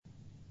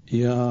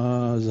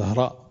يا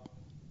زهراء.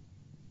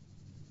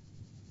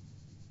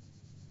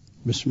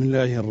 بسم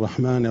الله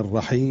الرحمن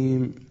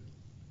الرحيم.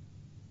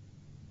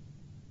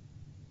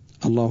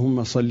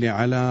 اللهم صل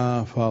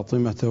على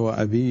فاطمة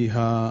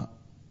وأبيها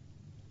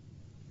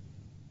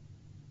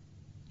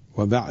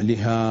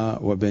وبعلها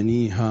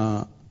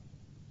وبنيها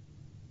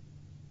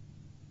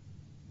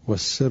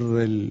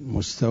والسر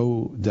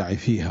المستودع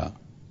فيها.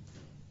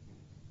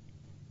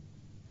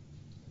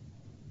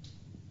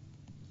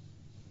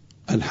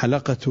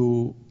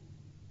 الحلقة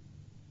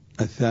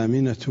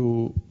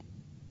 8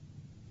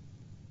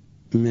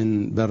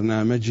 من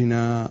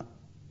برنامجنا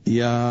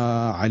يا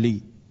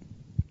علي.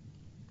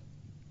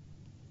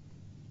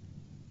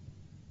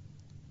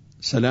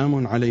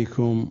 سلام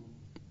عليكم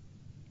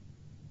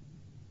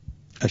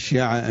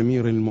أشياع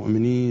أمير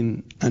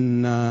المؤمنين،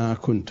 أنا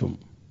كنتم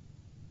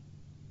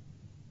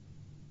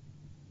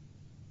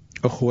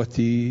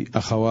أخوتي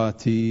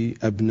أخواتي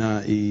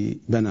أبنائي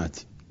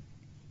بناتي.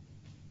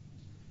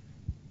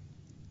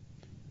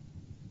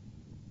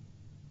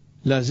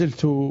 لا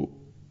زلت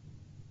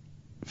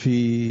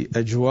في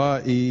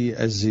أجواء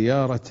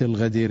الزيارة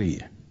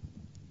الغديرية،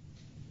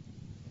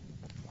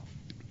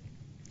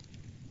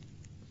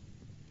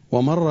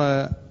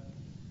 ومر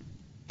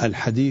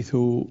الحديث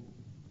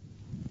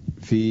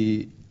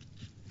في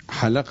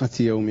حلقة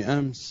يوم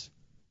أمس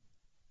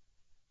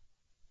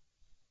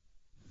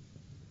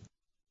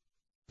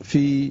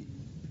في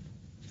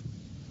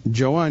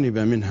جوانب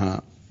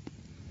منها.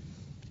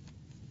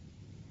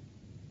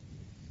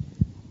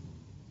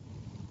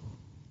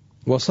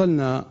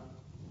 وصلنا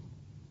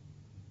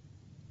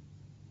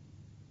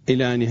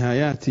إلى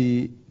نهايات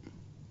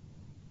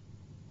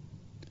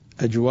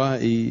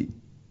أجواء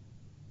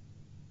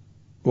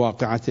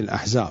واقعة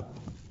الأحزاب،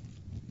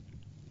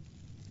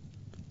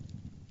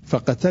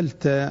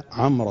 فقتلت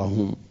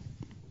عمرهم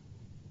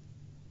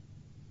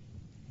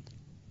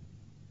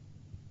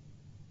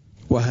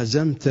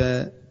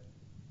وهزمت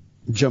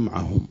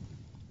جمعهم،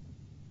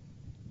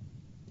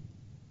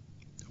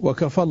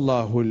 وكفى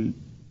الله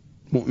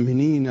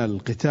المؤمنين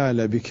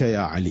القتال بك يا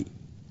علي.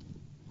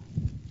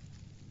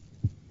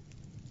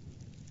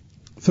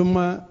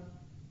 ثم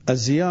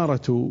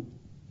الزيارة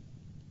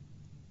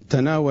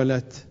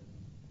تناولت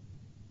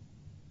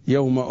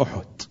يوم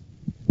أحد،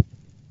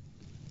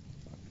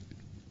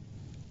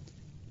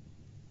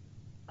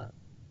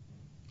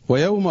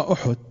 ويوم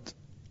أحد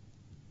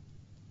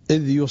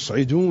إذ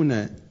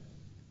يصعدون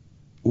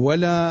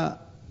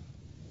ولا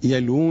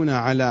يلوون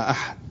على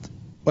أحد،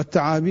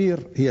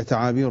 والتعابير هي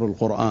تعابير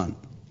القرآن،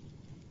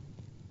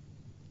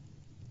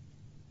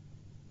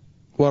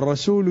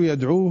 والرسول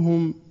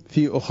يدعوهم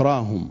في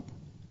أخراهم،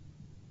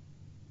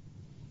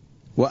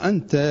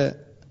 وأنت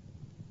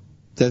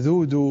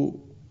تذود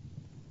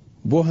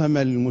بهم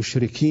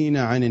المشركين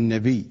عن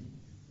النبي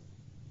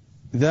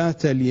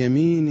ذات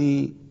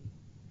اليمين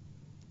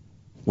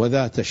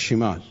وذات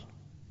الشمال،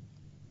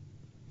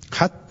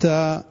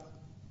 حتى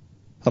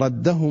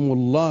ردهم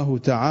الله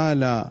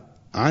تعالى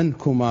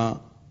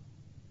عنكما،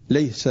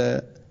 ليس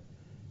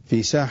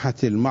في ساحة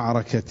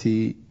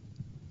المعركة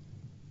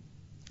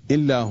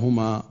إلا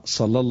هما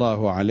صلى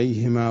الله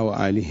عليهما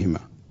وآلهما،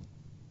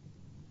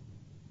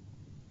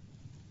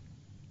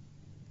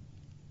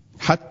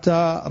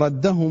 حتى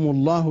ردهم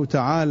الله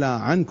تعالى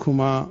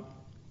عنكما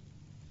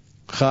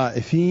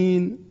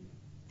خائفين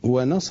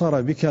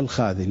ونصر بك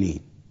الخاذلين.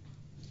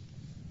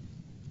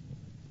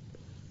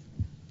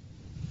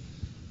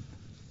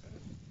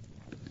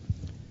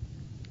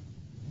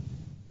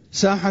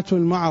 ساحة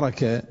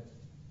المعركة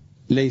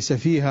ليس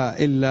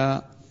فيها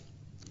إلا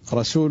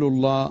رسول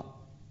الله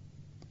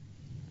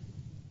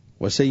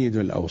وسيد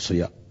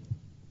الأوصياء،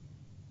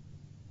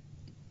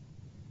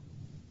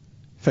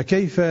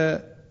 فكيف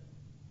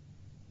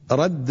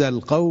رد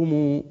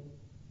القوم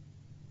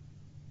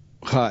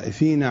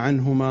خائفين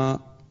عنهما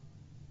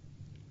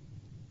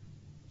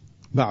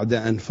بعد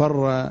أن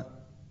فر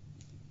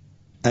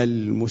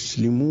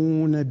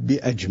المسلمون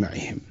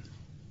بأجمعهم؟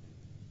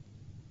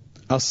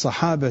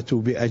 الصحابة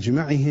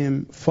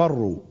بأجمعهم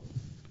فروا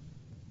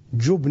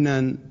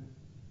جبنا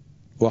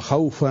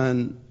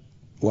وخوفا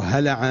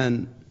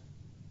وهلعا،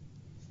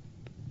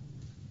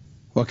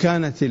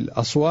 وكانت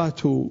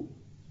الأصوات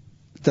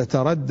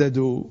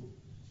تتردد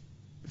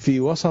في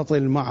وسط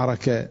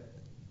المعركة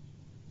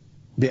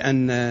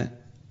بأن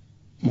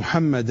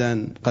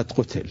محمدا قد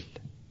قتل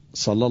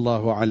صلى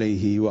الله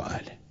عليه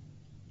وآله.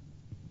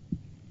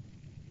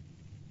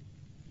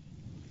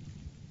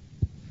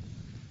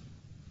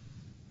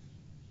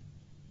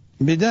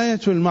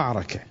 بداية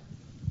المعركة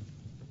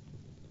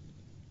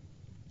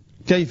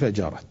كيف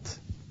جرت؟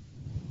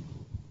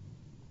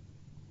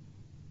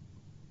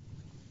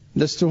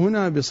 لست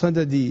هنا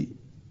بصدد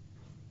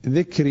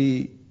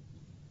ذكر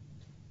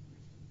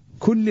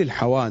كل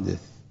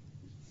الحوادث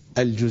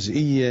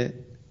الجزئية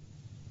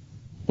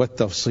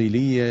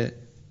والتفصيلية،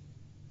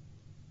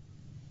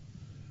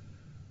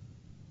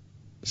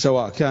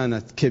 سواء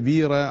كانت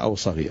كبيرة أو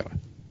صغيرة،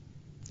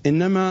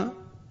 إنما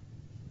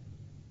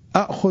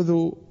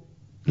أخذ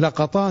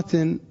لقطات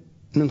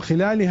من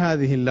خلال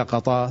هذه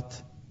اللقطات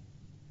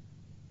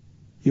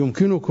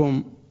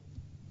يمكنكم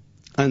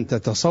أن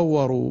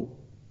تتصوروا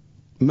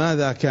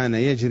ماذا كان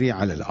يجري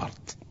على الأرض.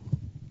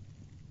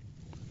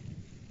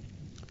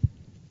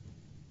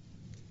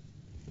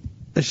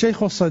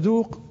 الشيخ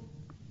الصدوق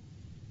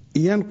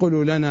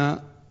ينقل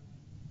لنا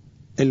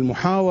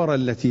المحاورة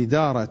التي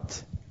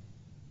دارت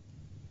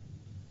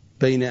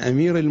بين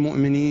أمير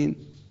المؤمنين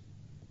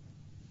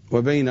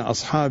وبين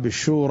أصحاب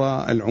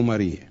الشورى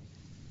العمرية.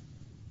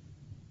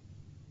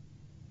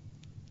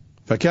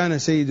 فكان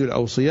سيد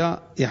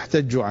الأوصياء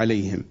يحتج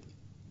عليهم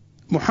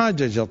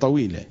محاججة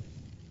طويلة.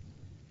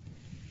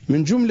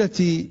 من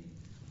جملة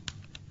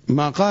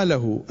ما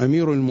قاله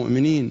أمير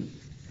المؤمنين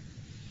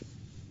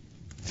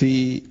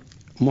في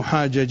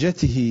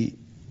محاججته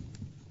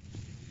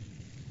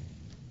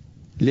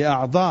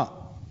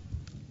لأعضاء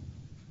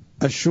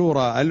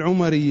الشورى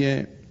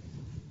العمرية،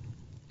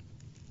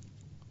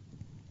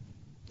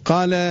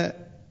 قال: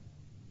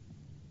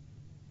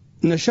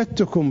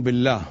 نشدتكم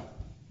بالله،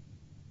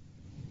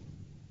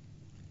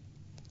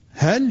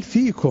 هل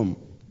فيكم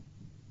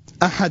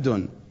أحد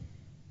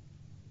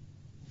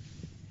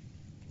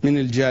من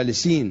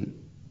الجالسين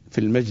في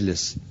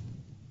المجلس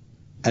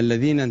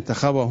الذين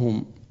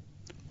انتخبهم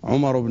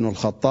عمر بن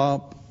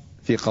الخطاب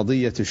في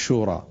قضية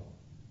الشورى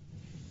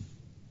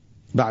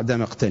بعد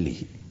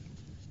مقتله؟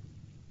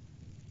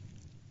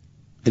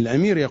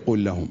 الأمير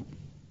يقول لهم: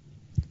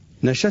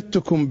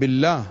 نشدتكم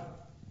بالله،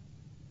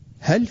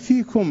 هل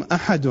فيكم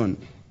أحد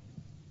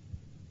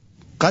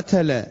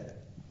قتل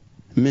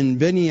من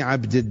بني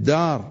عبد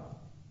الدار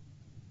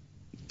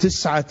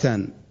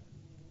 9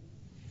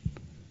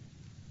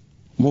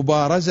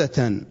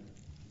 مبارزة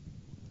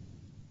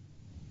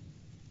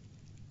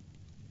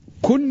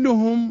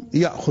كلهم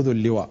يأخذ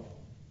اللواء؟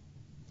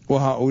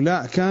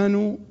 وهؤلاء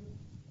كانوا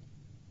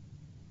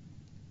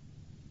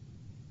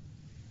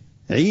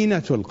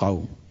عينة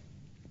القوم،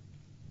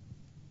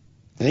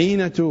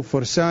 عينة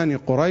فرسان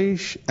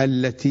قريش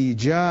التي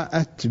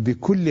جاءت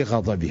بكل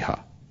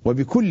غضبها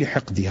وبكل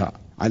حقدها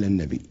على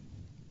النبي.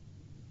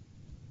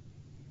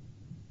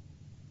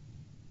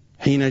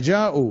 حين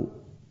جاءوا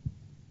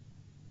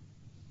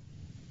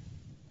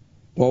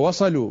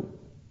ووصلوا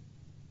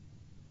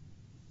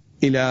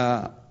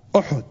إلى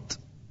أحد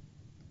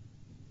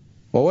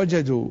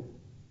ووجدوا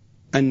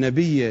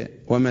النبي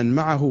ومن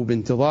معه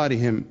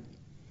بانتظارهم،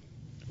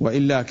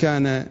 وإلا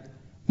كان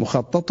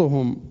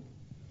مخططهم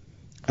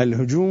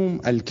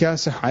الهجوم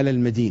الكاسح على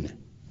المدينة،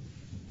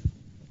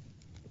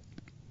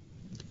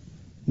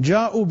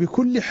 جاءوا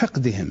بكل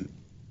حقدهم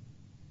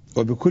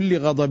وبكل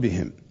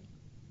غضبهم،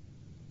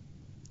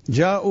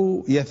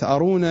 جاءوا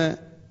يثأرون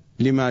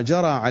لما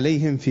جرى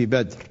عليهم في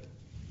بدر.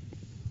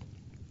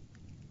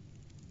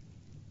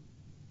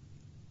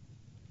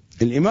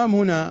 الإمام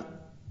هنا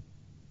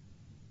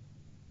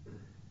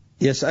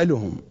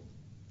يسألهم،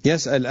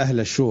 يسأل أهل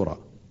الشورى: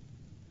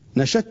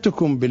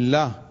 نشدتكم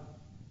بالله،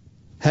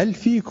 هل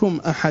فيكم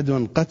أحد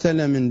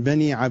قتل من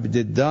بني عبد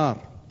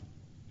الدار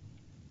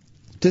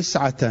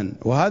 9؟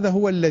 وهذا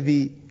هو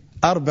الذي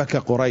أربك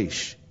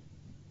قريش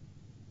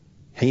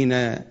حين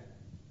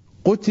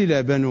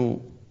قتل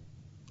بنو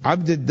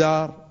عبد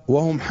الدار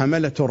وهم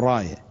حملة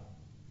الراية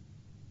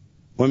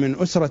ومن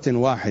أسرة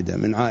واحدة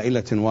من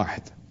عائلة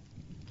واحدة.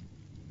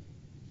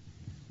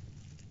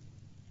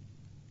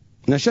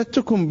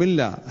 نشدتكم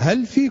بالله،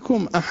 هل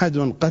فيكم أحد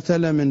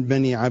قتل من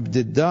بني عبد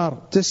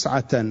الدار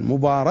 9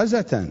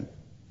 مبارزة؟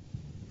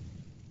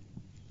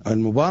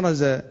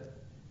 المبارزة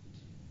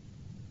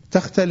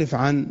تختلف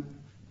عن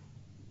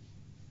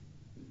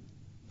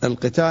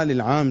القتال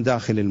العام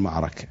داخل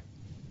المعركة.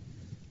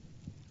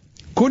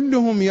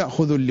 كلهم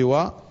يأخذ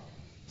اللواء،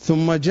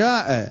 ثم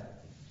جاء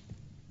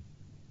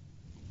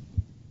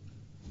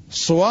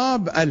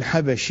صواب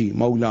الحبشي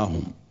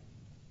مولاهم،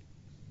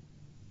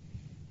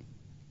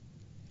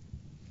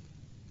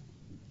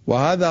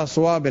 وهذا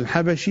صواب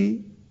الحبشي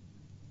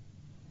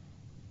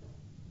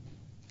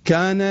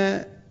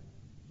كان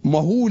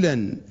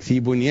مهولا في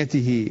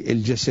بنيته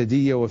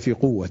الجسدية وفي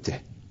قوته،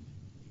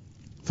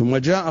 ثم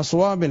جاء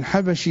صواب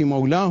الحبشي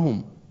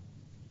مولاهم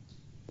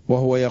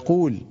وهو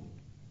يقول،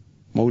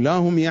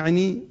 مولاهم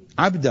يعني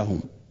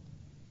عبدهم،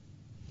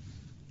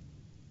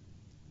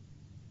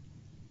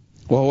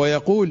 وهو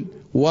يقول: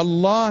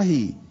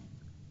 والله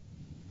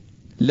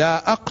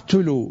لا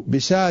أقتل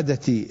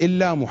بسادتي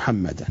إلا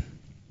محمدا،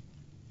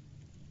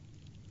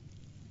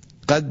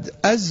 قد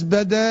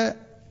أزبد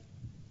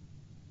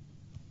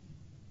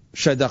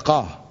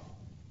شدقاه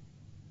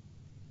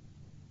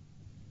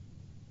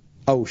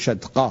أو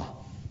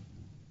شدقاه.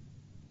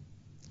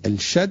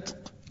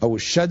 الشدق أو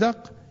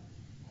الشدق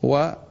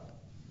هو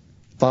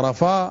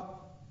طرفا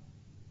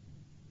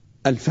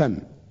الفم،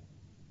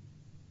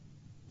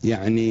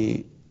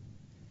 يعني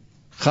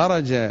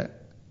خرج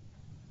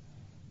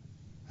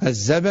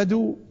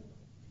الزبد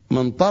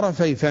من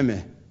طرفي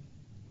فمه،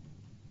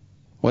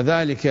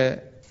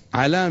 وذلك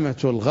علامة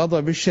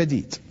الغضب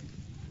الشديد.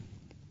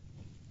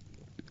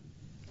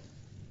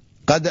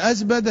 قد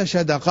أزبد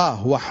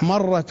شدقاه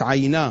واحمرت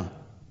عيناه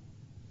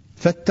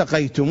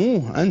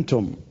فاتقيتموه،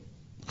 أنتم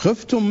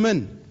خفتم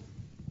منه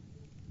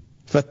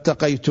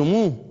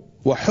فاتقيتموه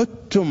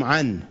وحدتم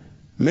عنه،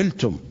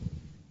 ملتم،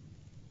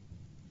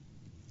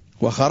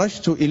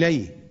 وخرجت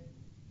إليه،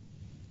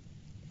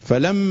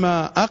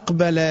 فلما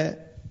أقبل،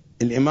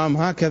 الإمام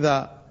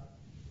هكذا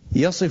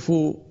يصف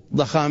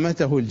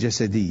ضخامته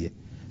الجسدية،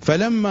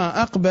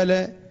 فلما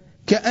أقبل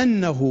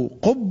كأنه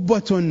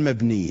قبة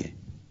مبنية،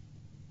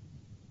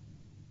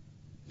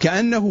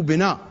 كأنه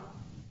بناء،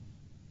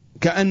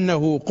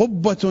 كأنه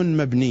قبة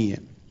مبنية،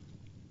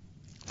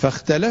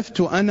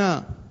 فاختلفت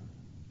أنا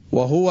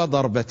وهو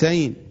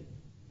ضربتين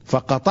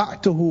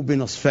فقطعته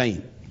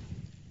بنصفين.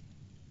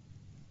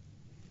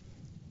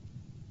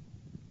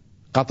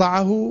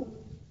 قطعه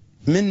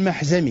من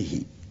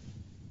محزمه،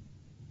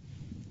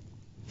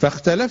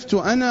 فاختلفت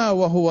أنا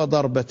وهو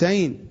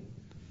ضربتين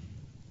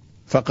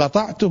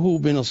فقطعته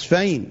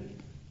بنصفين،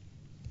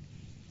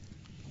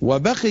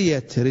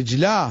 وبقيت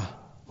رجلاه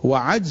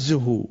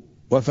وعجزه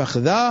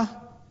وفخذاه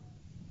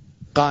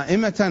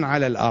قائمة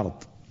على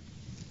الأرض.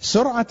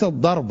 سرعة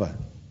الضربة،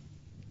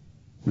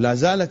 لا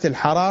زالت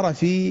الحرارة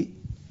في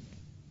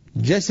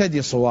جسد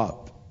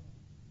صواب،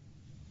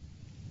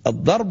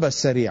 الضربة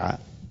السريعة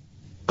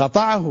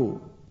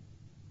قطعه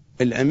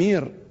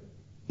الأمير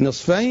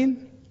نصفين،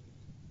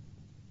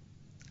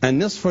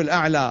 النصف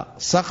الأعلى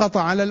سقط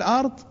على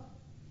الأرض،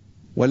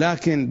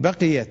 ولكن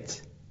بقيت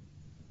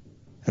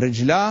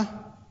رجلاه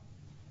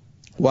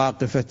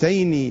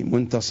واقفتين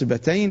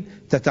منتصبتين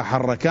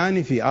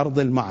تتحركان في أرض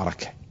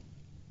المعركة،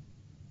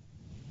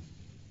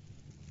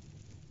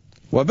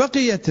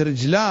 وبقيت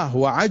رجلاه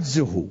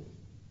وعجزه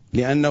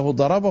لأنه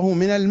ضربه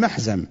من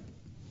المحزم،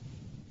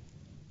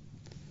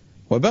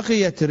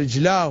 وبقيت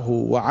رجلاه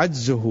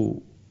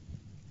وعجزه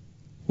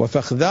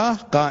وفخذاه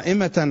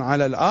قائمة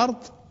على الأرض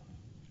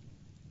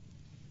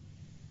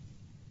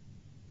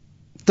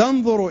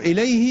تنظر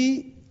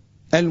إليه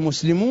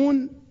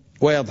المسلمون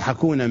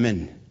ويضحكون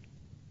منه.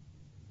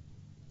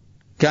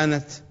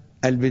 كانت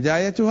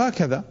البداية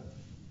هكذا،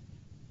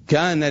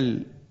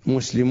 كان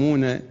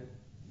المسلمون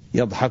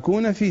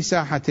يضحكون في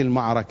ساحة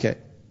المعركة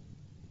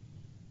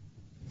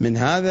من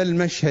هذا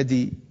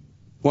المشهد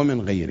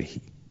ومن غيره.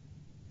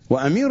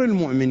 وأمير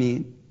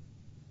المؤمنين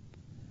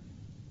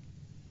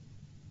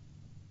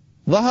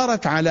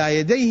ظهرت على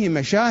يديه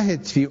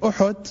مشاهد في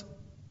أحد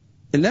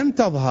لم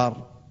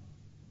تظهر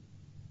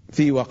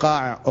في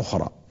وقائع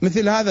أخرى،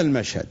 مثل هذا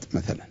المشهد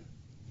مثلا.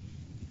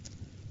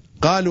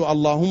 قالوا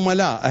اللهم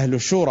لا، أهل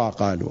الشورى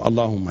قالوا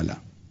اللهم لا.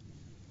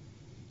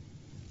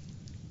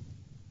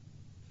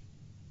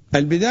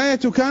 البداية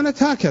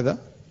كانت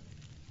هكذا،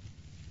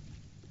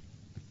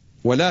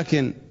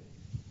 ولكن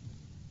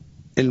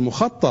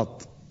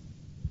المخطط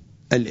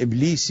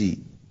الإبليسي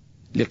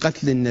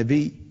لقتل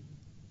النبي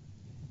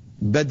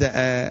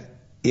بدأ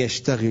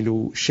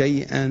يشتغل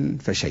شيئا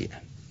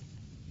فشيئا.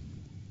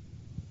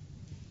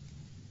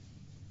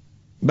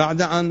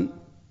 بعد أن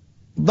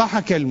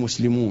ضحك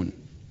المسلمون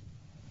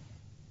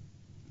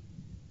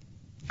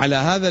على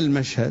هذا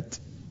المشهد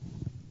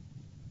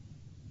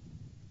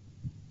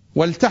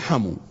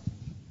والتحموا،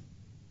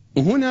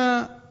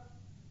 هنا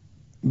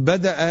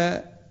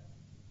بدأ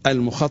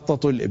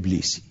المخطط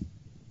الإبليسي.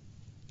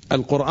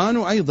 القرآن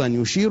أيضا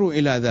يشير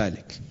إلى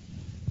ذلك.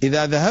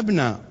 إذا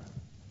ذهبنا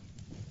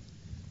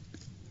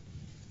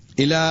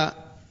إلى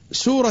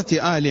سورة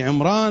آل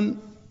عمران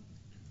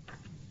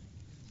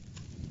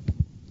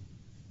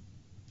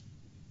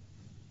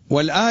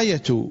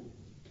والآية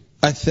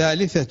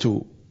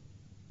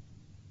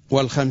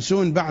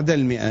 53 بعد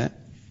 100: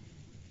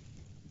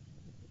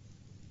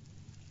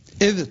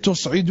 إذ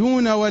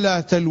تصعدون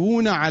ولا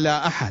تلوون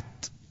على أحد،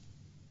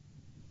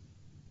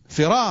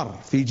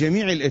 فرار في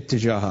جميع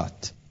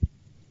الاتجاهات،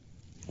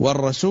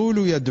 والرسول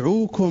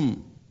يدعوكم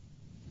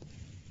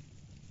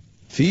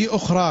في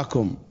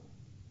أخراكم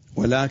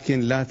ولكن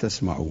لا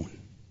تسمعون.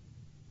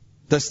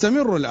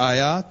 تستمر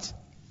الآيات.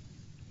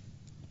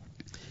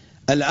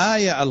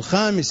 الآية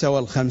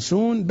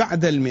 55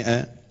 بعد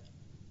 100: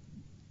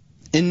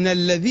 إن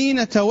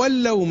الذين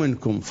تولوا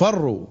منكم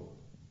فروا،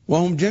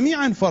 وهم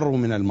جميعا فروا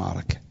من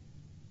المعركة.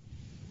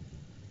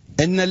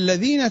 إن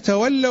الذين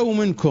تولوا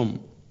منكم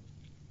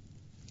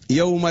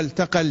يوم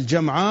التقى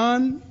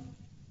الجمعان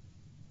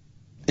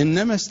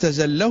إنما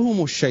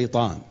استزلهم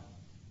الشيطان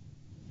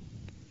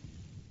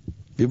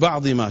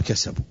ببعض ما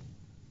كسبوا.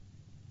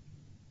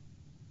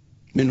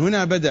 من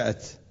هنا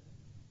بدأت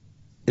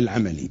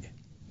العملية.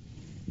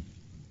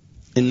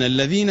 إن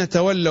الذين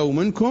تولوا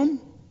منكم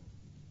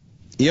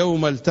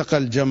يوم التقى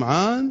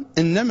الجمعان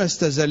إنما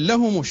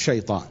استزلهم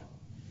الشيطان.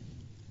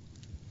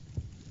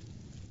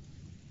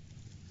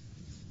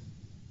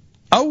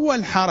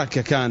 أول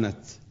حركة كانت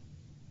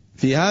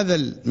في هذا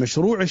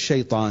المشروع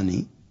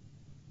الشيطاني،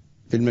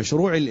 في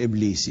المشروع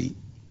الإبليسي،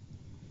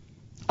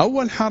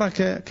 أول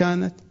حركة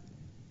كانت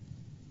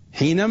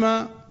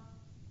حينما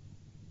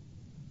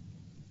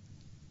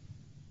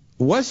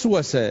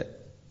وسوس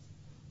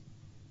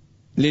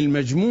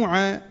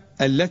للمجموعة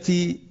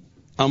التي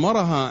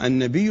أمرها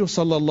النبي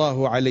صلى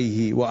الله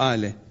عليه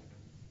وآله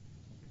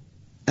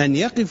أن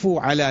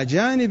يقفوا على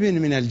جانب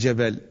من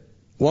الجبل،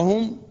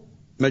 وهم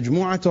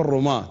مجموعة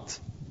الرماة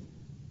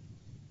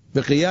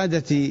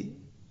بقيادة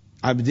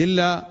عبد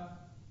الله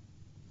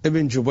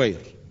ابن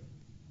جبير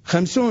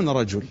 50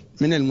 رجل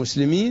من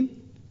المسلمين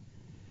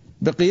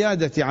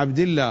بقيادة عبد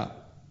الله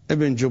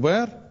ابن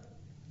جبير،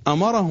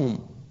 أمرهم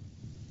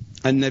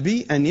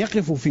النبي أن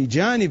يقفوا في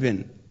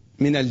جانب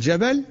من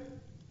الجبل،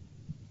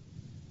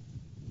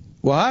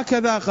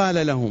 وهكذا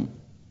قال لهم: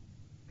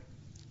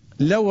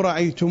 لو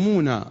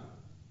رأيتمونا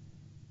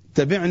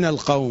تبعنا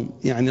القوم،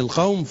 يعني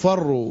القوم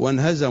فروا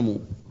وانهزموا،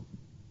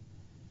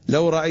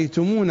 لو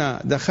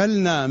رأيتمونا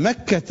دخلنا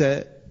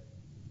مكة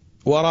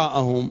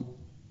وراءهم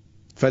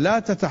فلا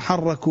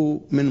تتحركوا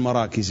من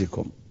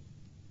مراكزكم،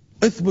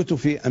 اثبتوا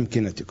في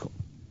أمكنتكم،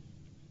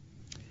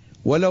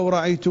 ولو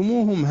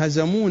رأيتموهم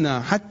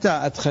هزمونا حتى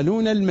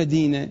أدخلونا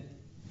المدينة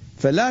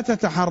فلا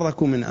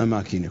تتحركوا من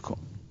أماكنكم.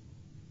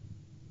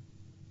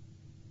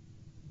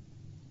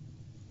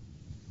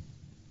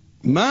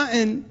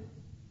 ما إن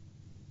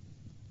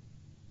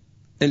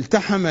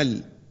التحم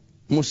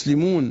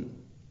المسلمون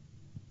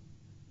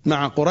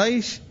مع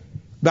قريش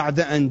بعد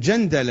أن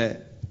جندل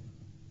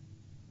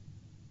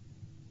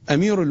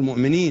أمير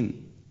المؤمنين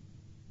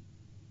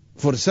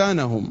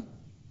فرسانهم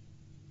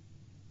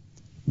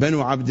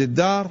بنو عبد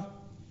الدار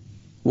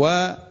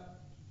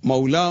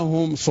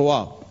ومولاهم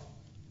صواب،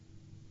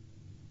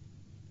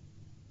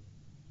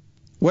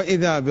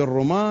 وإذا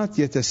بالرماة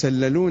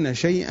يتسللون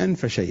شيئا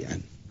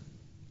فشيئا،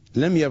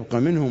 لم يبق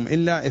منهم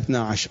إلا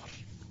 12،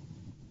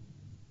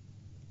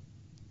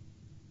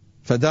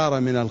 فدار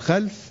من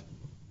الخلف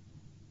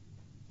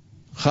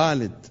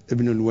خالد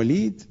بن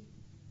الوليد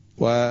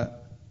ومعه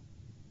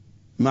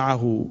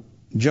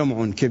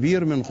جمع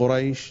كبير من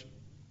قريش،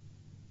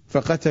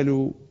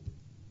 فقتلوا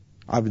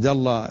عبد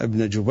الله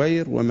بن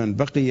جبير ومن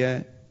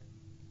بقي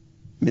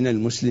من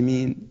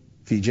المسلمين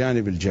في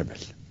جانب الجبل.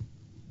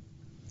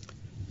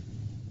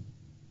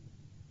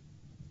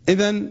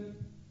 إذن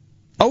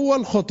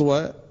أول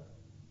خطوة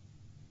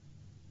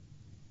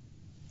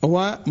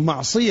هو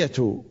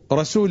معصية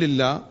رسول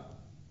الله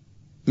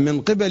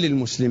من قبل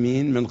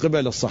المسلمين، من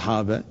قبل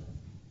الصحابة،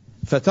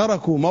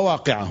 فتركوا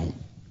مواقعهم.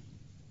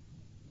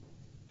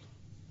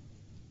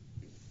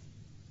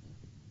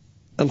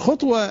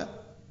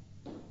 الخطوة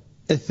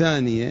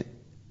الثانية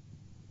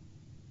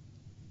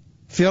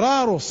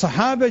فرار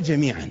الصحابة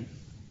جميعا.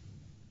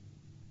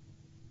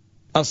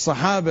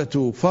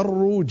 الصحابة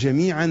فروا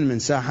جميعا من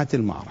ساحة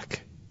المعركة.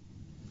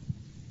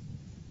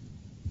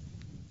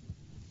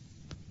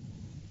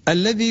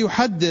 الذي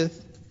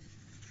يحدث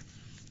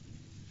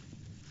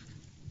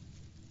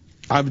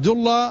عبد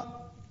الله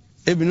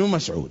ابن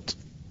مسعود،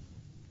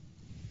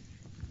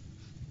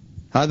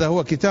 هذا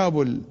هو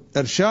كتاب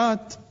الإرشاد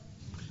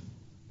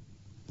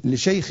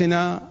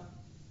لشيخنا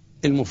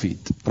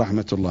المفيد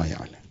رحمة الله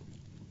عليه.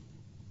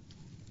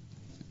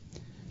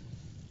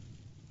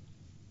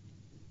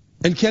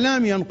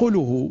 الكلام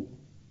ينقله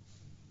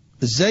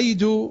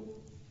زيد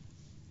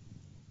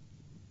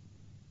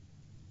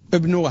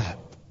ابن وهب.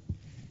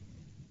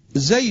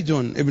 زيد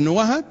ابن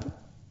وهب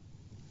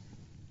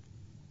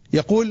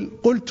يقول: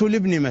 قلت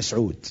لابن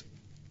مسعود،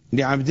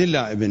 لعبد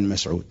الله ابن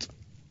مسعود: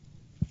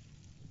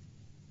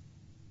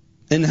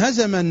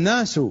 انهزم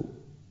الناس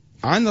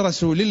عن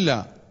رسول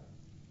الله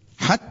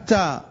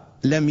حتى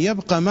لم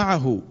يبق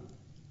معه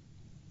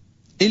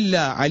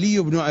إلا علي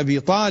بن أبي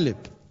طالب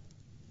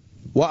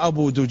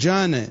وأبو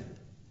دجانة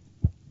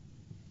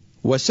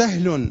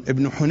وسهل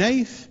بن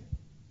حنيف.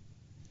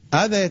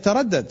 هذا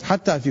يتردد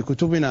حتى في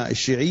كتبنا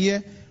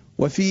الشيعية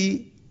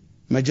وفي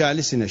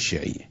مجالسنا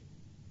الشيعية،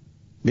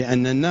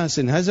 بأن الناس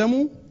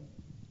انهزموا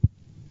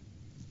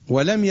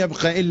ولم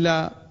يبق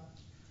إلا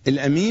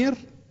الأمير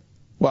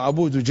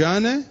وأبو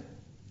دجانة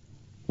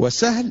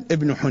وسهل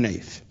بن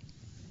حنيف.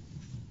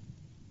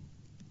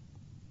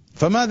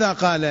 فماذا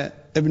قال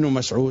ابن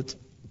مسعود؟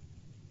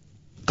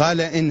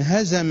 قال: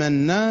 انهزم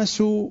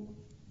الناس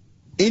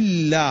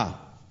إلا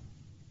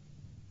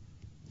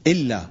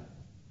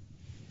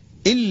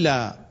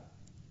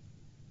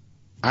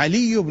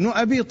علي بن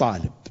أبي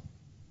طالب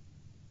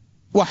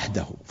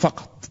وحده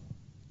فقط،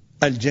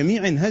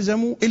 الجميع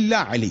انهزموا إلا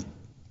علي.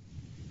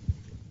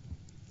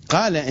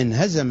 قال: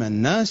 انهزم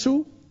الناس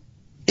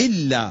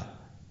إلا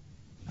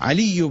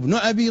علي بن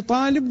أبي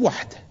طالب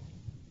وحده.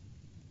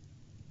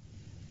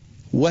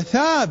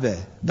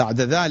 وثاب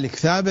بعد ذلك،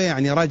 ثاب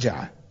يعني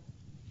رجع،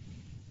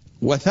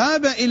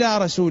 وثاب إلى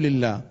رسول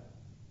الله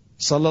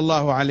صلى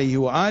الله عليه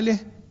وآله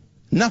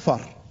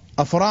نفر،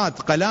 أفراد،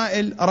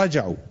 قلائل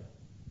رجعوا،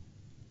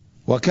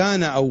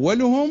 وكان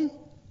أولهم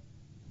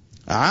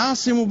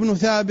عاصم بن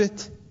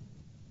ثابت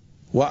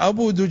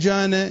وأبو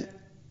دجانة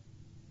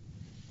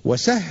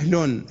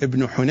وسهل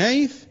بن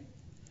حنيف،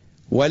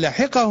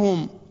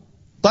 ولحقهم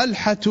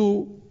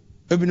طلحة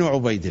ابن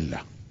عبيد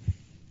الله.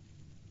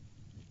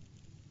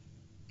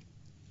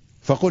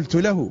 فقلت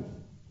له: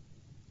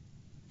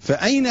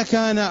 فأين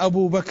كان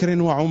أبو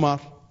بكر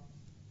وعمر؟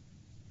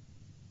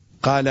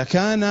 قال: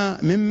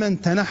 كان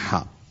ممن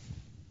تنحى،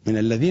 من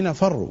الذين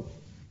فروا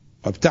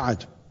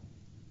وابتعدوا.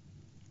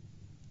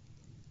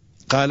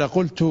 قال: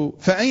 قلت: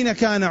 فأين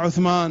كان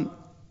عثمان؟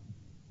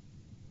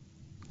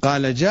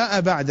 قال: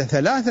 جاء بعد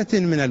 3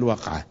 من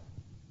الوقعة.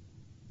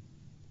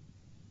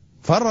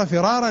 فر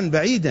فرارا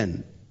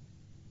بعيدا،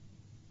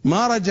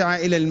 ما رجع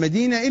إلى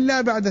المدينة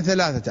إلا بعد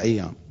 3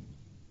 أيام.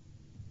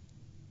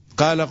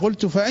 قال: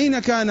 قلت: فأين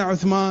كان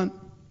عثمان؟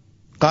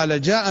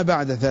 قال: جاء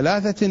بعد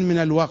 3 من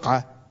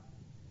الوقعة.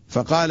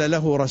 فقال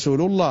له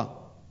رسول الله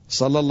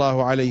صلى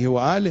الله عليه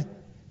وآله: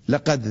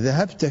 لقد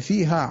ذهبت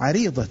فيها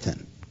عريضة،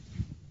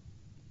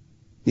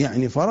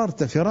 يعني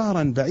فررت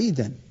فرارا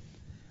بعيدا،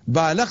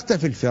 بالغت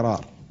في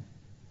الفرار،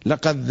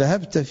 لقد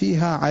ذهبت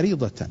فيها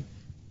عريضة.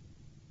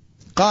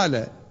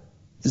 قال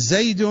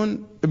زيد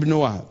بن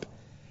وهب: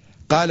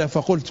 قال: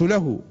 فقلت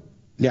له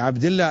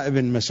لعبد الله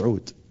بن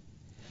مسعود: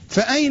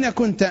 فأين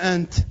كنت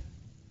أنت؟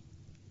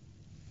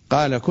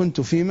 قال: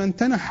 كنت في من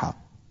تنحى.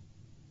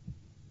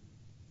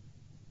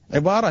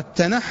 عبارة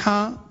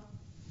تنحى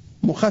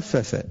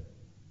مخففة،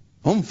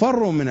 هم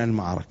فروا من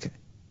المعركة،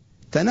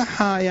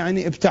 تنحى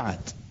يعني ابتعد.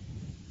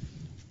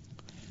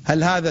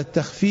 هل هذا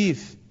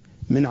التخفيف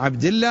من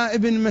عبد الله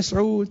بن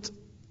مسعود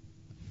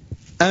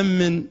أم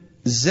من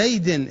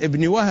زيد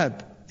بن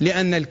وهب؟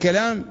 لأن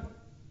الكلام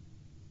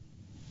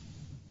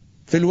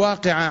في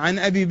الواقعة عن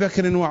أبي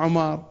بكر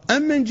وعمر،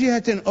 أم من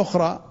جهة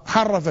أخرى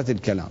حرفت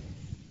الكلام؟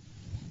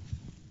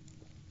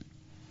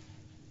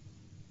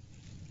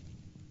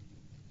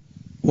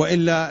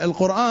 وإلا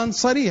القرآن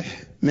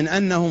صريح من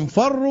أنهم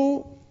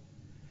فروا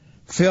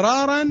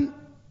فرارا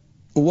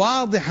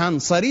واضحا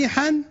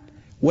صريحا،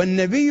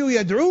 والنبي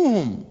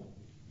يدعوهم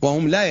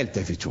وهم لا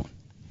يلتفتون.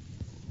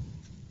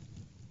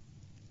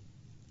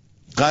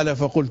 قال: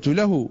 فقلت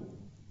له: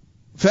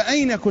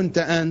 فأين كنت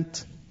أنت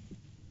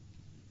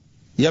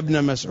يا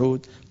ابن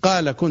مسعود؟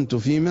 قال: كنت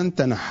في من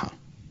تنحى.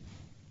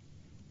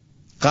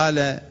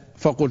 قال: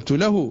 فقلت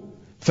له: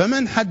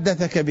 فمن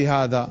حدثك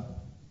بهذا؟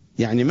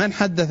 يعني من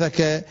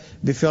حدثك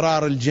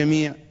بفرار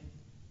الجميع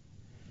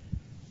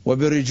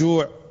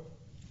وبرجوع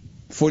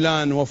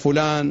فلان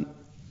وفلان،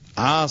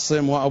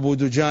 عاصم وأبو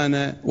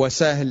دجانة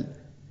وسهل،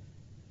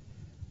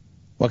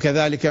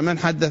 وكذلك من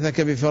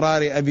حدثك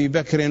بفرار أبي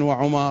بكر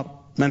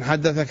وعمر؟ من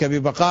حدثك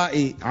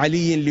ببقاء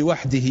علي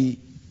لوحده؟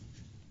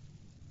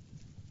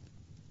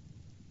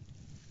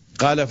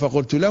 قال: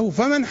 فقلت له: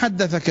 فمن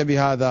حدثك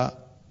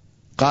بهذا؟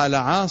 قال: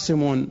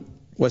 عاصم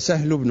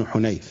وسهل بن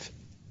حنيف.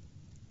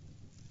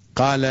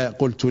 قال: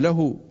 قلت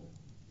له: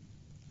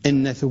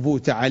 إن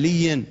ثبوت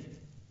علي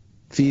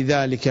في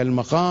ذلك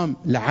المقام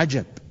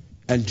لعجب،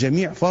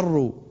 الجميع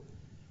فروا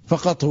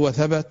فقط هو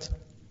ثبت.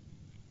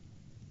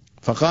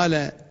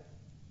 فقال: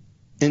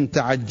 إن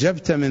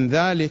تعجبت من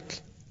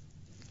ذلك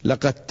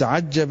لقد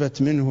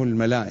تعجبت منه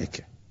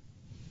الملائكة.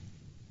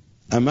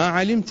 أما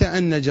علمت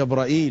أن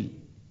جبرائيل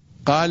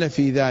قال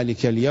في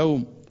ذلك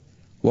اليوم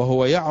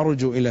وهو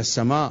يعرج إلى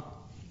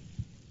السماء: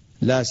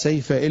 لا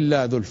سيف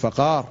إلا ذو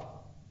الفقار،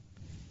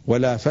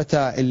 ولا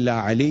فتى إلا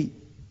علي.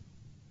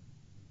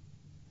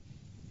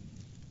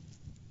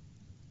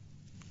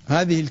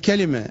 هذه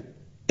الكلمة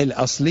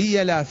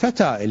الأصلية لا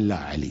فتى إلا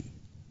علي،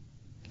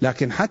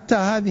 لكن حتى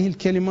هذه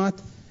الكلمات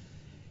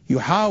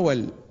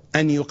يحاول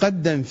أن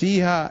يقدم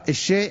فيها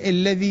الشيء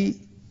الذي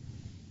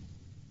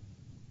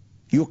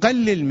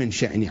يقلل من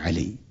شأن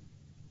علي.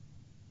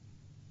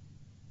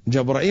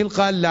 جبرائيل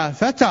قال: لا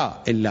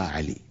فتى إلا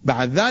علي،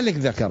 بعد ذلك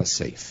ذكر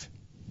السيف.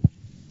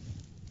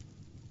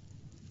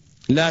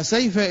 لا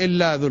سيف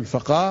إلا ذو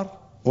الفقار،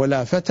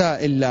 ولا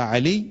فتى إلا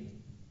علي.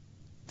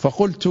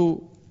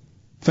 فقلت: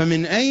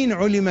 فمن أين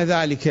علم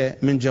ذلك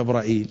من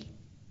جبرائيل؟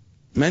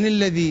 من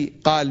الذي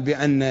قال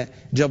بأن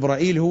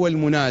جبرائيل هو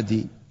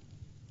المنادي؟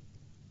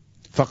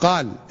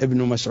 فقال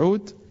ابن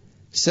مسعود: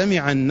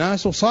 سمع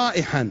الناس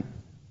صائحا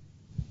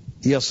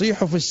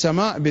يصيح في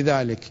السماء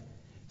بذلك،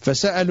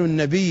 فسألوا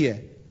النبي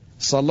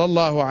صلى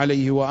الله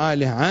عليه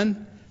وآله عنه،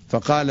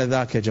 فقال: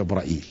 ذاك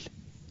جبرائيل.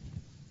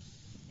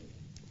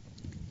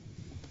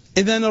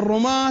 إذن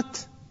الرماة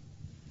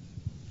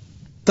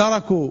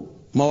تركوا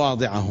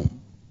مواضعهم،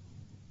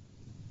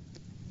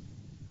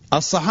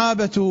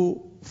 الصحابة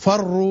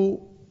فروا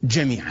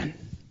جميعا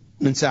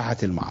من ساحة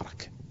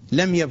المعركة،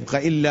 لم يبق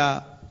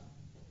إلا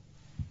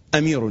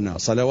أميرنا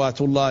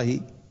صلوات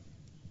الله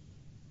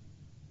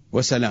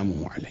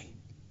وسلامه عليه.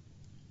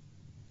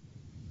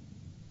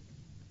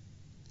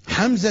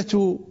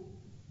 حمزة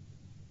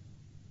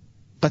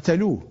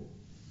قتلوه،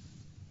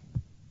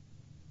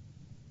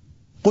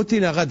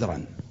 قتل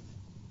غدرا،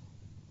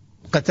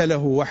 قتله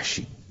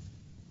وحشي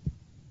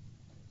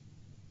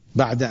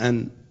بعد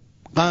أن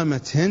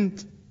قامت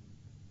هند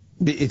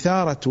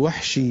بإثارة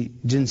وحشي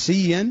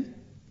جنسيا،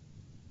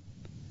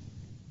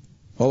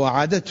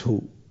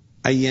 ووعدته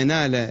أن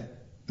ينال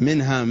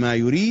منها ما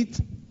يريد،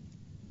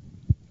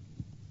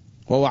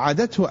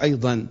 ووعدته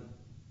أيضا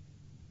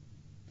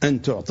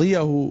أن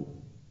تعطيه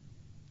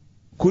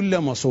كل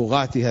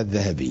مصوغاتها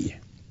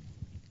الذهبية،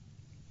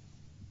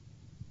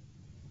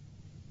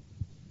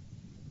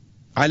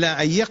 على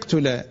أن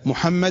يقتل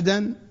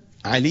محمدا،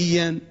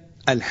 عليا،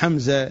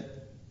 الحمزة.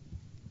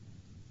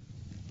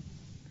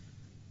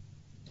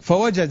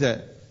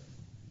 فوجد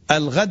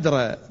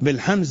الغدر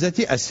بالحمزة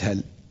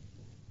أسهل.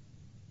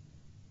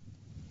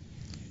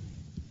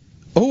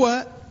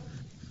 هو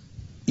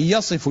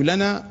يصف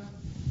لنا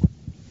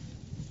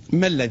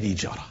ما الذي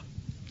جرى؟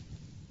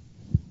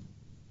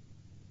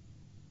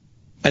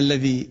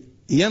 الذي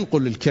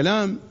ينقل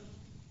الكلام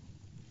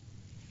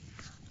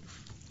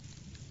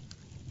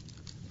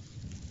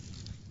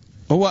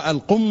هو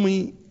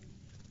القمي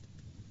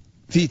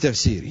في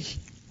تفسيره.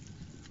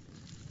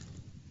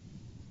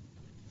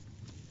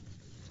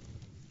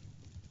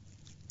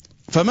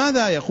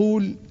 فماذا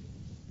يقول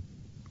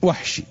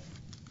وحشي؟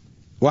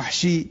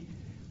 وحشي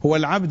هو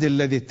العبد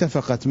الذي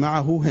اتفقت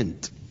معه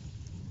هند.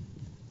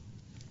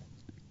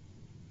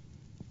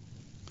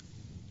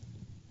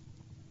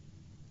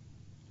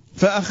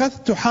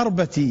 فأخذت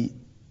حربتي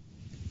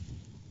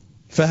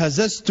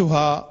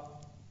فهززتها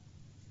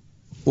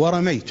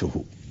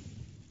ورميته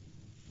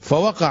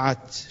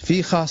فوقعت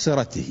في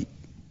خاصرته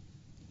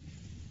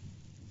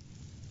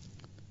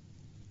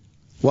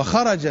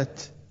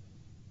وخرجت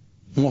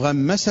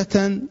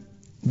مغمسة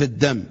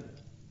بالدم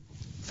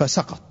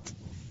فسقط.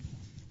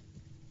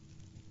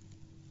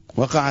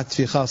 وقعت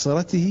في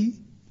خاصرته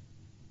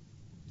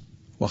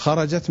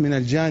وخرجت من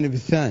الجانب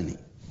الثاني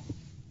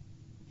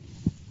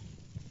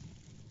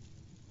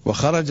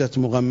وخرجت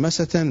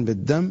مغمسة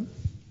بالدم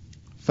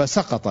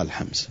فسقط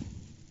الحمزة.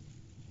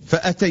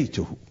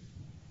 فأتيته،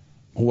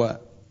 هو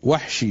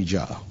وحشي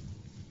جاءه،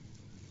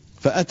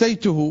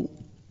 فأتيته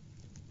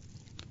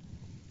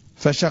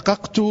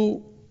فشققت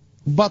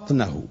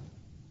بطنه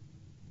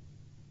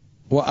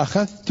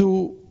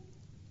وأخذت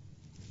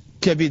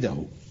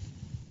كبده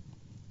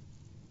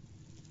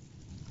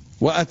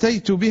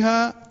وأتيت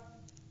بها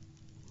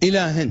إلى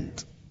هند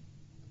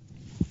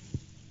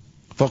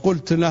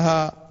فقلت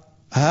لها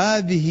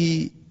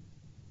هذه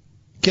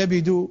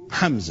كبد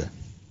حمزة،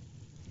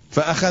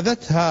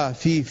 فأخذتها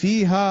في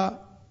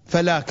فيها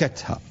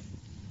فلاكتها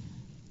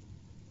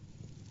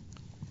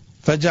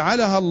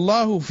فجعلها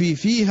الله في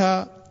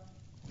فيها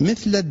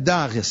مثل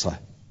الداغصة.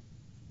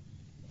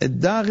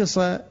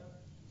 الداغصة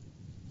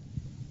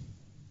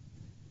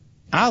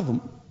عظم،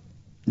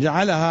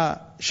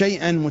 جعلها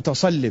شيئا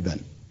متصلبا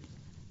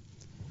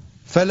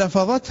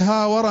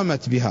فلفظتها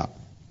ورمت بها.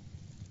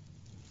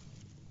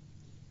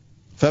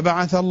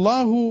 فبعث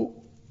الله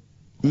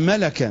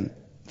ملكا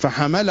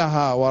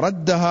فحملها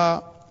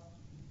وردها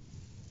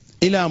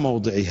إلى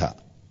موضعها.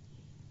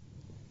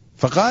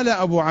 فقال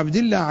أبو عبد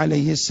الله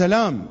عليه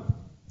السلام،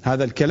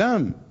 هذا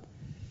الكلام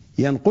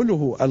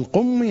ينقله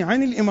القمي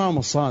عن الإمام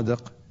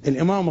الصادق.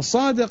 الإمام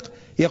الصادق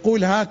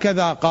يقول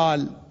هكذا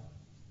قال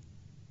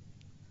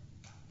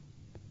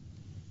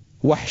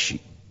وحشي،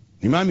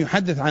 الإمام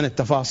يحدث عن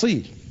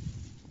التفاصيل.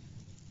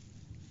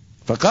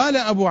 فقال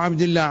أبو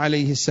عبد الله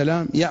عليه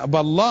السلام يأبى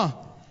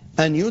الله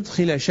أن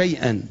يدخل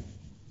شيئا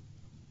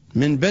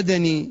من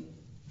بدن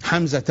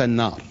حمزة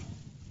النار.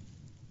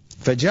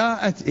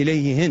 فجاءت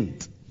إليه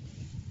هند،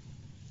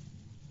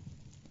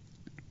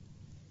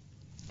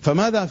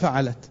 فماذا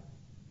فعلت؟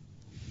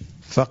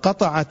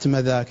 فقطعت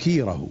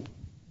مذاكيره.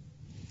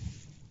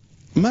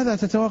 ماذا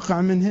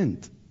تتوقع من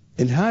هند؟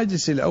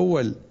 الهاجس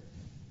الأول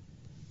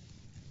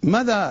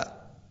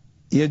ماذا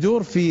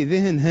يدور في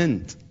ذهن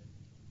هند؟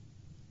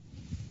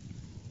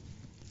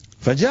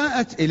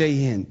 فجاءت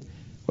إليه هند.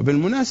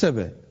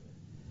 وبالمناسبة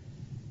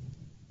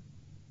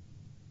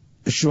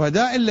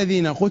الشهداء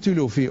الذين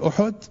قتلوا في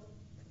أحد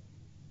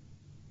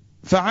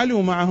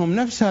فعلوا معهم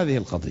نفس هذه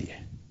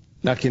القضية،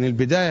 لكن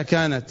البداية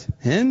كانت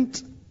هند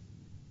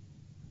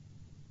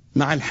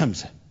مع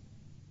الحمزة.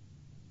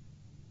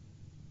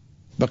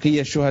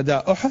 بقي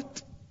الشهداء أحد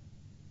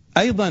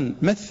أيضا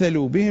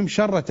مثلوا بهم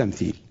شر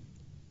تمثيل،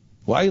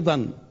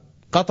 وأيضا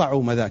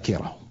قطعوا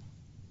مذاكرهم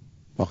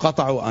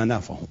وقطعوا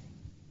آنافهم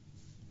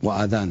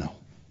وآذانهم.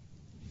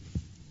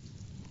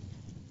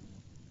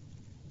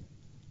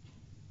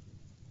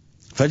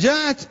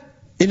 فجاءت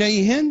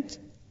إليه هند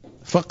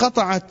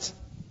فقطعت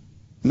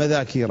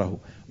مذاكيره.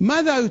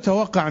 ماذا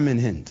يتوقع من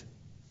هند؟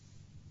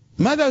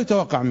 ماذا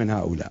يتوقع من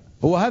هؤلاء؟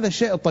 هو هذا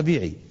الشيء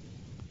الطبيعي.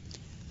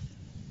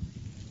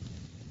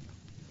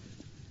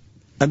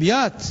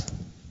 أبيات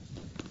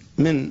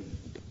من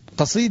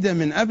قصيدة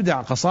من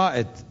أبدع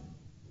قصائد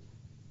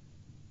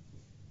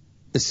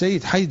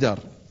السيد حيدر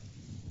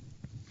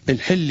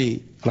الحلي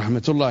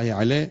رحمة الله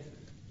عليه،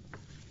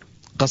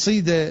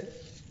 قصيدة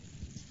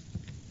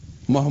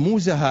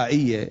مهموزة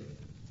هائية،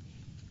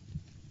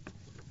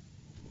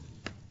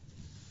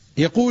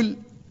 يقول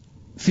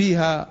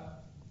فيها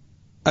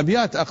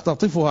أبيات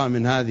أقتطفها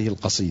من هذه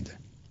القصيدة: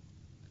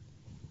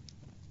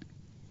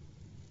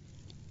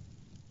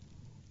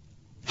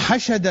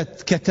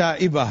 حشدت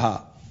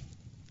كتائبها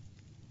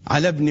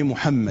على ابن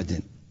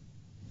محمد،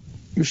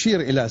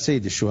 يشير إلى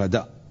سيد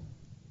الشهداء.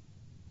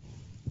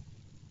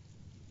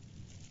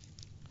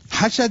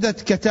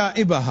 حشدت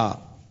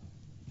كتائبها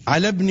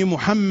على ابن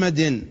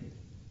محمد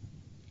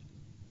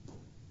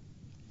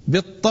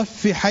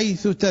بالطف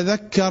حيث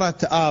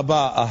تذكرت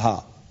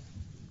آباءها.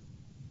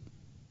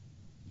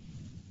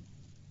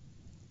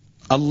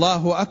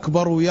 الله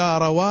أكبر يا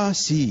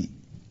رواسي،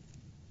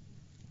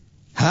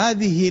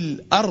 هذه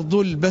الأرض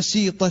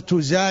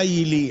البسيطة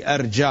زايلي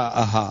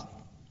أرجاءها.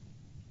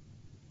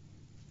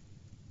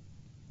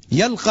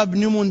 يلقى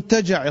ابن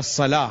منتجع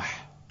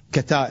الصلاح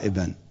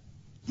كتائبا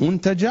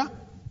منتجع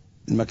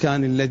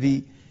المكان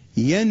الذي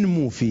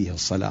ينمو فيه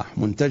الصلاح،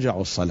 منتجع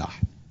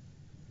الصلاح،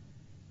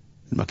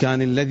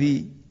 المكان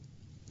الذي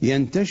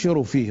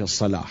ينتشر فيه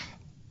الصلاح.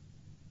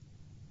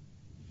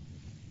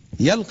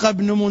 يلقى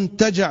ابن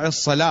منتجع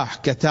الصلاح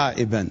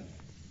كتائبا،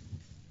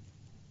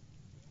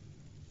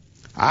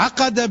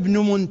 عقد ابن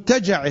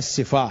منتجع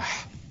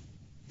السفاح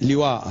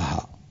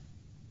لواءها.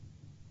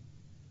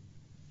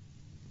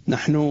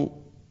 نحن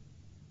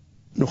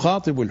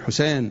نخاطب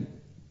الحسين: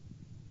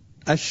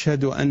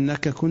 أشهد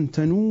أنك كنت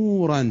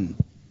نورا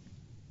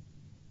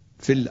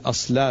في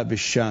الأصلاب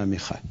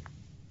الشامخة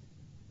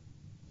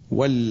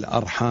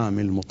والأرحام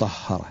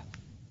المطهرة،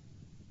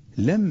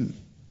 لم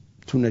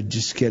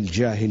تنجسك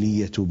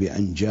الجاهلية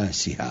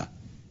بأنجاسها،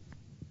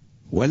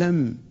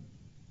 ولم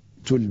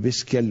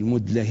تلبسك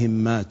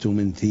المدلهمات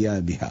من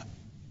ثيابها.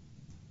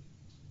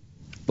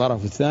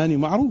 الطرف الثاني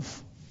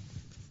معروف.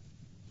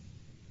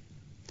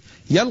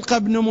 يلقى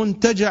ابن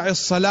منتجع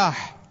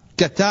الصلاح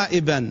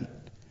كتائبا،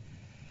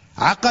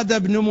 عقد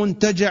ابن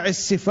منتجع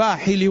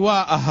السفاح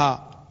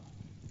لواءها،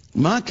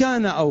 ما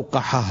كان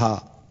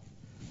أوقحها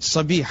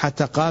صبيحة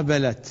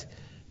قابلت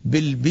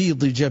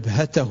بالبيض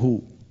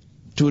جبهته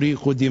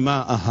تريق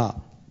دماءها،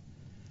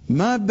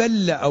 ما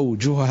بل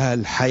أوجهها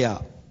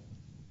الحياء،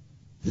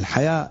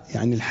 الحياء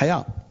يعني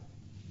الحياء،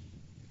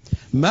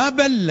 ما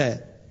بل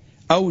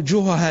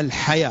أوجهها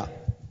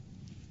الحياء،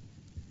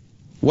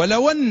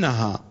 ولو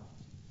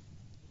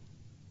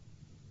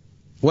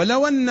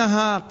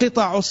أنها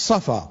قطع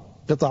الصفا،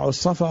 قطع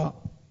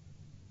الصفا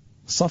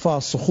صفا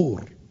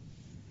الصخور،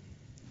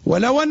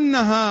 ولو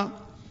أنها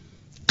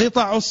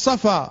قطع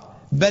الصفا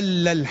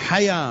بل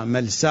الحيا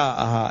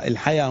ملساءها،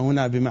 الحيا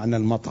هنا بمعنى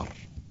المطر،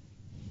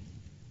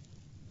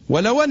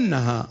 ولو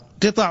أنها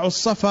قطع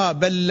الصفا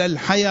بل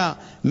الحيا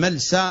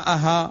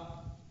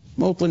ملساءها.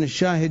 موطن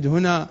الشاهد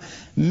هنا: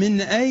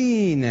 من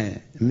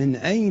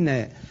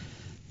أين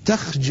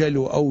تخجل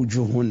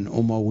أوجه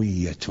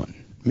أموية؟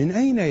 من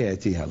أين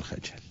يأتيها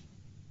الخجل؟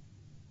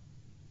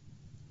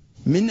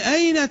 من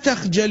أين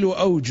تخجل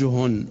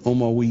أوجه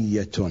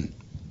أموية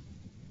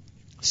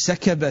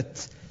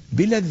سكبت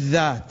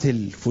بلذات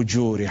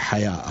الفجور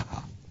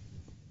حياءها؟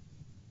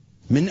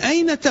 من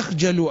أين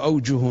تخجل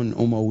أوجه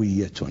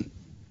أموية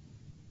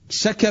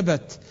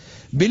سكبت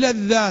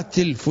بلذات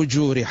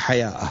الفجور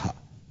حياءها؟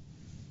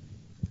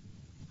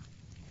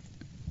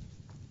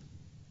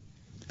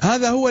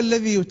 هذا هو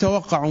الذي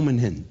يتوقع من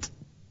هند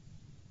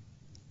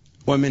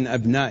ومن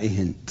أبناء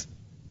هند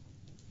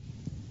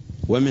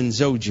ومن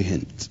زوج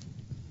هند.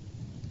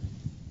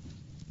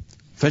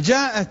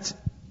 فجاءت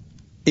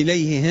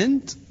إليه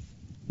هند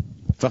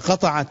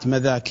فقطعت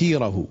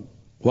مذاكيره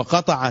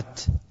وقطعت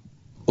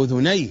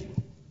أذنيه،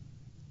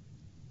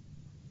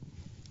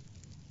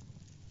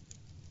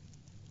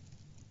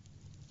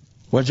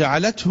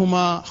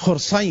 وجعلتهما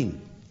خرصين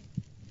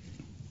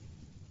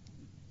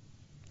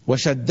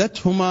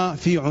وشدتهما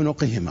في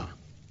عنقهما.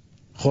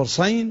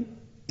 خرصين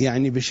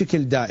يعني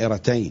بشكل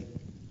دائرتين.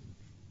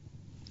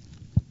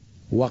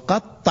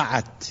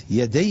 وقطعت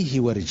يديه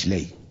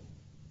ورجليه.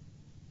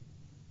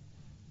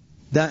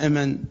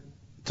 دائما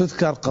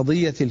تذكر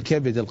قضية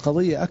الكبد،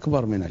 القضية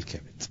أكبر من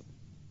الكبد.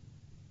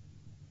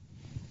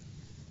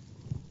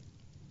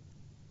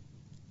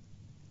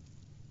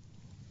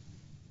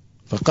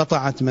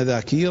 فقطعت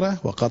مذاكيره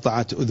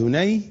وقطعت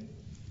أذنيه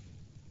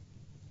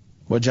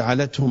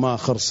وجعلتهما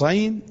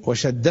خرصين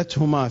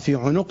وشدتهما في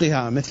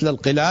عنقها مثل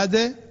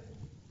القلادة،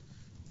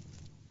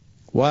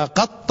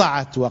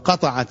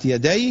 وقطعت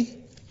يديه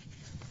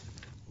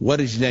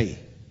ورجليه.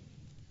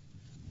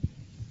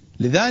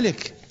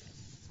 لذلك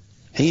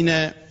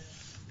حين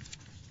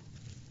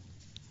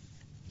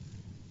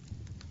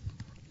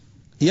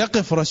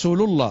يقف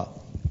رسول الله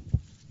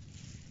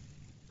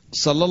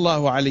صلى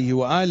الله عليه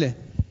وآله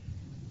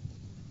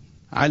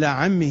على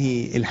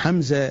عمه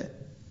الحمزة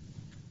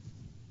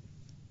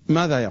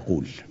ماذا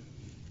يقول؟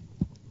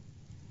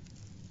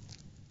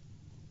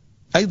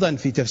 أيضا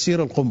في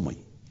تفسير القمي: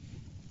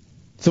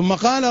 ثم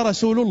قال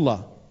رسول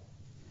الله: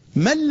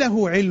 من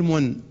له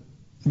علم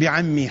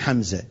بعمي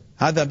حمزة؟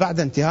 هذا بعد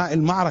انتهاء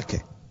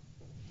المعركة.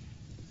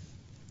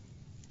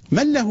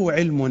 من له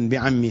علم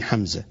بعمي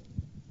حمزة؟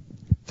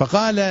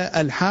 فقال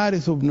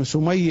الحارث بن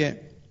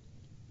سمية: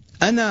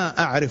 أنا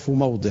أعرف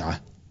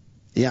موضعه،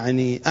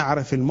 يعني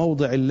أعرف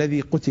الموضع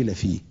الذي قتل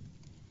فيه.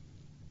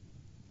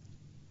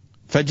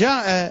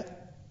 فجاء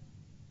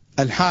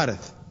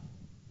الحارث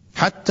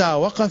حتى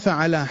وقف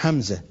على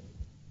حمزة،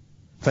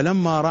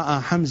 فلما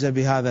رأى حمزة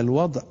بهذا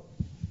الوضع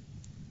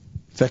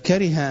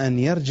فكره أن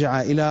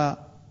يرجع إلى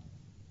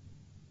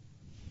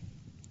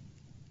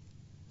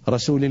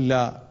رسول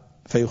الله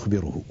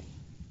فيخبره.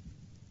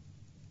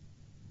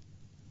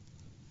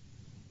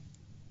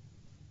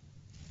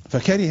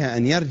 فكره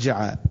أن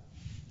يرجع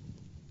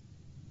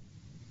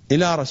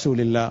إلى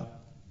رسول الله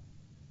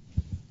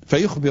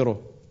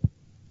فيخبره.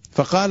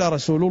 فقال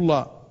رسول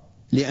الله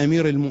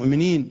لأمير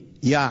المؤمنين: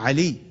 يا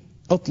علي،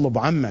 اطلب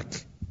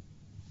عمك،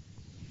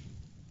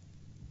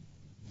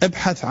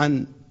 ابحث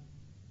عن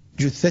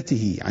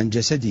جثته، عن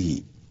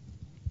جسده.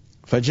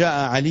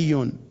 فجاء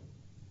علي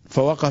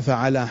فوقف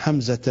على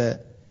حمزة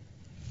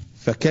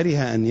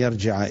فكره أن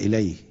يرجع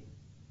إليه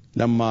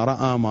لما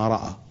رأى ما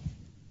رأى،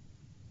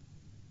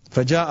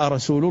 فجاء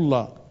رسول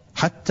الله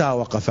حتى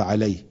وقف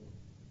عليه،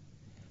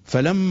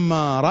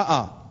 فلما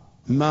رأى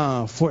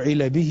ما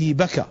فعل به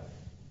بكى،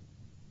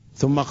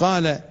 ثم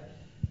قال: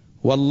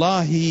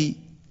 والله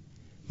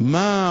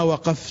ما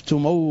وقفت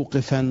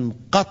موقفا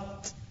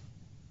قط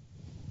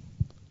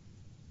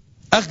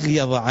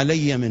أغيظ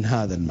علي من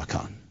هذا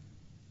المكان،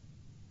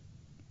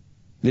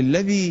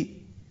 للذي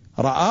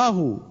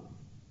رآه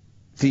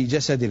في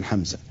جسد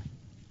الحمزة.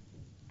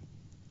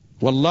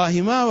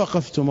 والله ما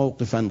وقفت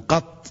موقفا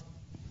قط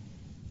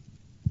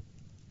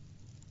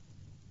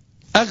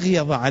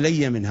أغيظ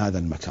علي من هذا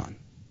المكان،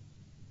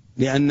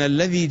 لأن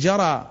الذي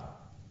جرى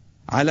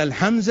على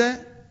الحمزة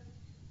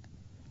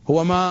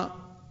هو ما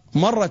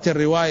مرت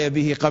الرواية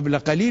به قبل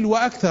قليل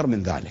وأكثر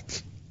من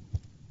ذلك.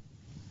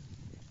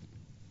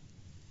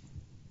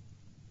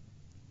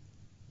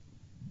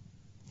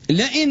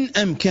 لئن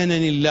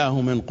أمكنني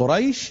الله من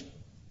قريش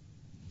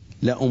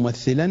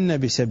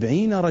لأمثلن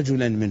ب70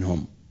 رجلا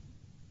منهم.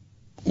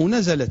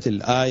 ونزلت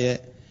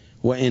الآية: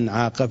 وإن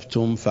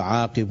عاقبتم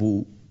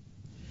فعاقبوا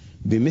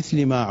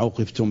بمثل ما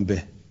عوقبتم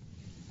به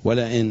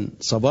ولئن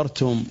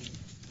صبرتم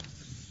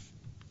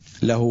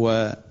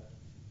لهو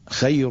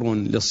خير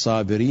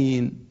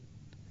للصابرين.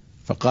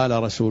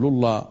 فقال رسول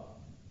الله: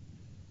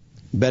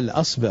 بل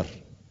أصبر.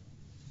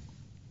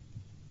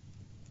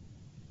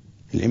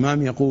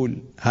 الإمام يقول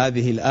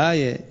هذه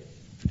الآية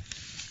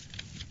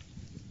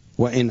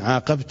وإن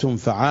عاقبتم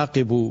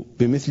فعاقبوا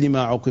بمثل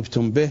ما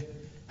عوقبتم به،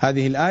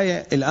 هذه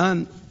الآية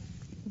الآن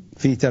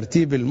في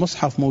ترتيب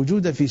المصحف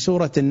موجودة في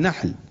سورة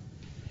النحل.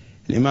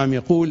 الإمام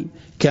يقول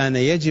كان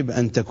يجب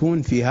أن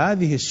تكون في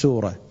هذه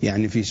السورة،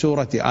 يعني في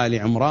سورة آل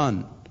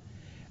عمران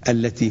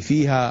التي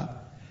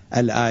فيها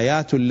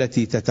الآيات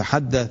التي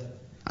تتحدث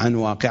عن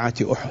واقعة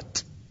أحد،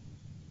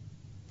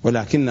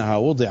 ولكنها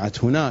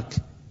وضعت هناك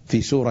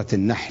في سورة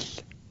النحل،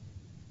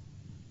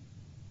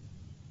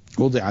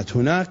 وضعت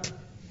هناك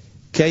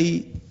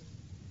كي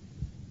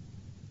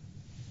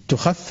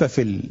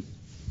تخفف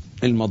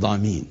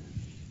المضامين.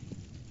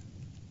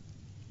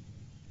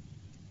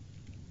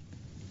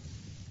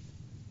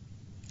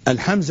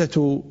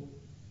 الحمزة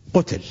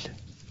قتل،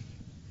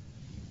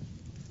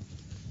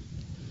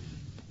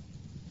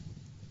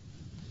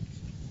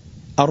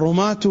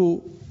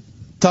 الرماة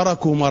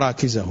تركوا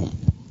مراكزهم،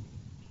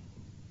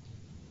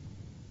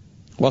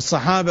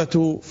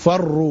 والصحابة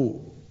فروا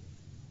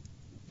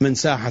من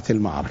ساحة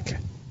المعركة،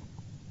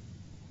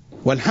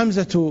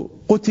 والحمزة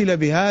قتل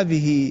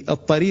بهذه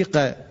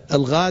الطريقة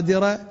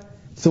الغادرة،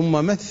 ثم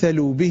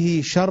مثلوا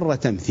به شر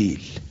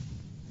تمثيل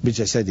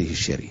بجسده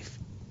الشريف.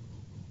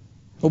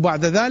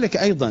 وبعد ذلك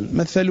أيضا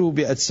مثلوا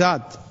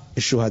بأجساد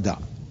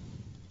الشهداء،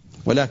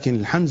 ولكن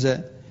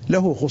الحمزة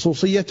له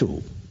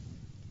خصوصيته.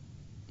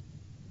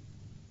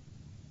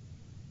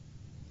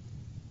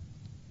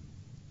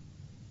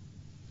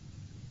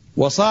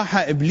 وصاح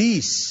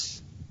إبليس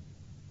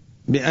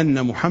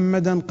بأن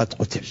محمدا قد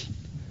قتل،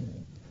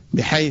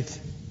 بحيث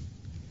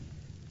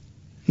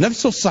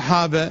نفس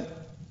الصحابة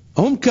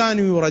هم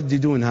كانوا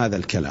يرددون هذا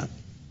الكلام،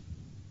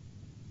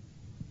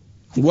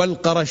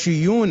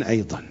 والقرشيون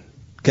أيضا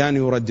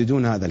كانوا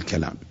يرددون هذا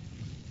الكلام.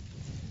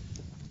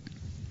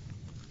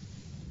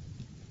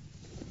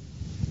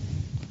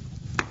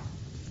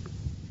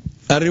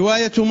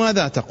 الرواية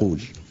ماذا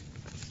تقول؟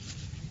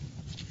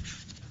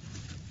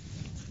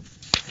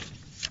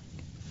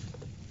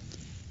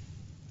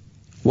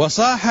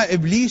 وصاح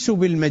إبليس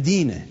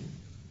بالمدينة،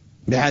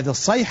 بهذه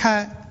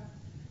الصيحة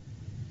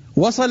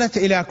وصلت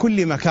إلى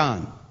كل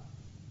مكان.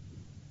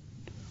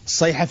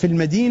 الصيحة في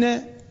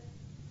المدينة،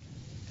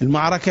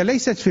 المعركة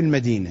ليست في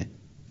المدينة،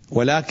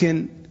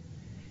 ولكن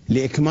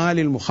لإكمال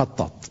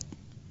المخطط.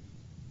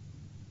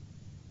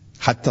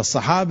 حتى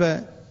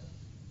الصحابة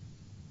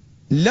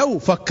لو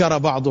فكر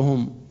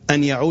بعضهم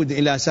أن يعود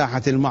إلى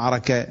ساحة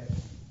المعركة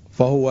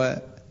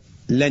فهو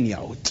لن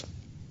يعود.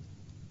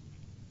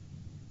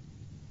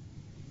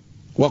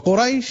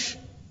 وقريش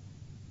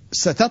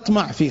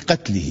ستطمع في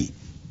قتله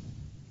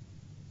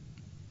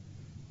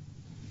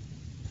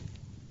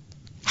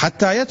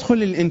حتى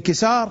يدخل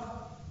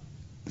الانكسار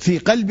في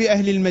قلب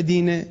أهل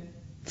المدينة،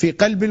 في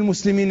قلب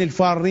المسلمين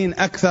الفارين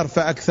أكثر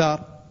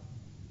فأكثر،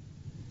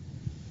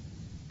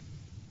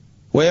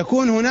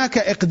 ويكون هناك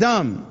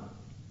إقدام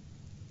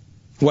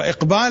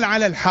وإقبال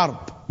على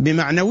الحرب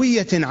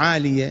بمعنوية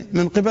عالية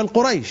من قبل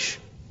قريش.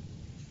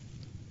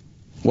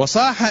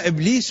 وصاح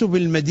إبليس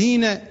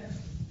بالمدينة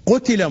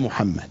قتل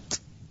محمد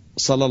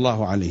صلى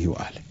الله عليه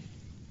وآله،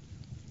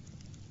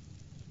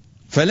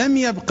 فلم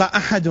يبق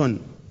أحد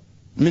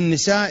من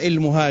نساء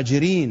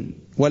المهاجرين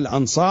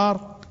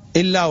والأنصار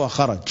إلا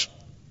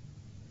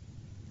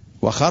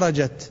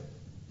وخرجت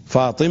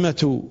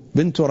فاطمة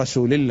بنت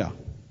رسول الله،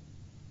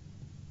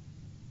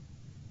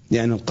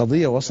 يعني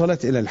القضية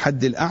وصلت إلى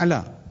الحد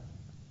الأعلى.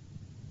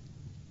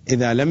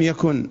 إذا لم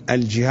يكن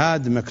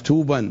الجهاد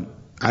مكتوبا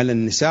على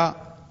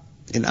النساء،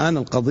 الآن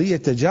القضية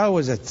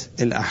تجاوزت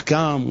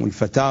الأحكام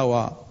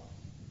والفتاوى.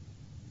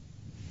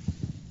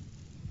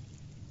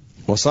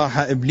 وصاح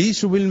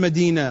إبليس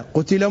بالمدينة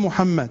قتل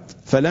محمد،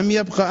 فلم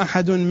يبق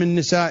أحد من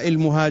نساء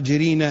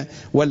المهاجرين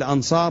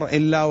والأنصار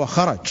إلا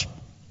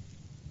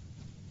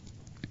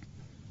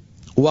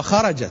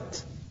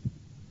وخرجت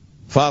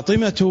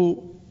فاطمة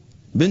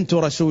بنت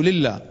رسول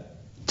الله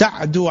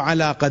تعدو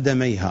على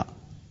قدميها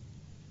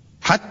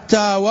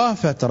حتى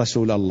وافت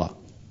رسول الله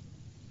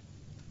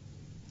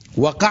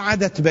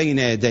وقعدت بين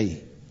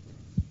يديه،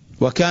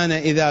 وكان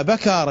إذا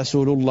بكى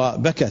رسول الله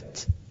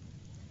بكت،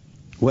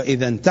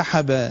 وإذا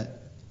انتحب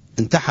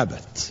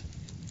انتحبت.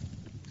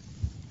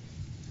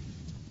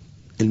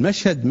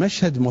 المشهد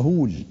مشهد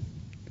مهول.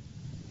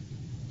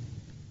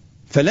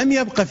 فلم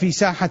يبق في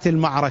ساحة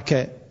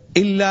المعركة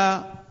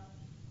إلا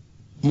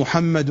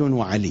محمد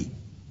وعلي.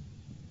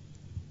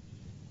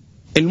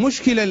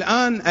 المشكلة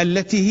الآن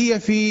التي هي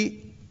في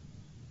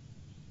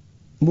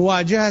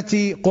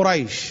مواجهة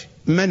قريش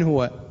من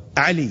هو؟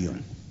 علي.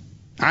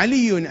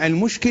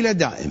 المشكلة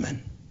دائما.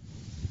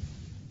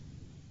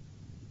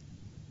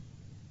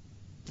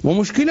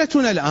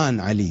 ومشكلتنا الآن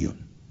علي،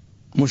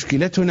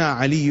 مشكلتنا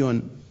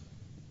علي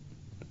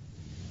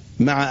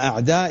مع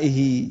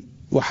أعدائه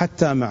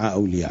وحتى مع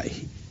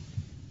أوليائه.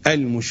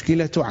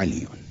 المشكلة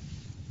علي.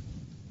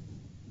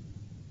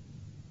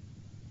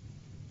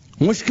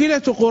 مشكلة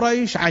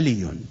قريش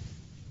علي،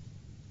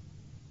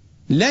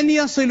 لن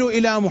يصلوا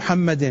إلى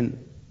محمد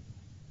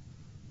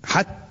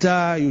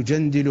حتى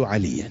يجندلوا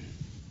عليا.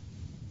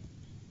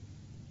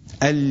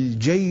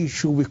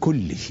 الجيش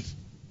بكله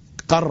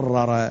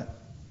قرر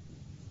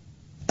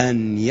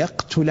أن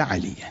يقتل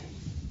عليا.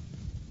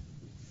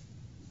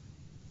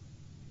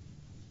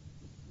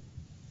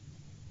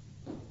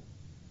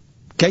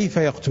 كيف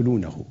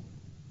يقتلونه؟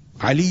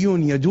 علي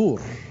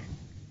يدور،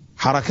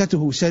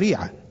 حركته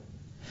سريعة،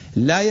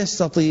 لا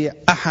يستطيع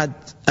أحد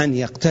أن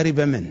يقترب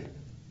منه.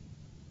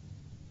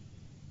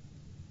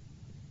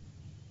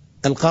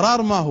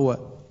 القرار ما هو؟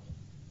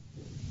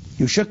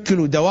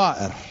 يشكل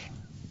دوائر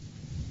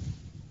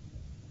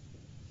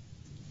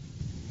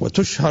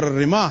وتشهر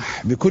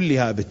الرماح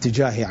بكلها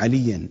باتجاه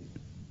علي،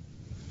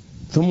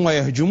 ثم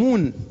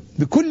يهجمون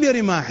بكل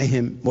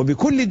رماحهم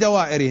وبكل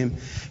دوائرهم.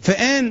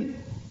 فأين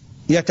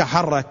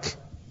يتحرك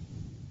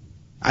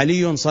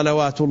علي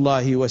صلوات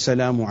الله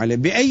وسلامه عليه؟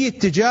 بأي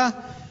اتجاه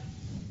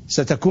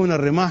ستكون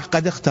الرماح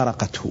قد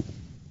اخترقته،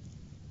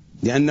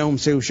 لأنهم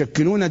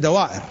سيشكلون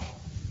دوائر.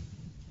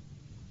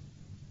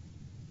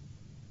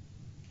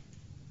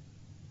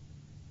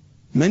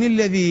 من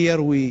الذي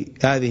يروي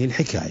هذه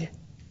الحكاية؟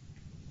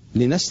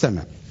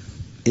 لنستمع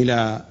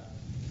إلى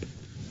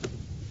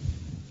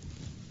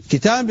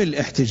كتاب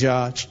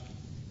الاحتجاج،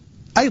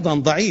 أيضا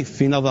ضعيف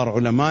في نظر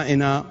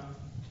علمائنا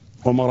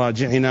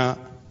ومراجعنا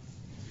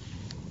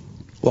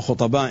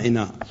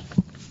وخطبائنا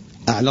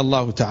أعلى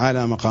الله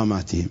تعالى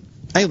مقاماتهم،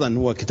 أيضا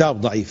هو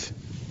كتاب ضعيف.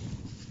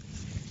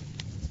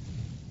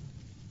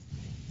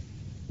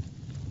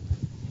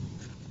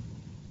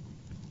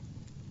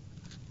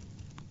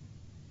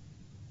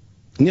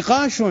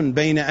 نقاش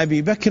بين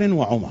أبي بكر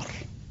وعمر.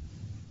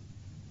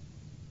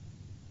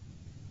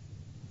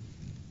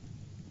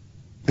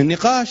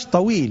 النقاش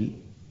طويل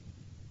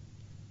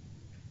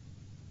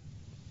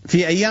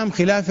في أيام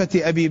خلافة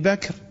أبي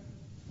بكر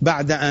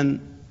بعد أن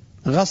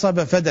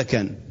غصب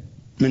فدكا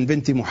من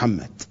بنت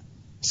محمد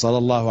صلى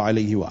الله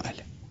عليه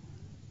وآله.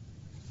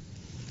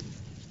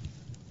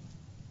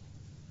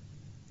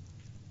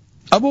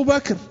 أبو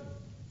بكر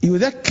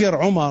يذكر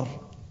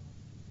عمر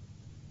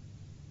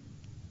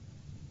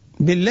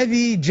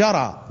بالذي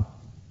جرى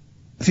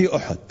في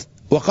أحد،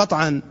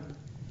 وقطعا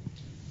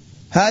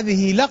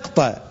هذه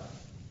لقطة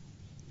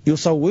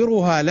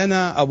يصورها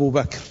لنا أبو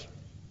بكر.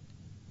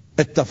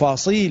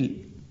 التفاصيل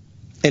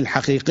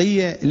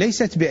الحقيقية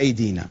ليست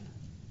بأيدينا،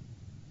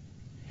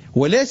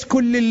 وليس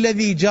كل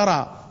الذي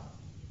جرى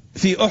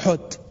في أحد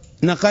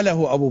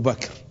نقله أبو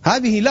بكر.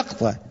 هذه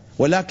لقطة،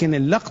 ولكن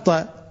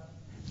اللقطة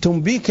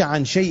تنبيك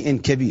عن شيء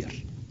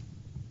كبير.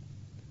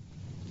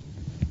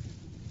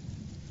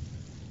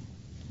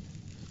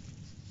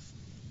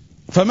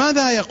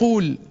 فماذا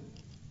يقول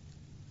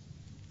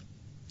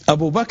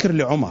أبو بكر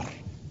لعمر؟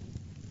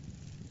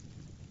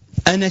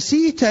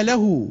 أنسيت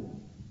له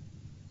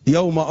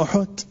يوم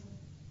أحد؟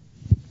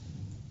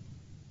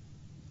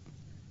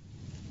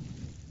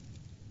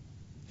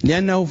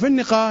 لأنه في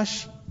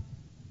النقاش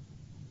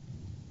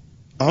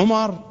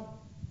عمر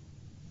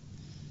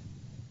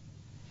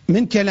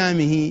من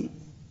كلامه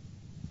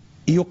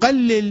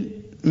يقلل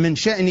من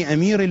شأن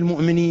أمير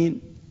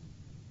المؤمنين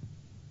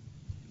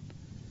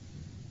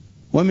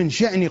ومن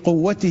شأن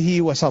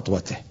قوته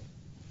وسطوته.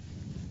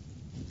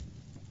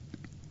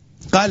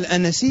 قال: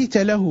 أنسيت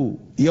له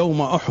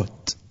يوم أحد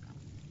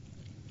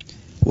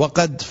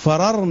وقد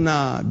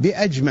فررنا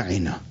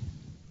بأجمعنا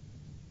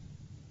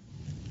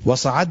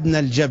وصعدنا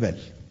الجبل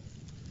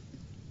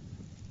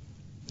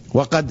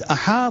وقد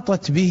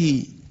أحاطت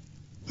به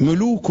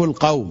ملوك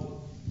القوم،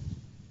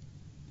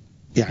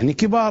 يعني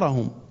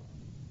كبارهم،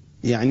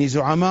 يعني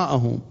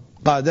زعماءهم،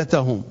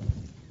 قادتهم.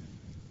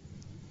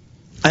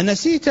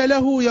 أنسيت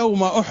له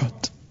يوم أحد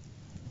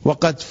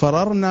وقد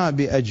فررنا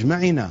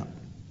بأجمعنا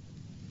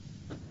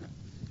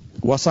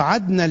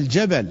وصعدنا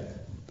الجبل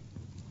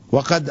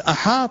وقد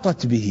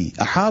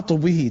أحاطوا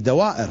به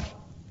دوائر،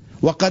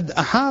 وقد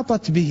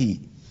أحاطت به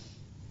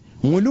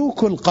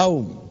ملوك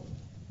القوم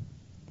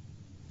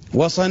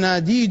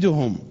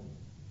وصناديدهم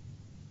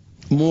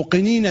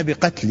موقنين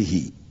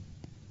بقتله.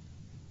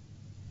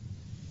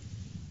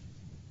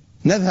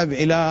 نذهب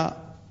إلى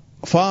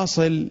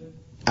فاصل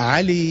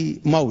علي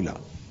مولى.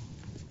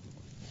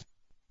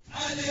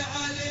 علي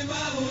علي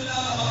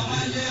مولى،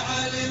 علي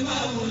علي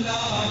مولى،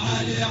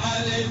 علي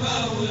علي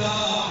مولى،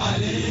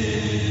 علي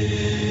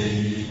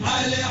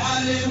علي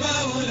علي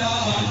مولى،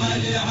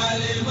 علي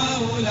علي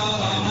مولى،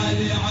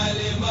 علي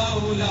علي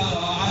مولى،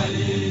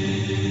 علي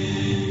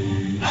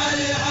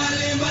علي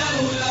علي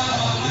مولى،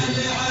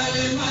 علي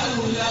علي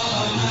مولى،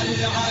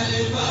 علي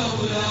علي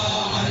مولى،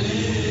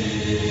 علي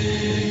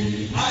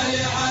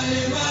علي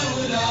علي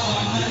مولى،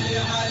 علي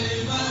علي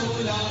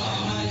مولى،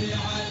 علي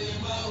علي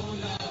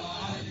مولى،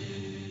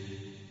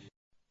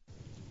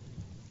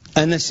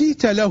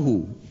 أنسيت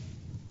له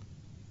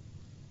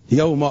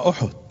يوم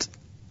أحد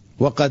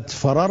وقد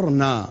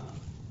فررنا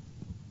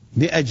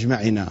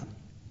بأجمعنا.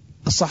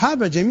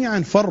 الصحابة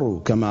جميعا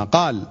فروا كما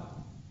قال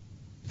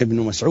ابن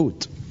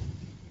مسعود: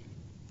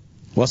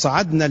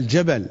 وصعدنا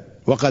الجبل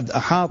وقد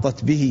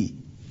أحاطت به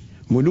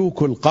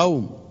ملوك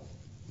القوم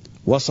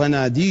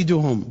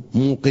وصناديدهم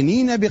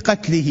موقنين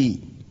بقتله.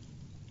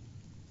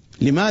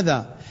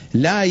 لماذا؟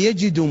 لا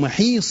يجد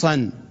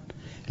محيصا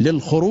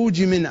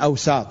للخروج من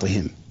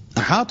أوساطهم،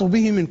 أحاطوا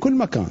به من كل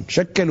مكان،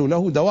 شكلوا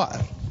له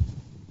دوائر،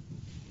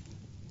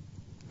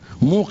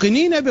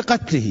 موقنين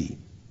بقتله،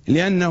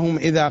 لأنهم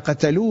إذا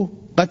قتلوه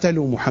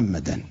قتلوا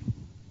محمدا،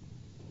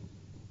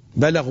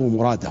 بلغوا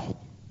مرادهم.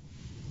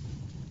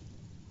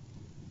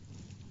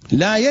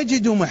 لا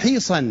يجد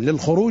محيصا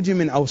للخروج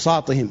من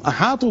أوساطهم،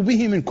 أحاطوا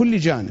به من كل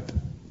جانب.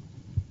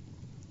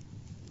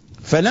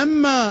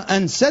 فلما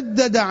أن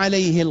سدد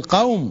عليه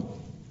القوم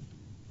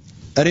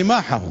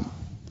رماحهم،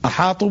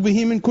 أحاطوا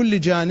به من كل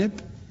جانب،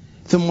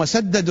 ثم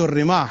سددوا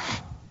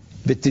الرماح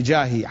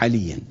باتجاه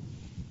علي.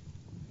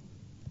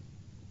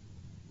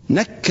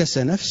 نكس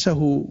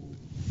نفسه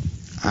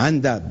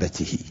عن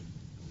دابته،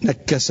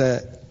 نكس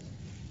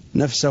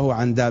نفسه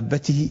عن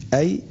دابته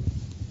أي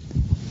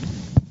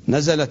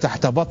نزل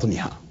تحت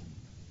بطنها،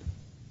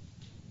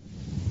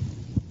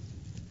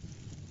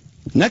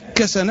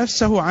 نكس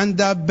نفسه عن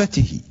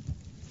دابته.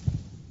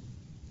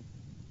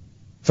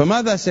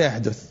 فماذا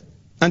سيحدث؟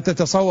 أنت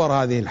تصور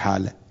هذه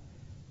الحالة،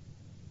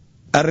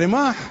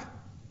 الرماح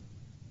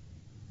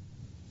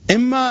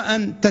إما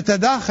أن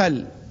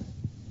تتداخل،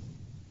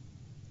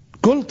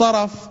 كل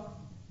طرف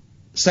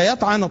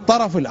سيطعن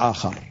الطرف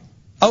الآخر،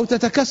 أو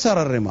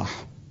تتكسر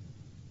الرماح.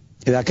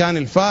 إذا كان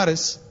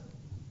الفارس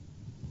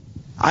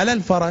على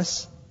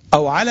الفرس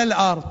أو على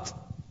الأرض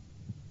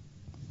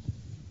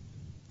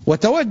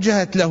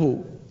وتوجهت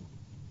له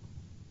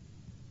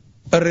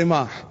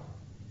الرماح،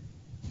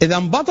 إذا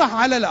انبطح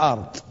على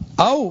الأرض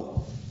أو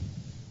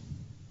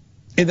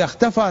إذا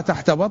اختفى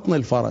تحت بطن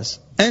الفرس،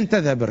 أين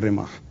تذهب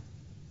الرماح؟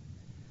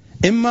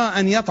 إما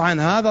أن يطعن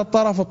هذا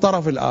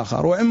الطرف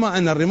الآخر، وإما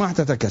أن الرماح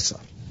تتكسر.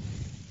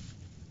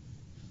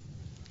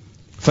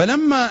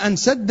 فلما أن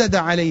سدد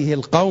عليه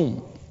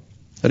القوم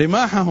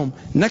رماحهم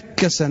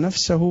نكس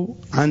نفسه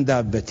عن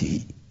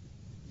دابته،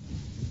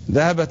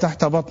 ذهب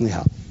تحت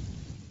بطنها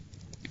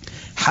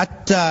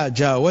حتى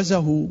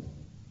جاوزه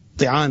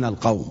طعان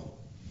القوم.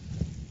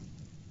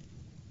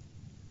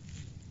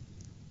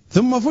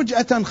 ثم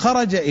فجأة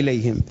خرج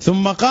إليهم،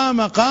 ثم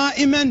قام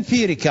قائما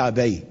في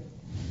ركابيه.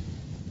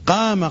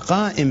 قام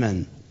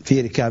قائما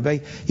في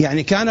ركابيه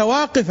يعني كان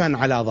واقفا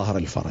على ظهر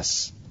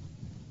الفرس،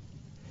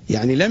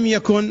 يعني لم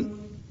يكن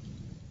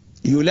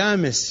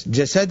يلامس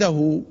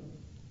جسده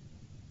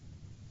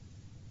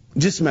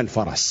جسم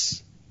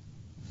الفرس.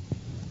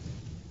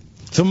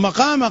 ثم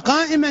قام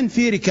قائما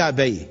في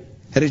ركابيه،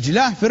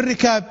 رجلاه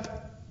في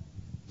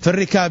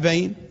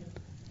الركابين،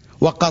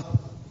 وقد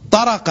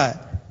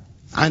طرق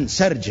عن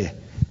سرجه.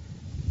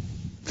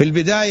 في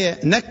البداية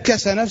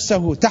نكس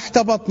نفسه تحت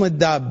بطن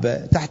الدابة،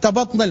 تحت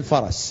بطن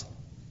الفرس،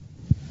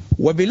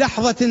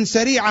 وبلحظة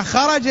سريعة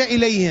خرج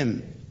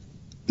إليهم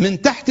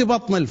من تحت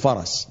بطن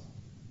الفرس،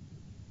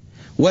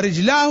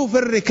 ورجلاه في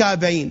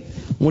الركابين.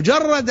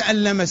 مجرد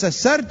أن لمس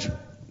السرج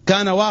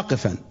كان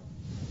واقفا.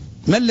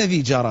 ما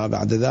الذي جرى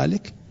بعد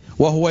ذلك؟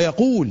 وهو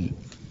يقول: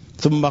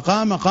 ثم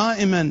قام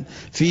قائما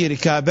في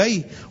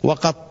ركابيه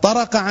وقد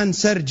طرق عن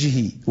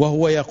سرجه،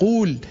 وهو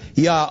يقول: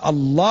 يا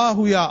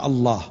الله يا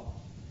الله،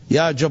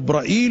 يا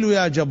جبرائيل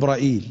يا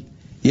جبرائيل،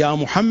 يا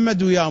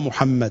محمد يا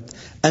محمد،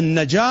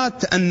 النجاة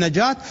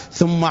النجاة.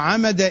 ثم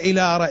عمد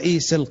إلى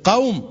رئيس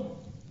القوم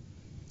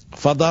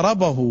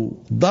فضربه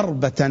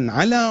ضربة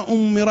على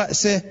أم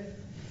رأسه،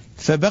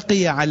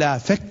 فبقي على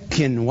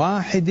فك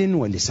واحد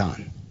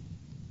ولسان.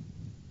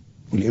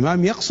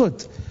 والإمام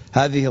يقصد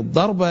هذه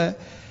الضربة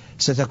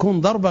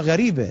ستكون ضربة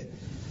غريبة.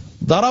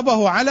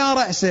 ضربه على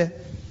رأسه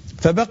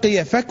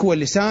فبقي فك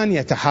ولسان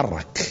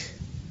يتحرك.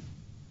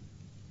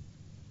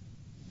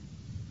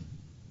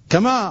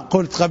 كما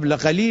قلت قبل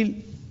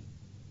قليل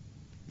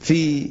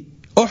في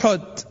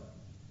أحد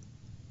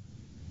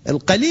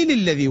القليل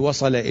الذي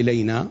وصل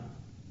إلينا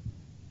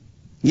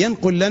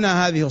ينقل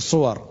لنا هذه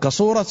الصور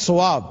كصورة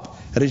صواب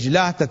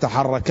رجلاه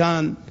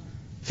تتحركان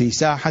في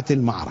ساحة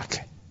المعركة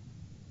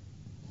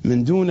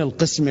من دون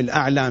القسم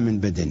الأعلى من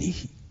بدنه.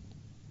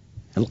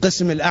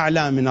 القسم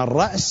الأعلى من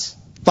الرأس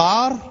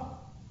طار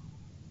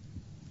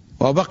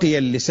وبقي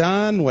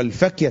اللسان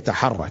والفك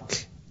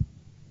يتحرك.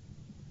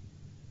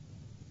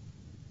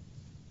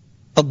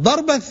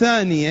 الضربة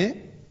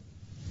الثانية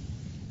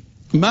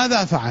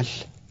ماذا فعل؟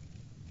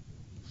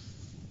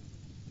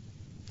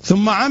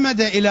 ثم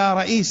عمد إلى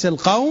رئيس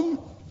القوم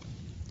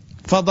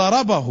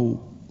فضربه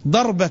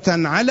ضربة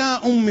على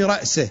أم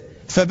رأسه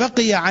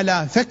فبقي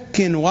على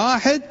فك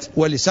واحد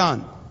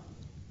ولسان،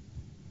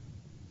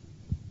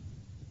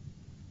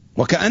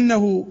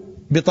 وكأنه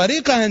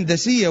بطريقة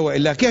هندسية،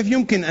 وإلا كيف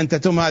يمكن أن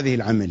تتم هذه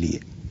العملية؟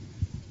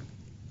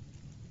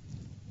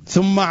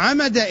 ثم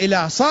عمد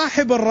إلى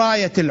صاحب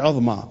الراية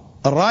العظمى،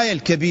 الراية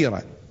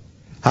الكبيرة،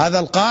 هذا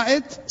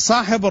القائد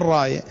صاحب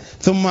الراية،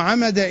 ثم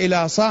عمد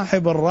إلى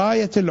صاحب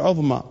الراية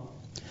العظمى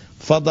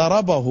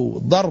فضربه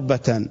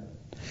ضربة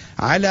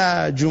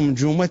على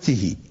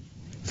جمجمته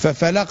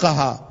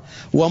ففلقها،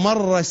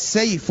 ومر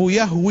السيف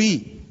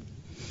يهوي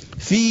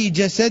في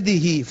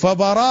جسده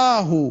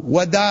فبراه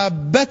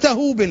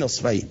ودابته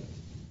بنصفين.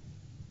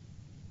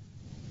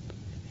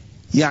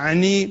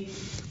 يعني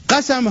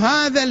قسم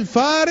هذا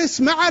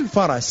الفارس مع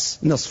الفرس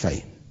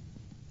نصفين.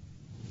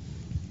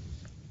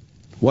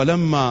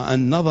 ولما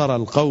أن نظر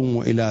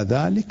القوم إلى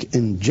ذلك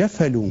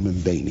انجفلوا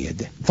من بين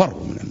يده،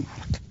 فروا من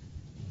المعركة.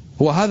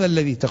 هو هذا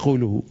الذي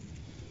تقوله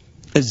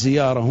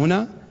الزيارة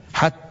هنا: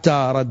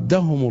 حتى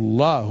ردهم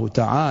الله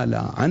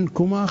تعالى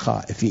عنكما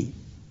خائفين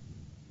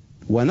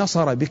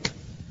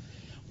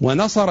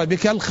ونصر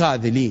بك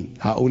الخاذلين.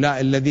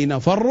 هؤلاء الذين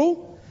فروا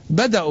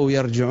بدأوا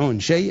يرجعون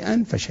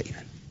شيئا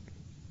فشيئا.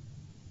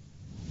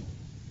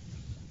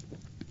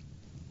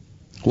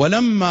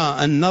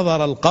 ولما أن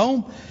نظر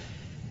القوم،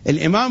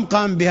 الإمام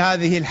قام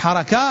بهذه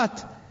الحركات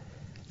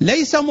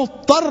ليس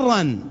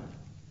مضطرا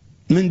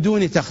من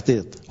دون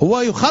تخطيط،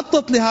 هو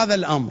يخطط لهذا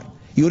الأمر،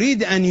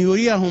 يريد أن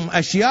يريهم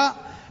أشياء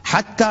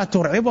حتى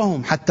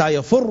ترعبهم، حتى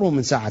يفروا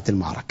من ساحة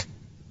المعركة.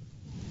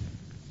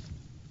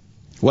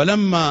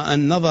 ولما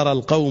أن نظر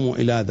القوم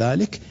إلى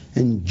ذلك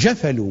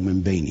انجفلوا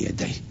من بين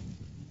يديه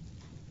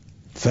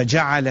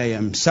فجعل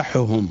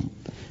يمسحهم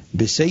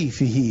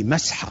بسيفه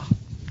مسحا.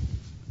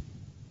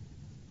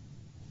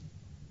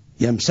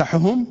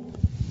 يمسحهم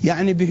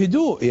يعني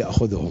بهدوء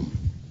يأخذهم،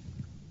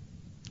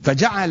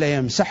 فجعل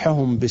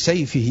يمسحهم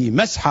بسيفه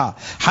مسحا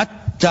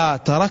حتى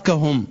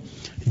تركهم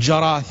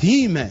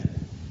جراثيم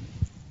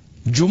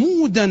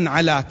جمودا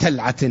على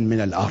تلعة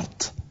من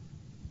الأرض.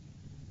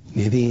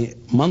 هذه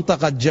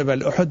منطقة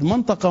جبل أحد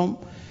منطقة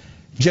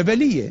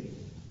جبلية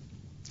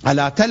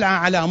على تلعة،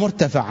 على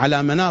مرتفع،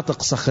 على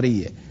مناطق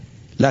صخرية،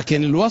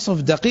 لكن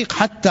الوصف دقيق: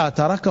 حتى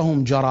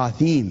تركهم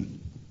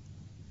جراثيم.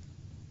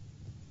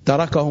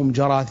 تركهم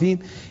جراثيم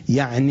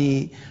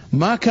يعني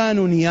ما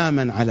كانوا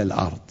نياما على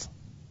الأرض،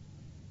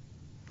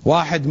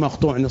 واحد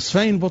مقطوع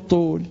نصفين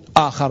بالطول،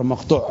 آخر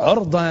مقطوع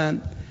عرضا،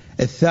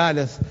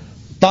 الثالث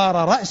طار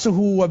رأسه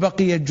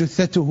وبقيت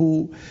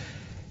جثته.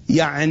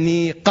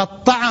 يعني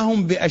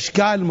قطعهم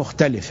بأشكال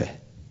مختلفة،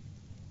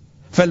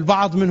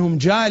 فالبعض منهم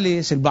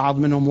جالس، البعض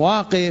منهم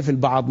واقف،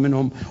 البعض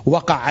منهم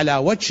وقع على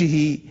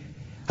وجهه.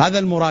 هذا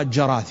المراد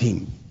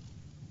جراثيم،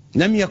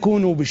 لم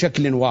يكونوا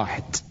بشكل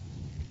واحد.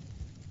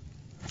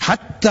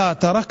 حتى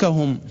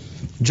تركهم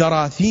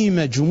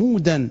جراثيم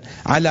جمودا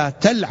على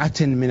تلعة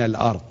من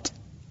الأرض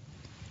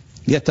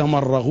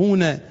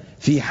يتمرغون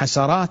في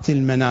حسرات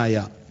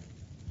المنايا،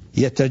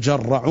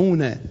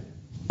 يتجرعون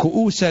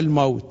كؤوس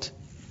الموت،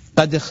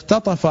 قد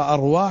اختطف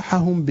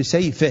أرواحهم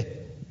بسيفه.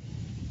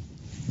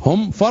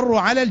 هم فروا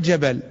على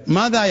الجبل.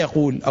 ماذا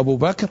يقول أبو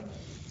بكر؟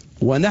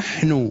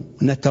 ونحن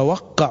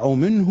نتوقع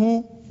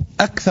منه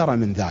أكثر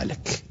من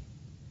ذلك.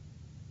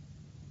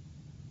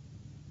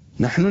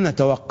 نحن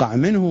نتوقع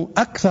منه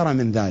أكثر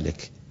من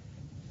ذلك،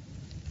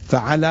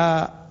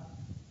 فعلى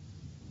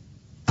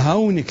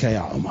هونك يا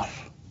عمر.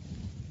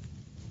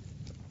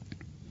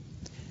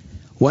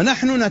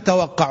 ونحن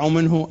نتوقع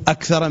منه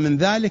أكثر من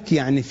ذلك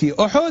يعني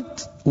في أحد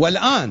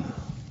والآن.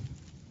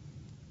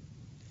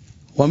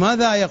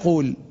 وماذا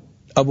يقول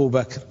أبو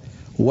بكر؟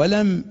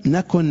 ولم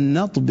نكن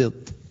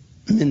نضبط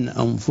من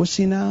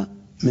أنفسنا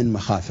من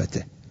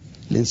مخافته.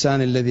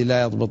 الإنسان الذي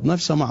لا يضبط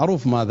نفسه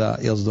معروف ماذا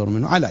يصدر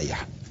منه. على أي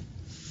حال،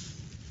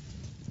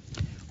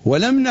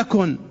 ولم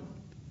نكن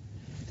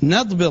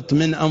نضبط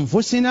من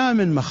أنفسنا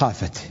من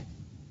مخافته،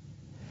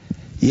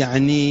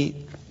 يعني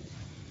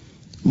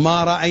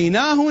ما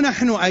رأيناه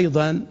نحن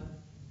أيضا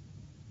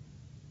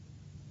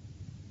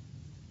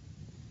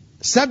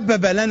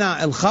سبب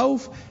لنا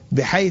الخوف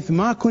بحيث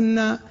ما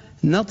كنا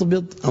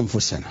نضبط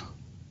أنفسنا.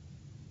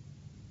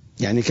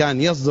 يعني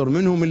كان يصدر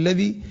منهم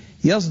الذي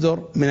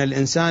يصدر من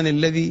الإنسان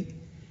الذي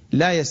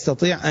لا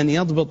يستطيع أن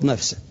يضبط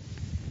نفسه.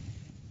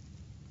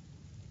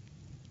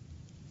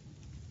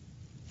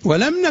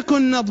 ولم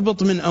نكن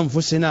نضبط من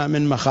أنفسنا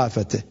من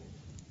مخافته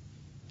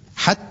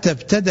حتى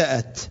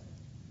ابتدأت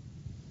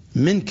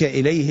منك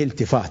إليه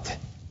التفاتة.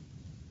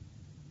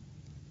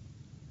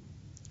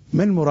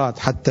 ما المراد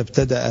حتى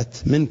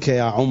ابتدأت منك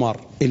يا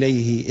عمر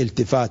إليه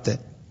التفاتة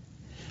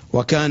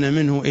وكان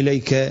منه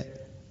إليك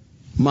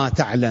ما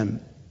تعلم،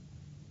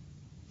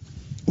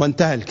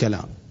 وانتهى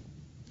الكلام.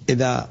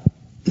 إذا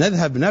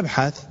نذهب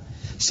نبحث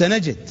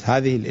سنجد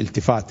هذه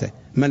الالتفاتة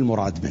ما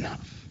المراد منها.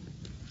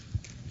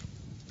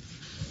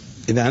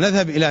 إذا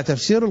نذهب إلى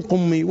تفسير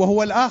القمي،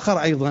 وهو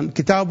الآخر أيضا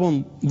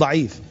كتاب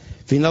ضعيف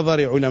في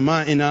نظر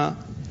علمائنا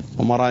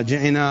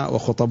ومراجعنا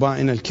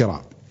وخطبائنا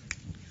الكرام،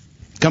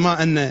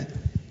 كما أن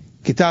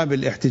كتاب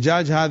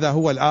الاحتجاج هذا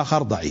هو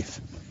الآخر ضعيف.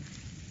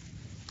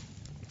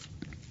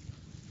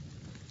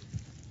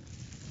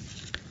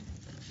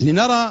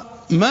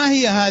 لنرى ما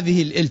هي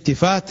هذه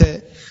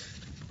الالتفاتة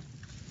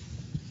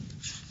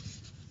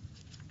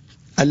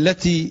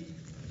التي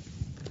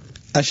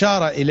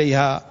أشار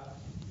إليها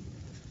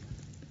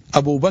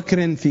أبو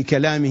بكر في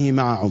كلامه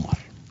مع عمر.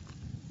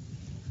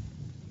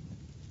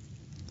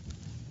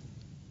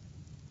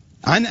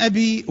 عن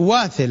أبي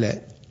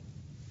واثلة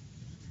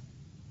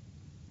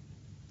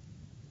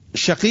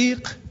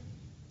شقيق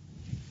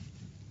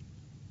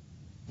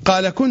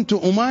قال: كنت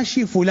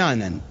أماشي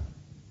فلانا.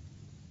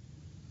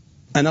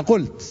 أنا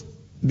قلت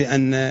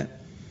بأن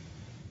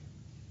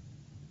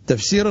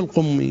تفسير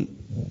القمي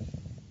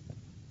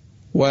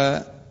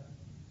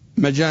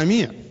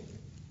ومجاميع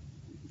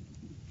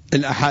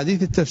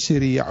الأحاديث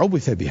التفسيرية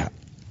عبث بها،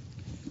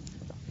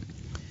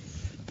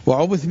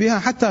 وعبث بها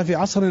حتى في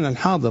عصرنا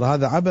الحاضر.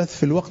 هذا عبث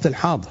في الوقت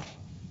الحاضر.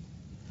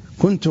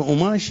 كنت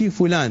أماشي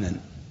فلانا.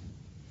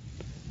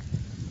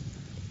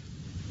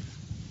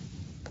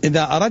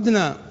 إذا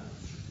أردنا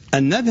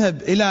أن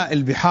نذهب إلى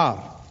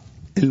البحار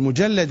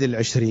المجلد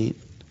 20،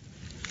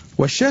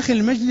 والشيخ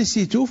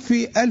المجلسي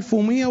توفي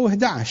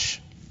 1111،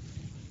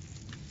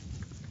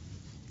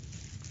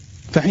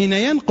 فحين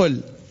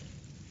ينقل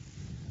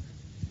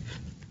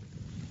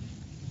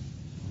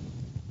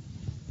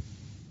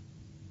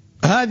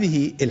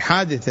هذه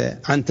الحادثة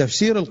عن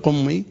تفسير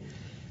القمي: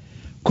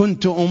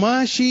 كنت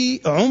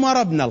أماشي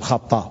عمر بن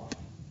الخطاب،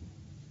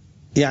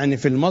 يعني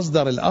في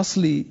المصدر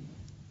الأصلي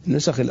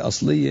النسخ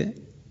الأصلية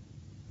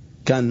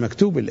كان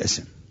مكتوب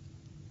الاسم.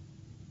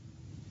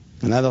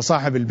 هذا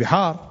صاحب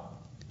البحار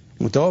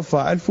متوفى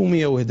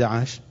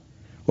 1111،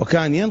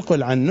 وكان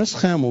ينقل عن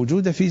نسخة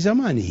موجودة في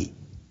زمانه.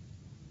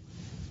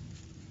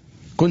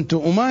 كنت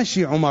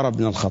أماشي عمر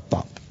بن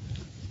الخطاب،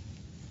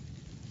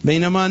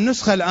 بينما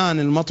النسخة الآن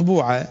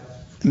المطبوعة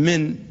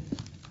من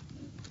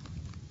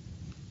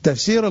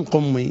تفسير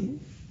القمي: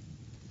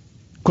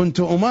 كنت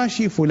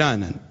أماشي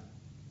فلانا.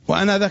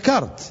 وأنا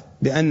ذكرت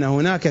بأن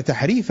هناك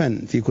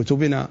تحريفا في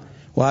كتبنا،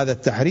 وهذا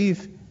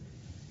التحريف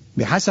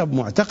بحسب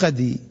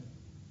معتقدي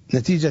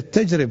نتيجة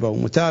تجربة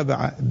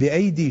ومتابعة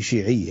بأيدي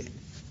شيعية،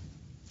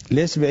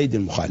 ليس بأيدي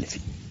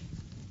المخالفين.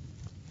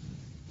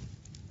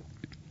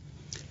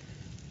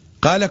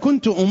 قال: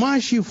 كنت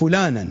أماشي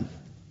فلانا.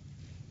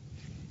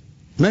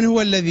 من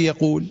هو الذي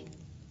يقول؟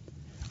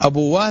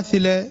 أبو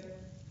واثلة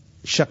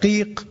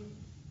شقيق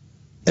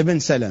ابن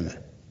سلمة.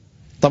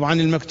 طبعا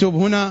المكتوب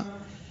هنا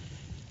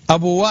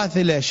أبو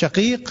واثلة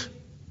شقيق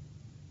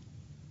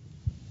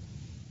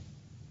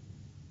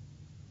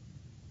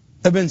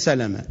ابن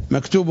سلمة،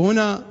 مكتوب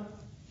هنا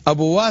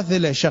أبو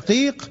واثلة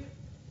شقيق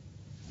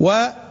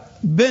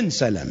وبن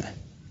سلمة.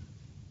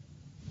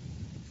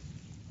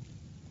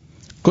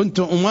 كنت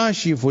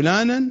أماشي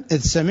فلانا إذ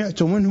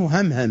سمعت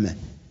منه همهمة.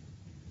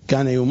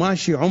 كان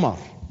يماشي عمر،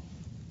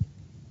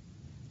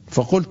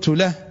 فقلت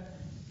له: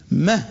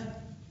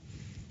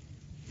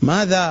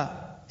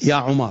 ماذا يا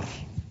عمر؟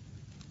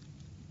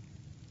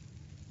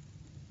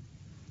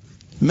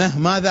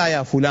 ماذا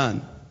يا فلان؟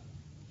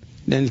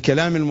 لأن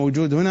الكلام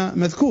الموجود هنا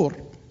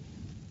مذكور.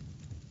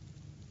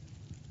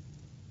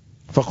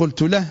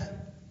 فقلت له: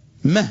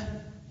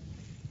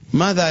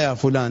 ماذا يا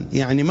فلان؟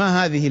 يعني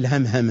ما هذه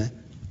الهمهمة؟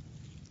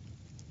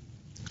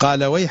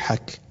 قال: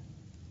 ويحك،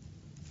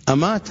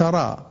 أما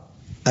ترى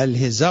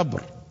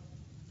الهزبر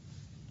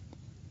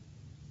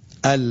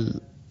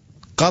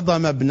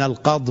القضم بن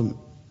القضم،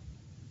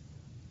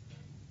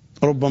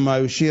 ربما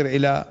يشير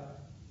إلى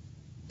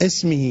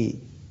اسمه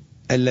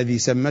الذي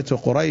سمته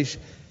قريش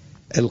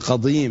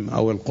القضيم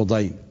أو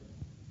القضيم.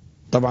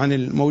 طبعا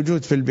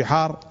الموجود في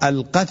البحار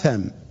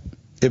القثم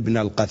ابن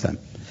القثم.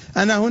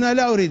 أنا هنا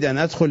لا أريد أن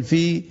أدخل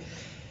في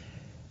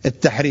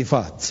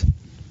التحريفات.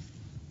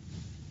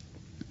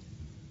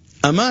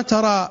 أما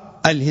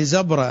ترى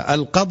الهزبر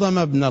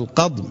القضم بن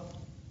القضم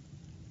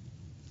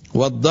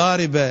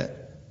والضارب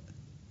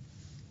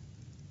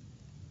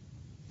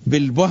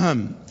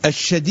بالبهم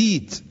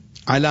الشديد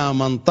على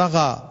من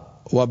طغى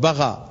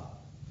وبغى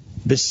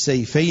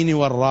بالسيفين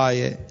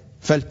والراية،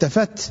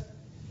 فالتفت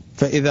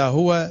فإذا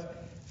هو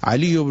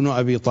علي بن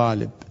أبي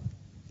طالب،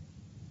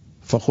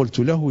 فقلت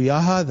له: يا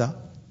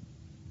هذا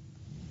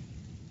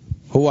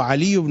هو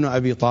علي بن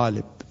أبي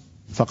طالب.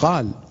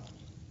 فقال: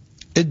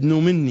 ادن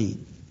مني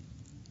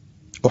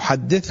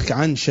أحدثك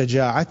عن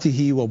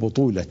شجاعته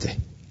وبطولته.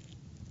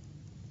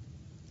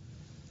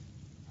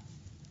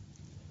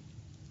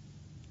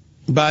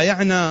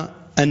 بايعنا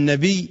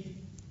النبي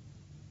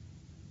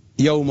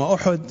يوم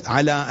أحد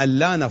على أن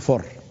لا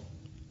نفر،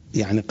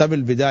 يعني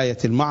قبل بداية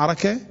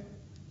المعركة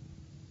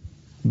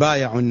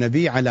بايعوا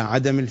النبي على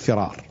عدم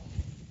الفرار.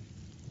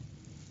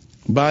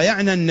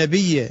 بايعنا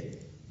النبي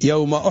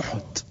يوم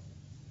أحد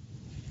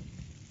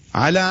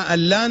على أن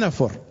لا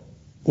نفر،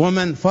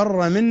 ومن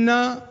فر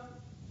منا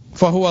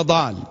فهو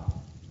ضال،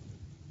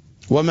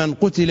 ومن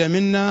قتل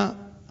منا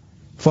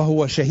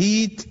فهو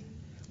شهيد،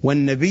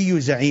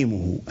 والنبي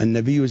زعيمه.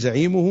 النبي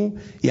زعيمه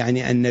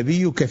يعني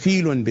النبي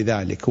كفيل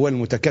بذلك، هو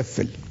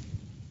المتكفل.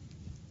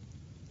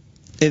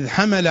 إذ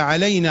حمل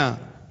علينا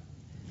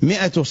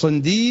 100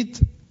 صنديد،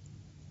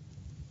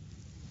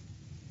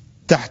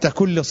 تحت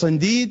كل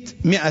صنديد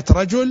 100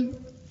 رجل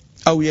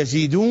أو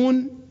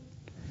يزيدون.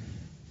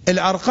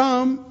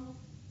 الأرقام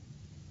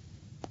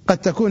قد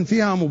تكون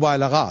فيها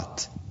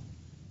مبالغات،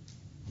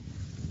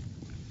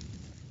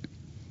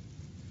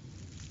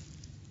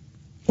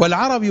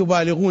 والعرب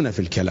يبالغون في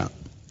الكلام،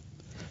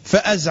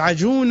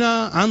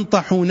 فأزعجونا عن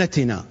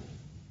طحونتنا،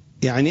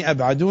 يعني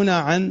أبعدونا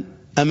عن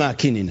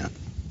أماكننا.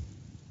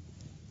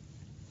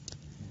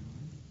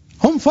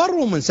 هم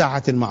فروا من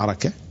ساحة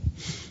المعركة،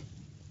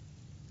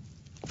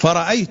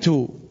 فرأيت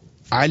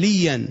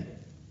عليا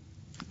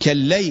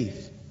كالليث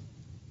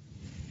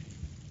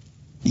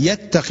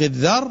يتقي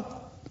الذر،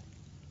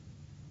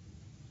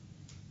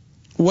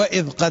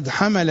 وإذ قد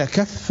حمل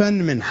كفا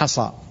من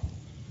حصى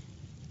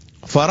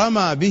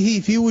فرمى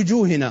به في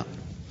وجوهنا،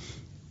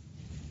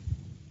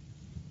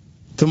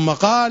 ثم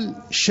قال: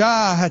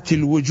 شاهت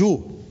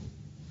الوجوه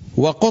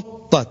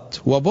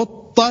وقطت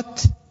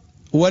وبطت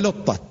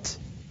ولطت،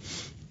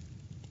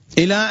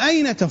 إلى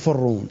أين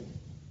تفرون؟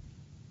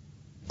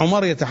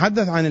 عمر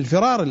يتحدث عن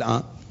الفرار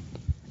الآن.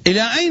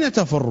 إلى أين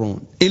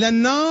تفرون؟ إلى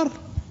النار؟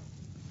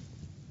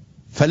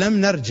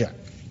 فلم نرجع.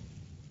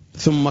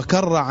 ثم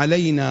كر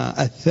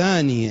علينا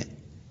الثانية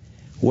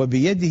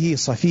وبيده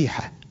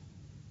صفيحة،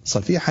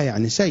 صفيحة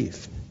يعني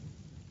سيف،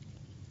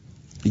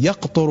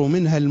 يقطر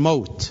منها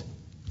الموت.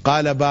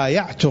 قال: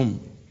 بايعتم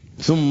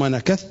ثم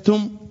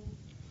نكثتم،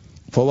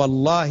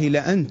 فوالله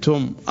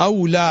لأنتم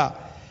أولى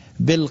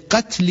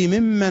بالقتل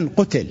ممن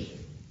قتل.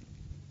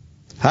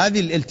 هذه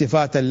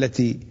الالتفاتة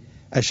التي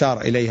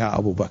أشار إليها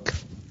أبو بكر.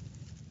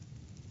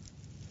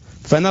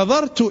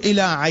 فنظرت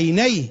إلى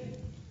عينيه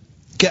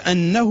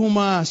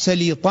كأنهما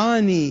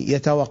سليطان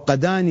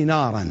يتوقدان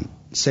نارا.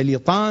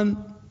 سليطان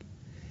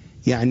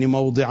يعني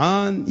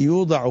موضعان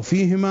يوضع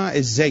فيهما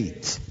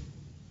الزيت،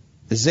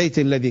 الزيت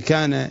الذي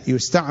كان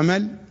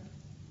يستعمل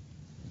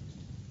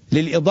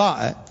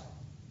للإضاءة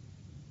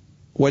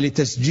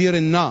ولتسجير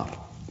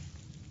النار.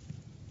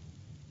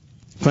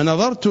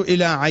 فنظرت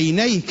إلى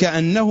عينيه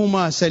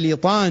كأنهما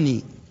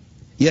سليطان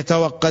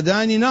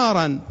يتوقدان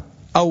نارا،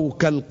 أو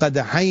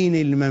كالقدحين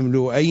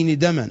المملوئين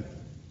دما،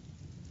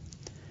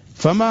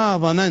 فما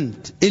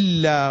ظننت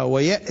إلا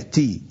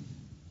ويأتي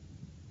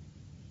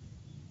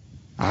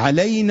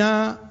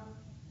علينا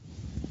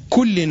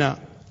كلنا.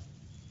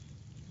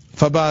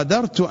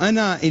 فبادرت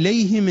أنا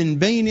إليه من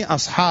بين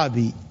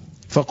أصحابي،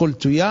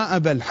 فقلت: يا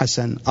أبا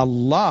الحسن،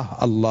 الله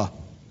الله،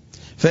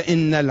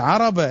 فإن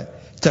العرب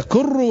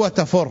تكر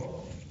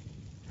وتفر،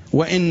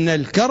 وإن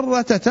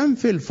الكرة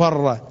تنفي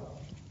الفرة.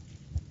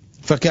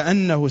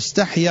 فكأنه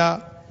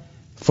استحيا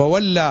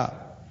فولى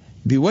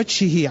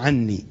بوجهه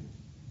عني،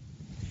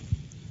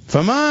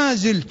 فما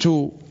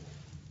زلت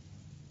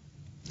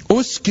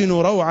أسكن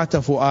روعة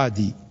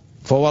فؤادي،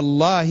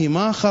 فوالله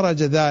ما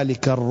خرج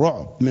ذلك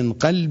الرعب من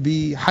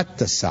قلبي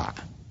حتى الساعة.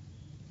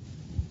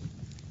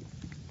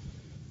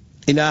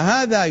 إلى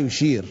هذا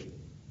يشير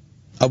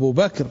أبو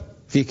بكر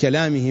في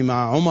كلامه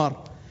مع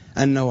عمر،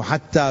 أنه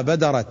حتى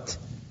بدرت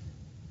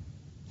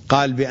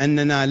قال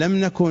بأننا لم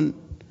نكن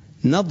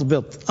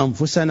نضبط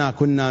أنفسنا،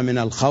 كنا من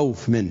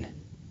الخوف منه،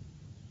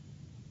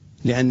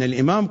 لأن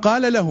الإمام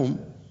قال لهم: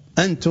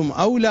 أنتم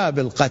أولى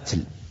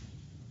بالقتل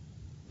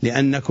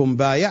لأنكم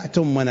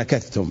بايعتم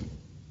ونكثتم.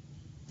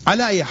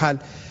 على أي حال،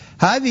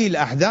 هذه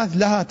الأحداث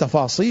لها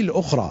تفاصيل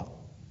أخرى.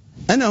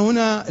 أنا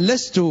هنا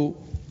لست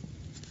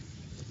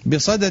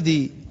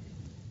بصدد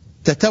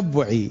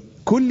تتبع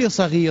كل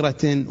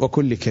صغيرة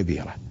وكل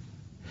كبيرة،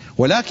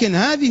 ولكن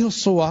هذه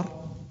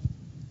الصور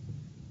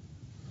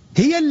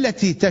هي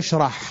التي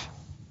تشرح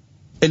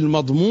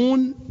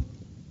المضمون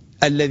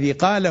الذي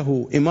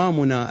قاله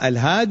إمامنا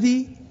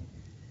الهادي.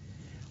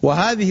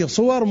 وهذه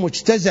صور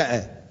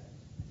مجتزأة،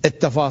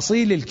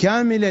 التفاصيل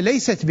الكاملة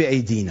ليست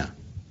بأيدينا.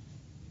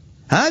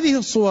 هذه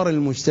الصور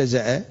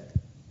المجتزأة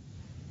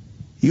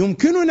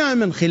يمكننا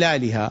من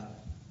خلالها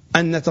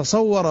أن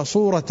نتصور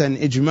صورة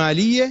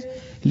إجمالية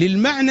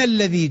للمعنى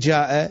الذي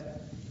جاء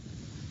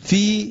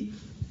في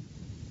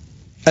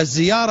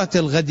الزيارة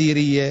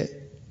الغديرية: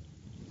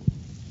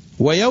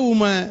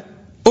 ويوم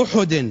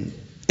أحد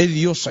إذ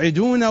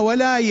يصعدون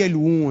ولا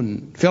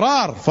يلوون.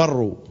 فرار،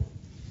 فروا،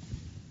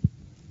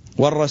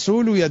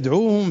 والرسول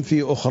يدعوهم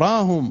في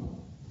أخراهم،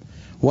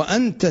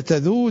 وأنت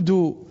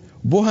تذود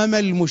بهم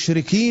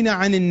المشركين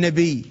عن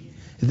النبي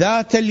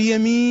ذات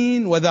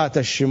اليمين وذات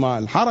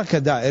الشمال، حركة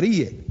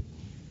دائرية،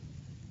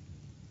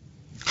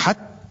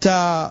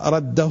 حتى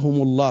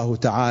ردهم الله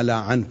تعالى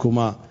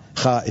عنكما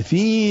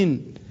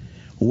خائفين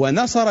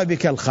ونصر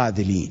بك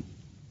الخاذلين.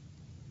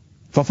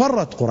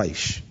 ففرت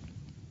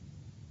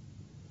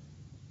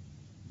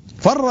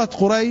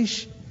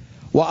قريش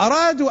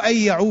وأرادوا أن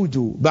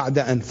يعودوا بعد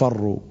أن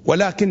فروا،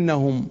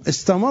 ولكنهم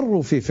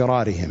استمروا في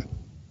فرارهم.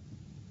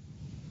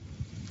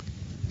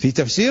 في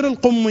تفسير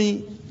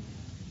القمي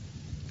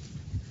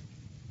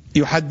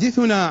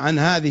يحدثنا عن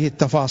هذه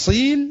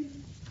التفاصيل: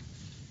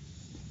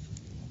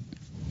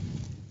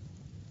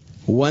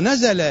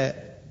 ونزل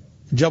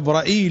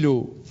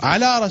جبرائيل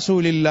على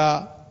رسول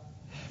الله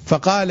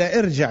فقال: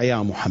 ارجع يا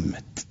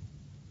محمد.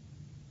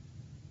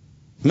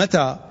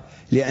 متى؟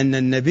 لأن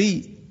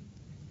النبي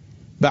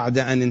بعد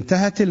أن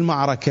انتهت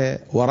المعركة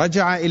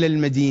ورجع إلى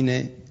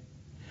المدينة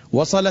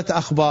وصلت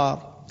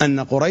أخبار أن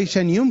قريشا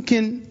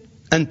يمكن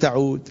أن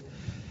تعود،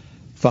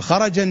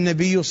 فخرج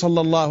النبي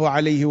صلى الله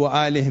عليه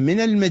وآله من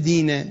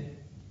المدينة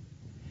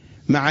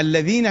مع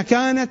الذين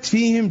كانت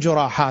فيهم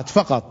جراحات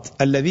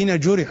فقط، الذين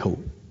جرحوا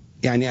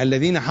يعني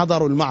الذين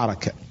حضروا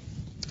المعركة،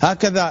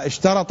 هكذا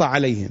اشترط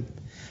عليهم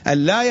أن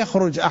لا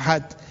يخرج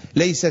أحد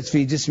ليست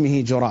في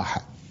جسمه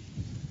جراحة.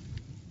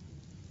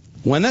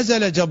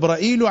 ونزل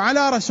جبرائيل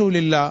على رسول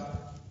الله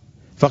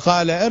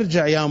فقال: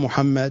 ارجع يا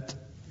محمد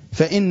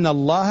فإن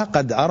الله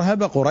قد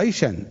أرهب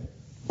قريشا.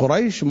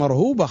 قريش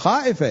مرهوبة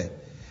خائفة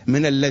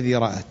من الذي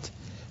رأت،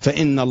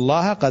 فإن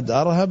الله قد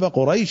أرهب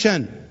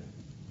قريشا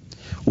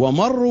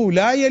ومروا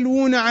لا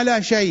يلوون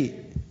على شيء،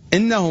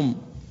 إنهم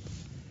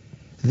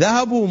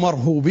ذهبوا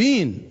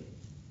مرهوبين.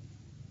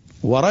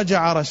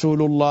 ورجع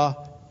رسول الله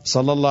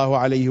صلى الله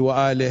عليه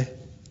وآله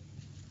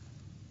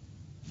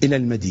إلى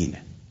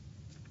المدينة،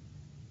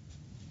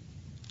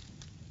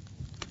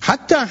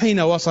 حتى حين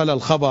وصل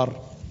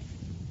الخبر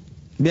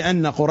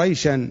بأن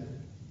قريشا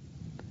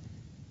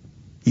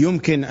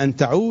يمكن أن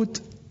تعود.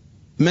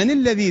 من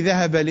الذي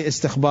ذهب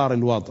لاستخبار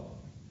الوضع؟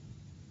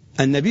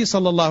 النبي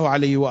صلى الله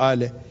عليه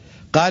وآله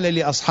قال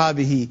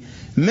لأصحابه: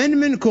 من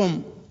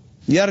منكم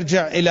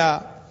يرجع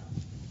إلى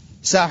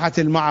ساحة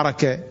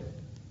المعركة؟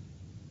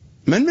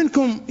 من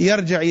منكم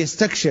يرجع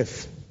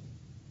يستكشف؟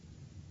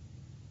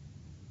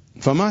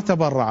 فما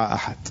تبرع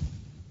أحد.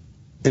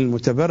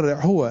 المتبرع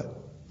هو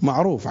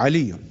معروف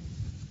علي،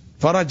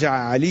 فرجع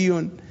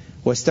علي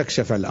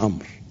واستكشف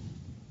الأمر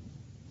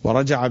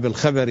ورجع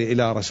بالخبر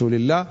إلى رسول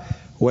الله،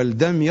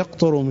 والدم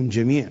يقطر من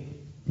جميع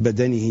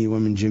بدنه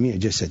ومن جميع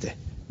جسده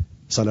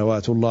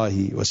صلوات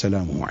الله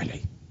وسلامه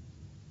عليه.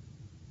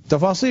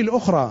 تفاصيل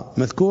أخرى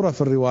مذكورة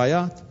في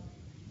الروايات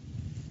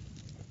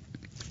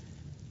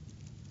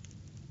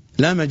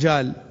لا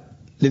مجال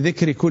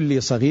لذكر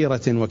كل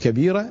صغيرة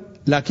وكبيرة،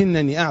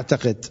 لكنني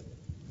أعتقد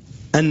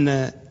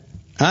أن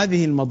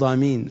هذه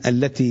المضامين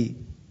التي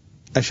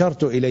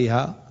أشرت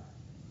إليها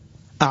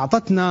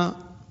أعطتنا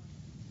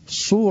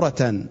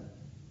صورة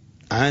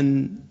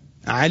عن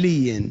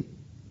علي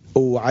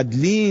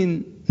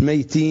وعدلين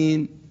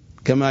ميتين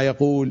كما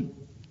يقول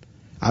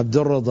عبد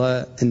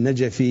الرضا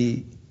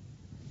النجفي: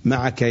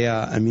 معك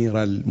يا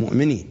أمير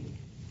المؤمنين.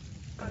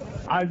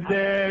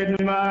 عدلين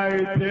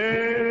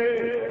ميتين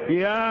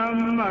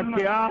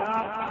يمك يا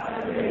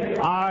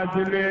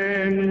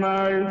عدلين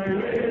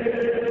ميتين،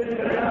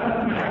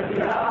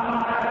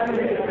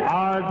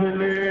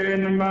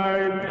 عدلين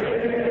ميتين،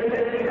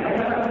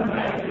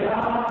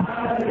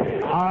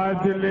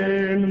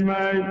 عدلين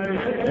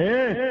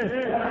ميتين،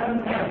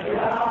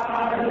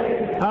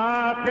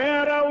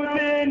 آخرة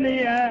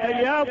ودنيا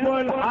يا ابو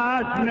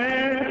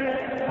الحسنين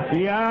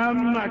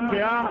يمك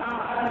يا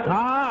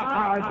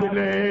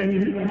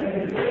عدلين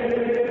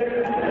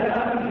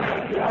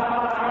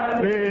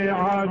في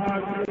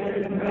عدل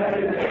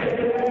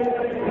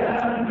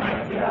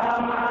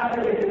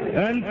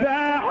انت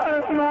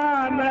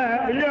حمامة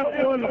يا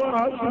ابو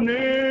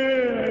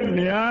الحسنين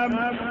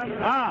يمك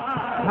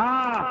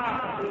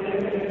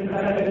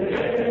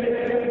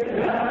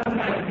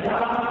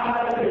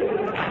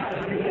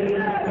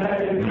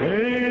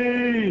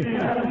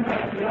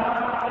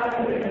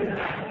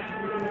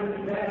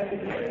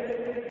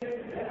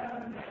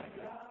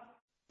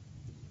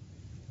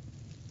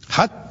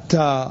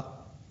حتى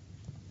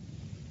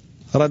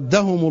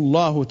ردهم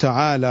الله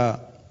تعالى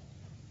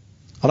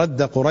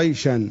رد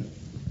قريشا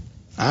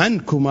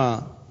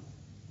عنكما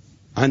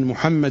عن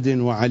محمد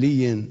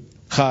وعلي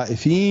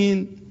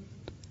خائفين،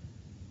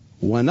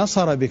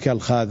 ونصر بك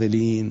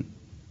الخاذلين،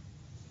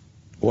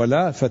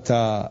 ولا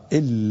فتى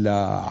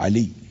إلا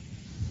علي.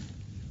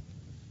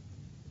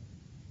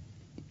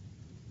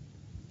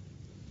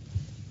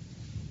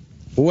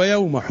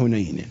 ويوم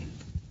حنين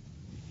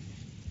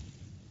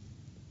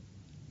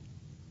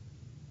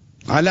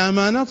على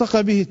ما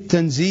نطق به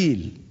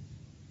التنزيل: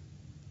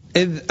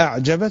 إذ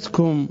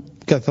أعجبتكم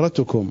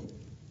كثرتكم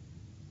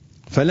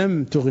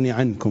فلم تغن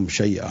عنكم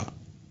شيئا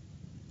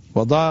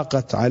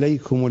وضاقت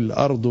عليكم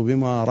الأرض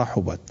بما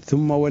رحبت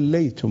ثم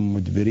وليتم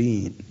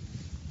مدبرين.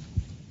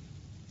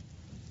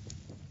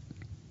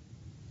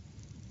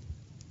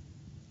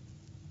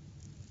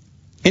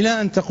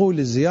 إلى أن تقول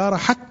الزيارة: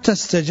 حتى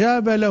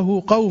استجاب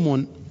له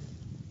قوم،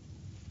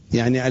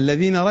 يعني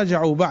الذين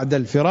رجعوا بعد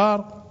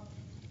الفرار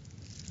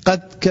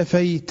قد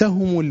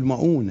كفيتهم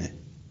المؤونة،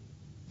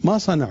 ما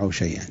صنعوا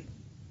شيئا،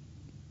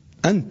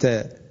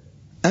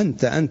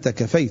 أنت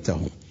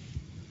كفيتهم،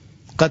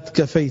 قد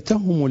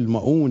كفيتهم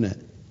المؤونة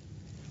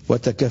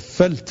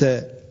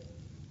وتكفلت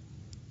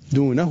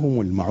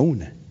دونهم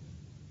المعونة.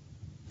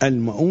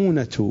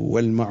 المؤونة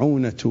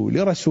والمعونة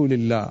لرسول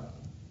الله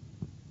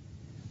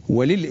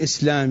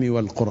وللإسلام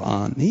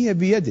والقرآن هي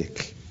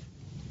بيدك.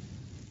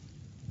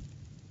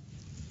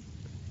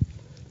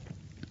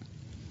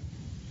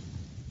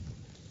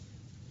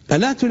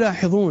 ألا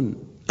تلاحظون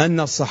أن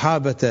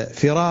الصحابة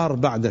فرار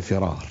بعد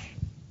فرار؟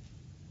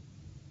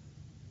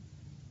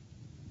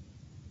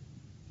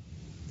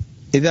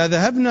 إذا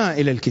ذهبنا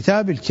إلى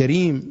الكتاب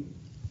الكريم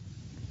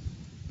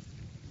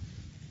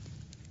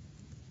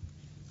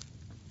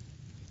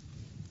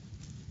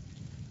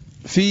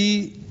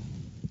في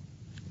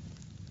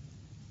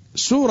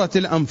سورة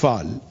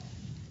الأنفال،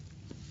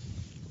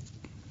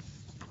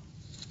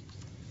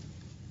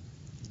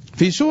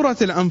 في سورة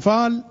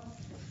الأنفال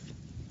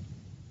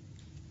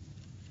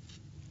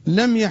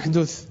لم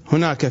يحدث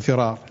هناك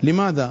فرار.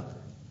 لماذا؟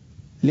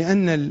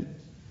 لأن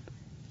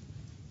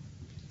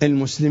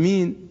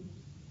المسلمين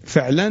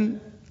فعلا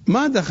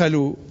ما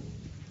دخلوا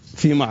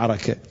في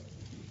معركة.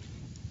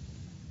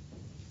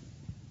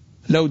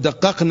 لو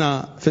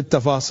دققنا في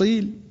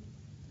التفاصيل،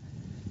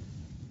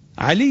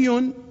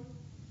 علي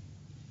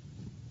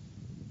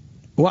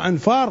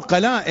وأنفار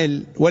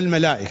قلائل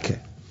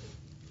والملائكة،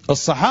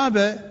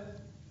 الصحابة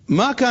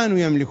ما كانوا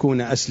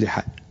يملكون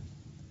أسلحة،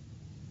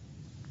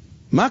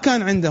 ما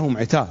كان عندهم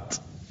عتاد،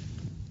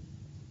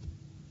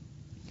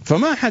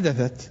 فما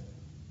حدثت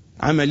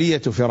عملية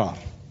فرار.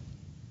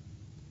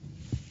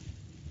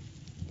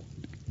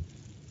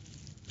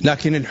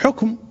 لكن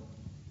الحكم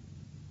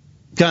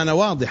كان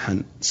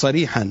واضحا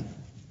صريحا: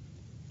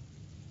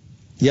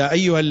 يا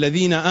أيها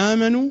الذين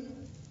آمنوا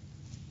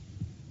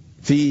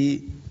في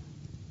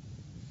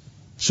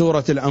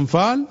سورة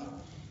الأنفال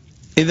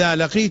إذا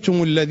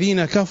لقيتم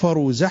الذين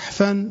كفروا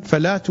زحفا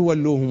فلا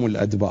تولوهم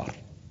الأدبار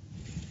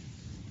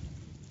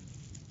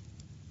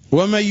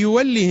ومن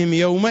يولهم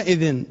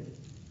يومئذ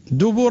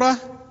دبره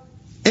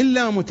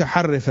إلا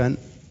متحرفا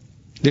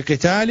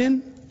لقتال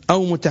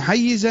أو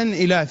متحيزا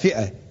إلى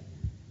فئة،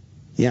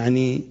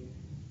 يعني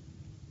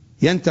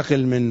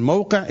ينتقل من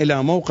موقع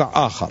إلى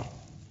موقع آخر،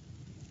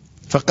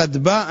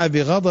 فقد باء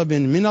بغضب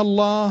من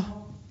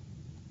الله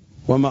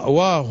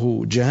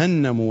ومأواه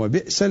جهنم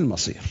وبئس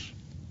المصير.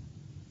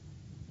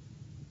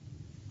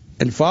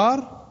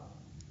 الفار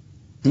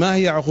ما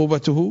هي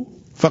عقوبته؟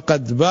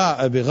 فقد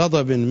باء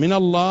بغضب من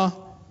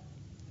الله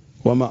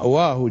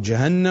ومأواه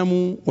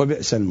جهنم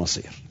وبئس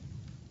المصير.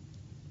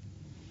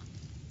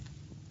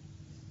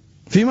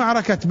 في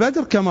معركة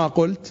بدر كما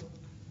قلت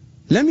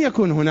لم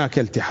يكن هناك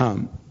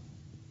التحام،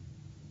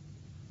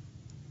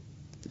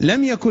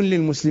 لم يكن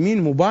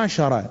للمسلمين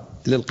مباشرة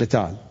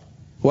للقتال،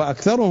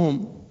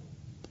 وأكثرهم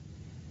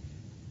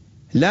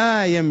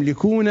لا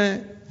يملكون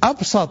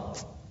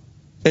أبسط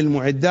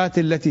المعدات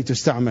التي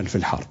تستعمل في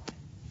الحرب.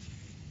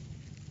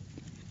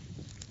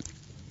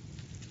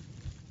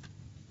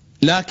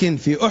 لكن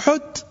في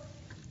أحد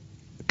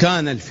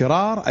كان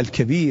الفرار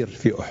الكبير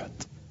في أحد،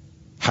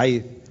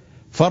 حيث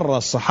فر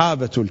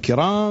الصحابة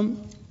الكرام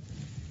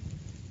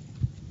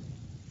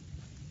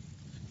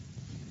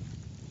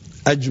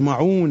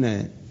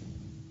أجمعون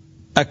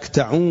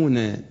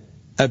أكتعون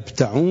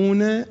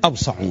أبتعون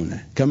أبصعون،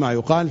 كما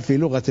يقال في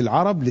لغة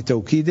العرب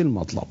لتوكيد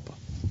المطلب.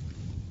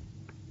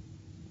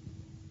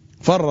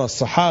 فر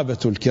الصحابة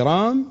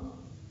الكرام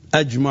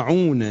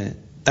أجمعون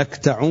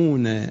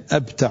أكتعون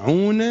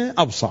أبتعون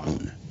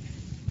أبصعون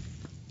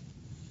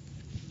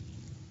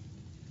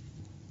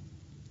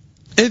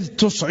إذ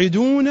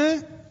تصعدون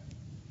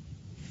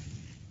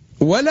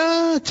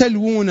ولا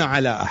تلوون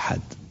على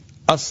أحد.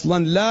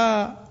 أصلا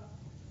لا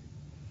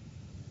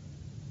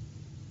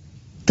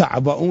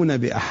تعبؤون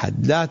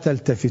بأحد، لا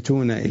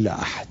تلتفتون إلى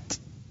أحد،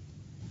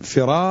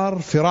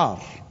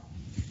 فرار.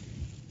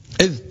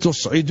 إذ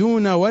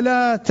تصعدون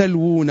ولا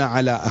تلوون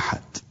على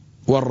أحد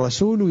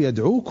والرسول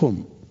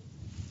يدعوكم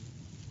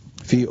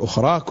في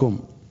أخراكم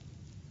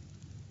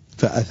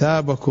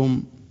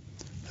فأثابكم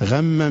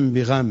غما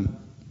بغم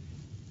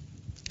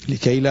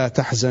لكي لا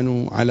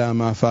تحزنوا على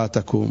ما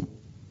فاتكم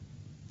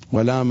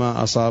ولا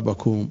ما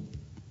أصابكم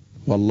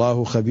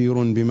والله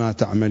خبير بما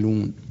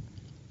تعملون،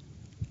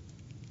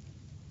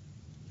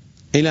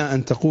 إلى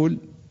أن تقول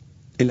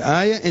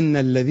الآية: إن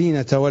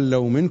الذين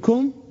تولوا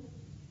منكم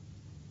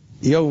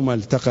يوم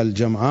التقى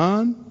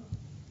الجمعان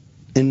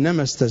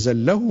إنما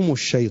استزلهم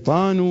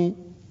الشيطان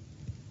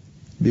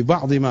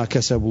ببعض ما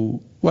كسبوا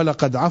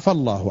ولقد عفى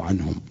الله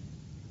عنهم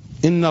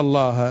إن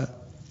الله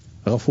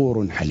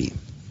غفور حليم.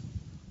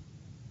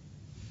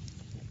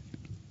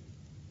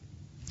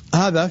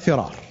 هذا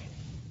فرار،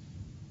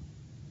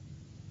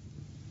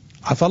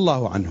 عفى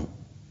الله عنهم.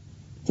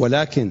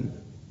 ولكن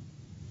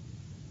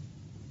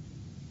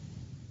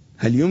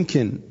هل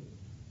يمكن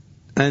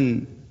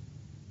أن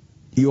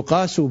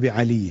يقاسوا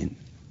بعلي؟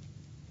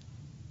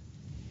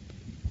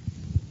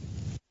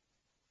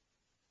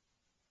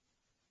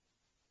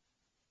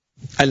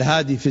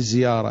 الهادي في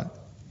الزيارة،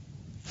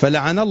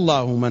 فلعن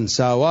الله من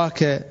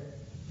ساواك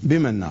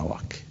بمن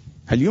ناواك.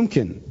 هل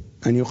يمكن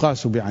أن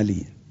يقاس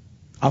بعلي؟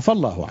 عفى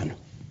الله عنه.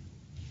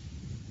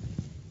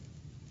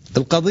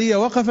 القضية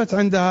وقفت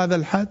عند هذا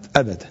الحد؟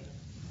 أبدا.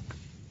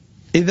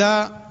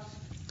 إذا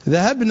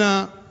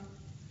ذهبنا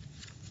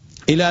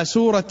إلى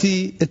سورة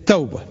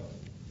التوبة،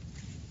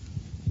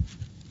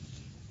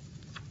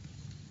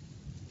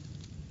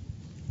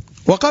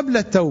 وقبل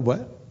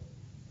التوبة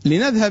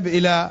لنذهب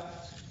إلى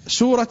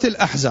سورة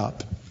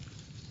الأحزاب.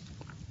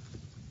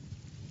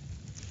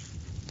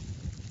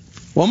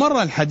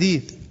 ومر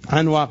الحديث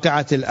عن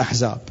واقعة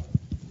الأحزاب.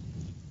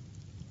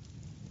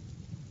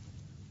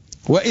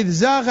 وإذ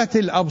زاغت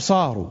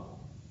الأبصار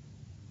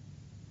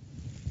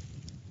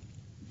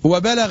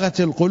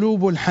وبلغت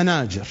القلوب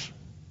الحناجر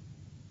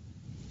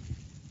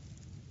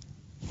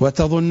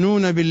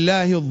وتظنون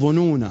بالله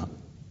الظنون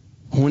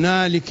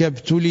هنالك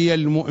ابتلي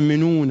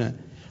المؤمنون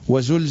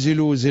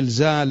وزلزلوا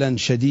زلزالا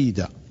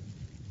شديدا.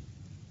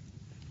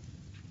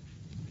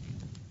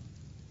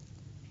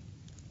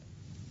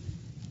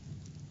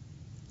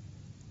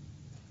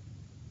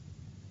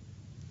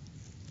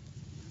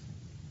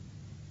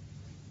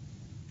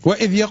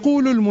 وإذ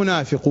يقول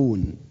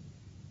المنافقون،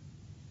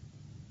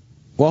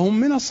 وهم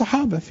من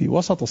الصحابة في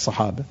وسط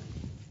الصحابة،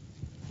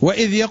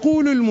 وإذ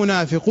يقول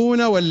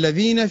المنافقون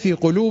والذين في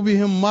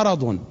قلوبهم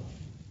مرض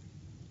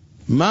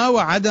ما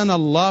وعدنا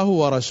الله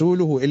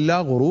ورسوله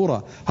إلا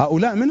غرورا.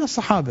 هؤلاء من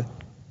الصحابة،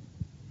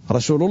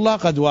 رسول الله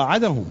قد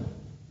واعدهم،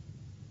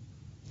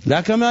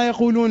 لا كما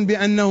يقولون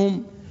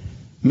بأنهم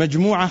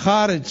مجموعة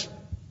خارج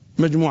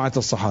مجموعة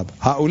الصحابة.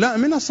 هؤلاء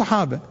من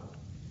الصحابة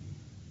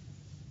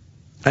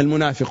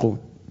المنافقون،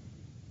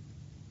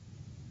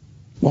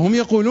 وهم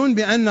يقولون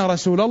بأن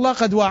رسول الله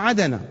قد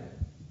واعدنا.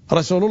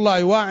 رسول الله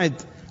يواعد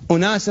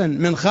أناسا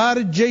من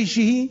خارج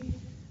جيشه،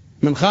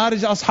 من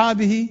خارج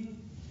أصحابه.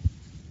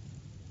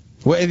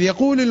 وإذ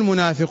يقول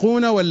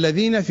المنافقون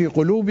والذين في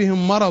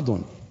قلوبهم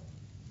مرض،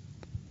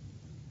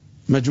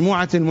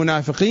 مجموعة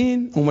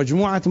المنافقين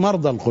ومجموعة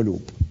مرضى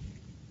القلوب.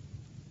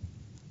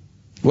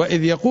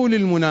 وإذ يقول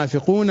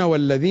المنافقون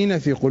والذين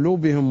في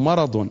قلوبهم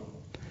مرض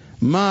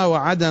ما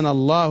وعدنا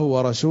الله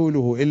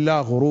ورسوله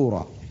إلا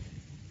غرورا،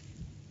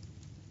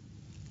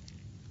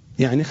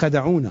 يعني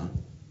خدعونا.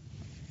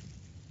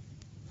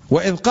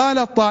 وإذ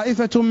قالت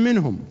طائفة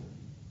منهم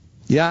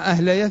يا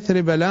أهل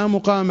يثرب لا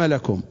مقام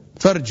لكم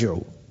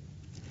فارجعوا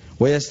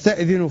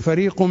ويستأذن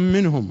فريق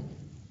منهم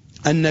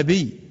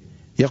النبي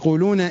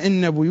يقولون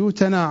إن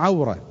بيوتنا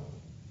عورة.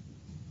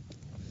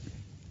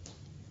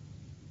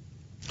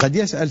 قد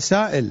يسأل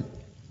سائل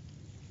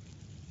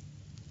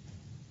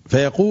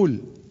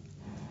فيقول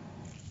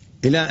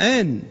إلى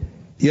أين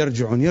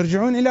يرجعون؟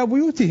 يرجعون إلى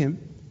بيوتهم،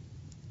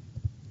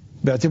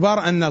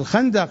 باعتبار أن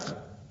الخندق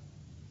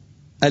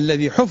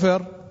الذي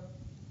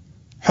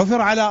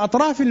حفر على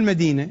أطراف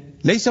المدينة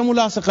ليس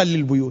ملاصقا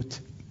للبيوت،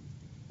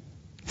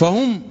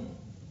 فهم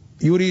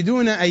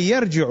يريدون أن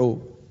يرجعوا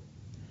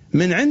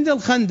من عند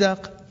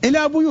الخندق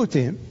إلى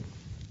بيوتهم.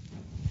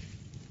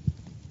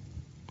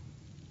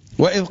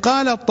 وإذ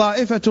قالت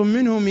طائفة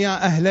منهم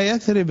يا أهل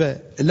يثرب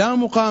لا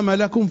مقام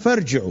لكم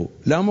فارجعوا،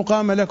 لا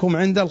مقام لكم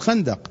عند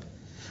الخندق.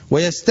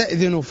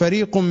 ويستأذن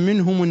فريق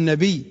منهم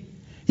النبي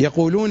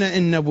يقولون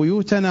إن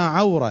بيوتنا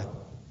عورة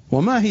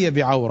وما هي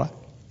بعورة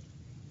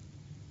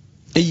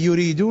إن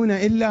يريدون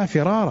إلا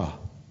فرارا.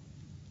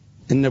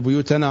 إن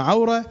بيوتنا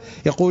عورة،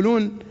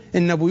 يقولون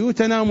إن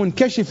بيوتنا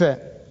منكشفة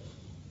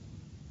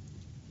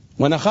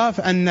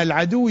ونخاف أن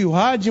العدو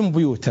يهاجم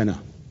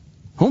بيوتنا.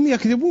 هم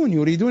يكذبون،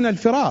 يريدون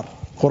الفرار.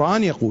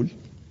 القرآن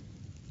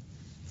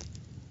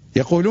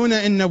يقولون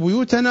إن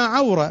بيوتنا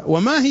عورة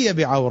وما هي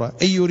بعورة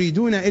إن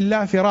يريدون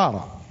إلا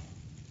فرارا.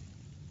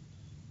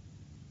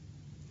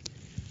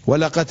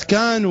 ولقد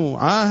كانوا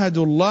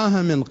عاهدوا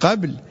الله من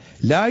قبل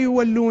لا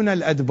يولون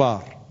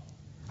الأدبار.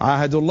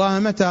 عاهدوا الله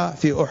متى؟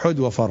 في أحد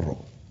وفروا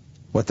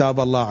وتاب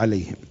الله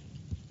عليهم.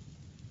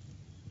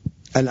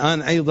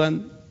 الآن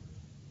أيضا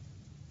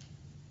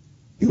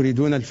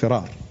يريدون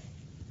الفرار.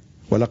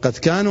 ولقد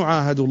كانوا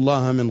عاهدوا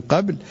الله من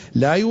قبل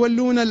لا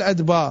يولون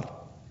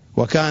الأدبار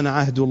وكان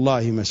عهد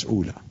الله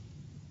مسؤولا.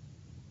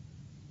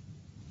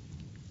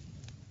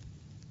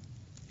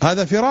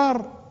 هذا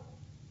فرار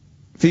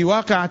في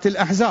واقعة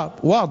الأحزاب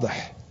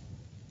واضح.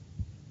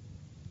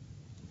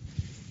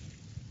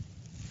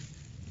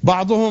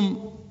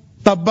 بعضهم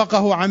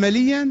طبقه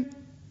عمليا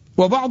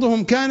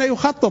وبعضهم كان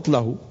يخطط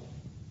له،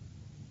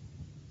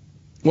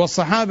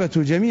 والصحابة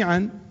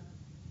جميعا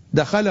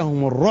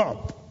دخلهم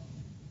الرعب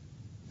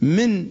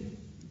من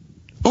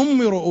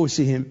أم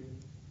رؤوسهم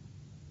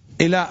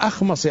إلى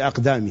أخمص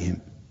أقدامهم.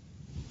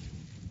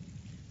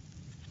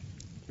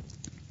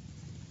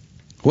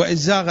 وإذ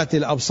زاغت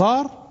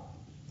الأبصار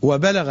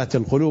وبلغت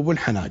القلوب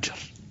الحناجر.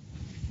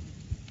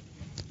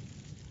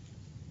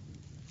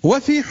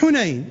 وفي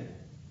حنين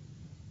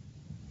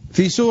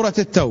في سورة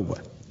التوبة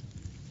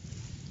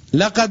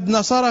لقد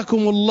نصركم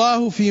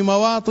الله في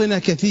مواطن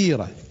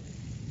كثيرة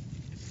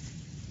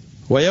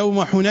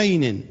ويوم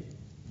حنين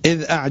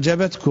إذ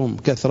أعجبتكم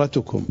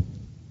كثرتكم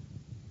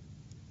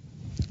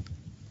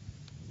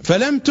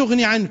فلم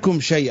تغن عنكم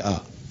شيئا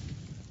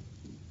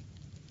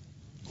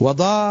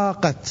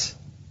وضاقت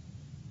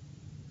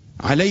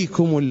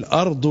عليكم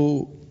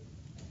الأرض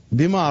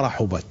بما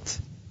رحبت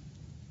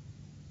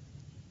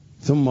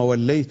ثم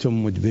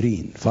وليتم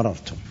مدبرين،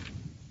 فررتم.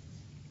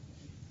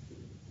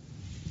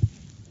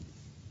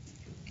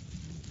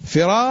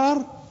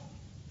 فرار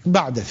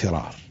بعد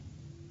فرار،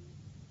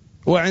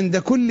 وعند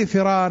كل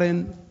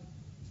فرار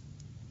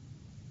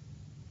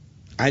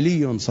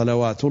علي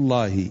صلوات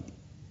الله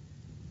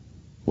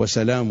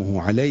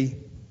وسلامه عليه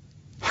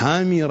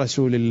حامي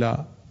رسول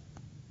الله،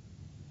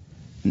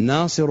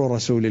 ناصر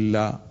رسول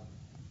الله،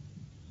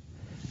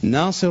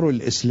 ناصر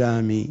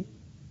الإسلام،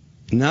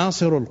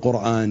 ناصر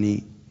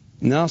القرآن،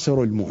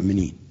 ناصر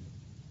المؤمنين.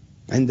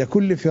 عند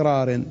كل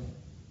فرار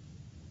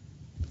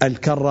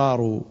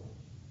الكرار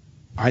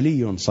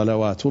علي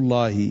صلوات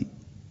الله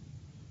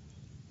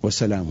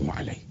وسلامه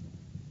عليه.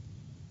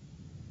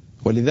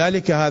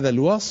 ولذلك هذا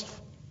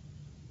الوصف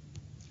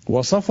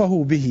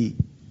وصفه به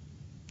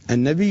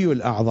النبي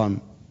الأعظم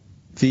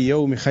في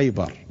يوم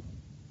خيبر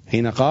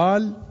حين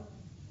قال: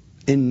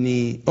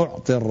 إني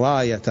أعطي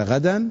الراية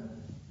غدا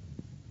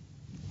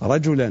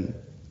رجلا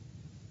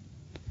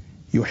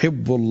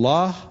يحب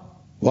الله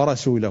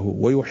ورسوله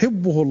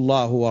ويحبه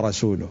الله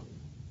ورسوله،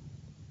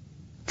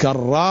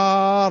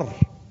 كرار.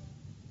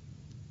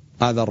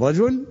 هذا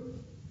الرجل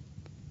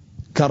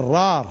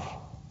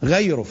كرار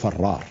غير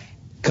فرار،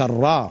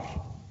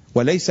 كرار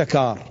وليس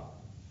كار،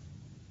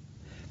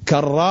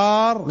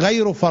 كرار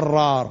غير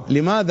فرار.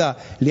 لماذا؟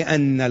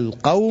 لأن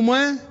القوم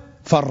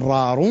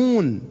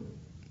فرارون،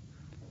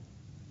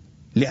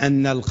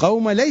 لأن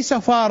القوم ليس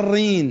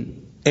فارين.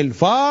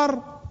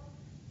 الفار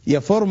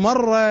يفر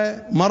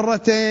مرة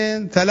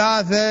مرتين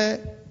ثلاثة،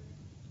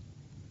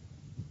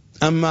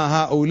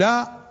 أما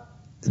هؤلاء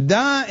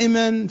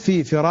دائما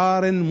في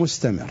فرار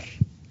مستمر.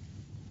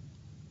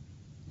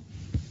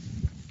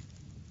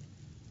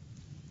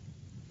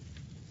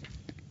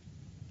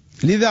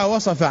 لذا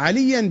وصف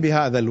عليا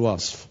بهذا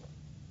الوصف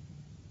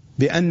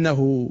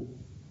بأنه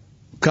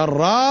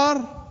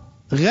كرار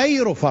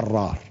غير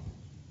فرار.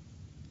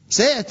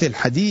 سيأتي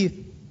الحديث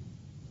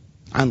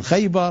عن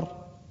خيبر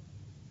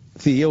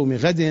في يوم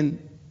غد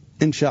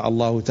إن شاء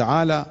الله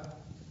تعالى،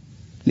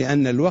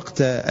 لأن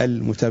الوقت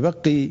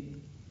المتبقي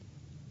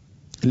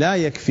لا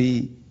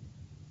يكفي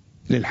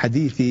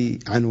للحديث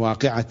عن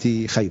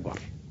واقعة خيبر.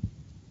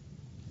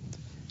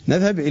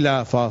 نذهب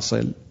إلى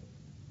فاصل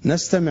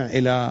نستمع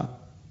إلى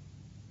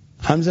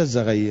حمزة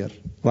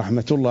الزغير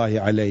رحمة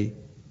الله عليه،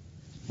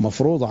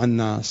 مفروض على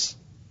الناس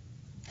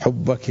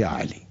حبك يا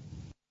علي.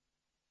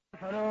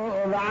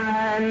 مفروض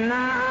على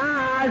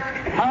الناس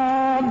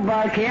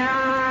حبك يا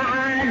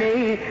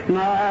علي،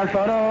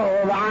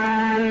 مفروض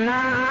على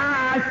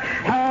الناس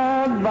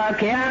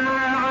حبك يا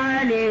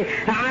علي،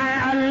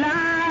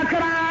 علك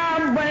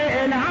رب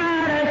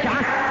العرش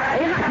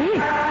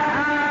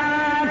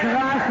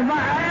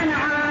غصبا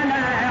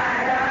على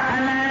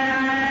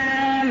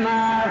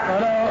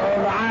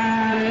مفروض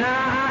على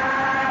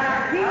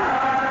الناس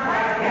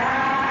حبك يا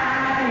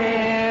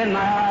علي،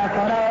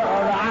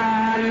 مفروض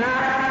على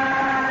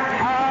الناس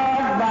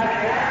حبك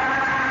يا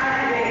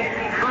علي،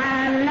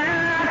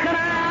 علك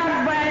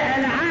رب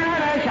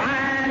العرش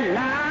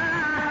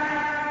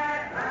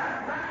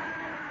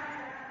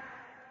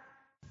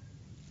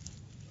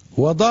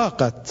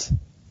وضاقت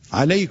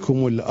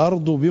عليكم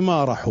الأرض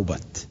بما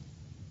رحبت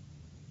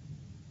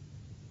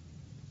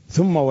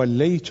ثم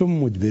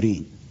وليتم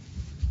مدبرين.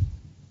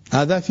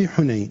 هذا في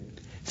حنين.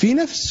 في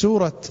نفس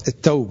سورة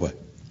التوبة،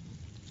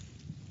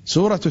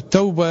 سورة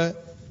التوبة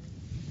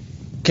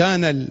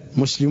كان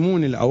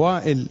المسلمون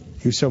الأوائل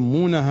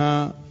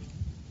يسمونها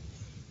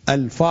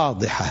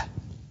الفاضحة،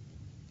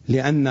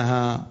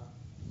 لأنها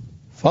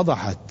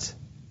فضحت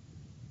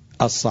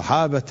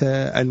الصحابة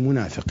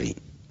المنافقين،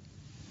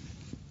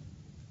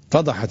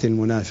 فضحت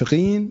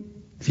المنافقين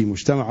في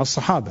مجتمع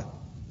الصحابة.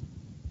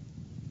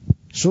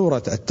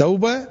 سورة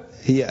التوبة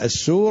هي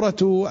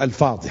السورة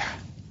الفاضحة.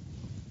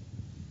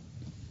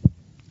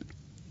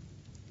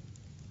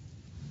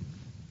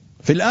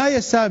 في الآية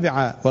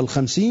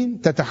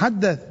 57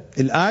 تتحدث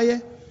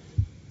الآية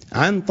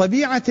عن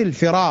طبيعة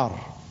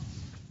الفرار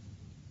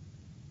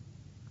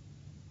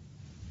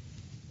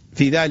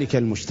في ذلك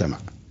المجتمع.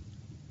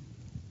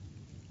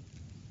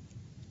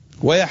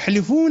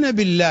 ويحلفون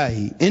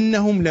بالله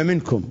إنهم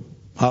لمنكم،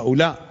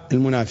 هؤلاء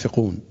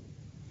المنافقون،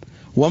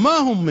 وما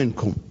هم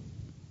منكم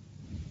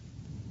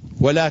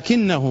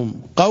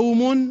ولكنهم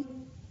قوم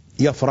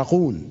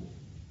يفرقون.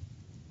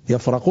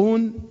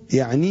 يفرقون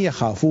يعني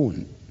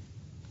يخافون.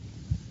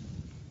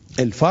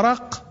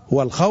 الفرق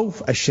هو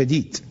الخوف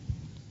الشديد.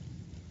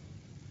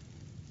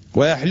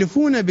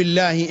 ويحلفون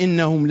بالله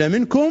إنهم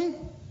لمنكم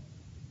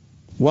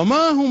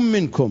وما هم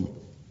منكم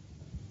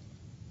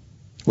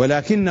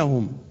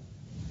ولكنهم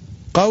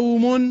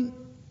قوم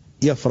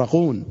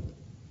يفرقون.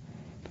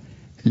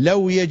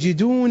 لو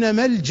يجدون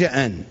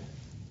ملجأ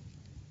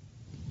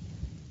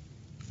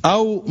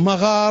أو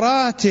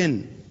مغارات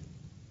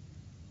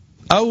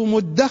أو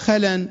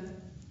مدخلا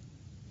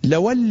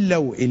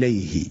لولوا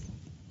إليه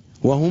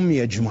وهم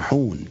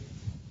يجمحون،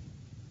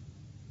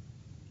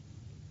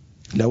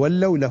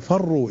 لولوا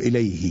لفروا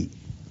إليه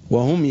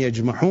وهم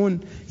يجمحون،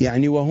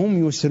 يعني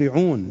وهم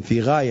يسرعون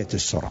في غاية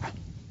السرعة.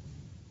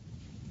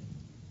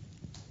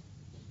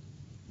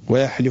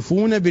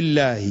 ويحلفون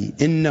بالله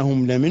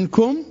إنهم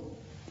لمنكم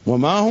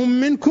وما هم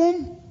منكم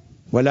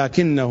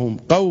ولكنهم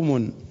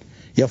قوم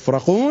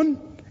يفرقون.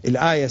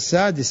 الآية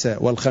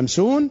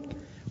 56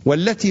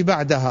 والتي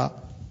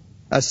بعدها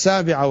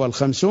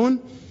 57: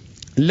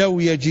 لو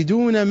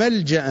يجدون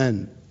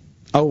ملجأ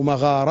أو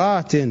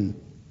مغارات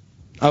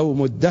أو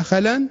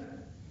مدخلا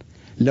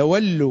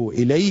لولوا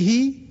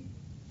إليه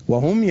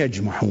وهم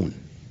يجمحون.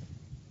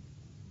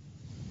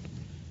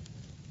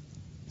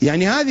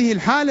 يعني هذه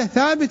الحالة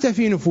ثابتة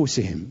في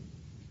نفوسهم،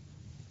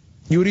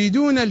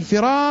 يريدون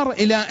الفرار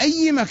إلى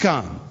أي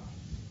مكان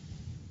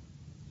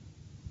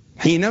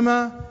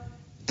حينما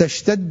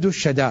تشتد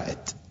الشدائد.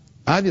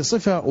 هذه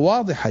صفة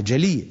واضحة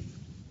جلية.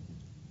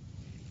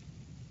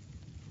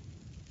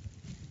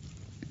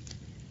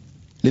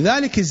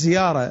 لذلك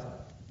الزيارة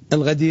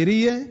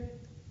الغديرية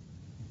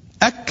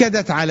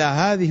أكدت على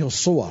هذه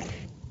الصور،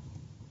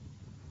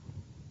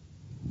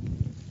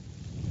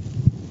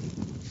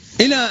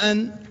 إلى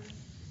أن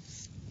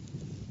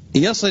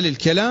يصل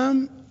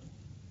الكلام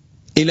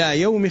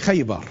إلى يوم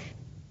خيبر.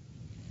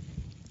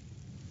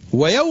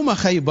 ويوم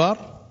خيبر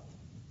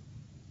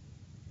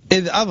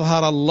إذ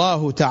أظهر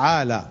الله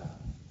تعالى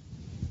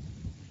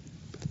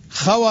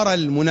خور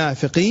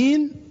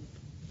المنافقين.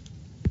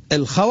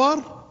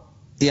 الخور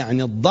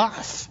يعني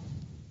الضعف،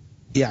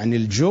 يعني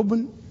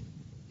الجبن،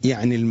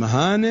 يعني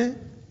المهانة،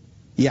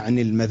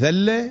 يعني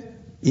المذلة،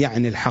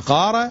 يعني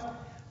الحقارة،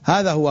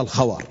 هذا هو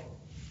الخور.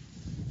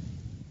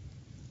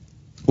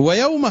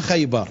 ويوم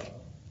خيبر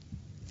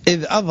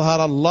إذ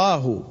أظهر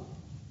الله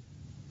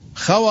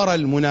خور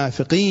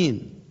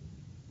المنافقين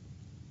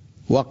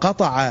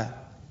وقطع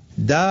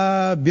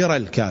دابر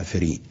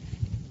الكافرين.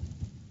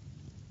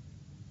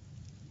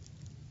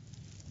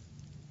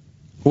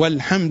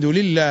 والحمد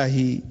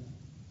لله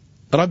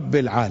رب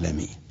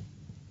العالمين.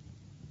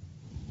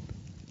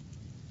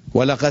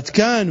 ولقد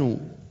كانوا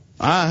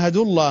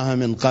عاهدوا الله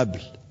من قبل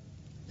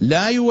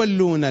لا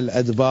يولون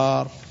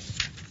الأدبار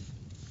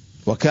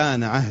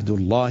وكان عهد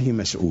الله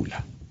مسؤولا.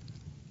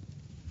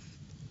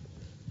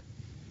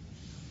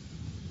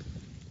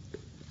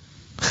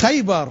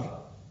 خيبر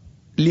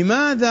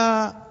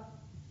لماذا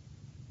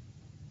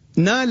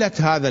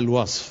نالت هذا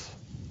الوصف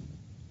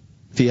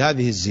في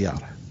هذه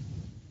الزيارة؟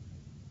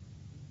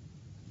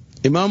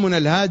 إمامنا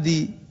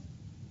الهادي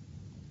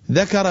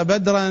ذكر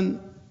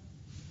بدرا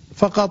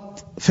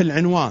فقط في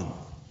العنوان،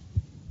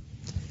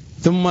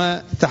 ثم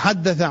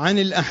تحدث عن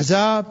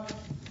الأحزاب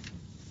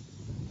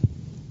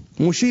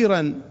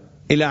مشيرا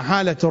إلى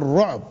حالة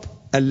الرعب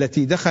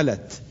التي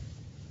دخلت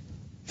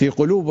في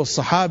قلوب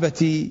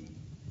الصحابة،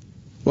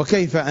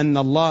 وكيف أن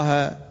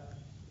الله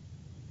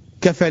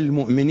كفى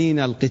المؤمنين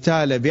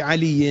القتال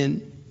بعلي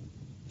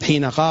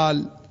حين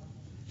قال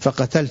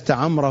فقتلت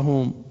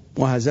عمرهم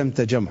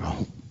وهزمت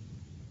جمعهم.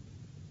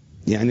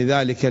 يعني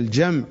ذلك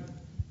الجمع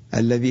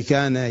الذي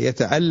كان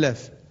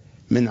يتألف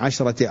من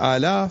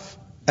 10,000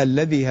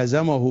 الذي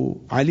هزمه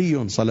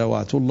علي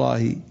صلوات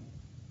الله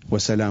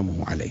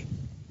وسلامه عليه.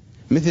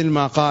 مثل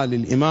ما قال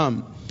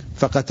الإمام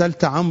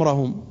فقتلت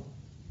عمرهم،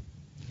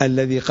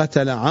 الذي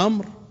قتل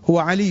عمرو هو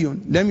علي،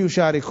 لم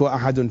يشاركه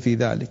أحد في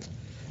ذلك.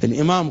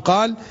 الإمام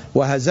قال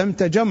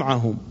وهزمت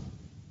جمعهم،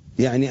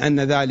 يعني أن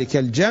ذلك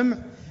الجمع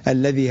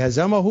الذي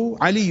هزمه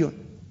علي.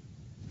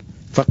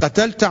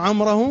 فقتلت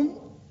عمرهم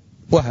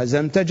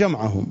وهزمت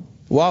جمعهم،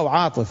 واو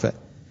عاطفة.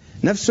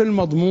 نفس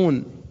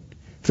المضمون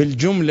في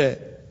الجملة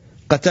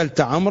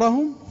قتلت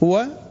عمرهم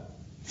هو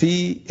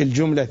في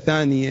الجملة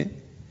الثانية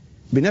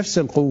بنفس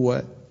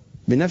القوة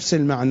بنفس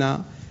المعنى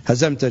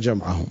هزمت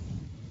جمعهم.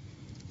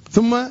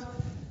 ثم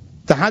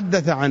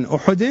تحدث عن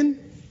أحد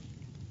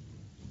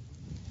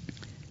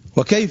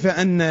وكيف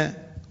أن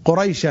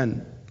قريشا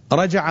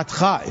رجعت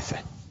خائفة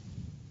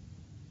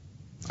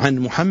عن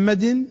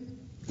محمد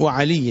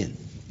وعلي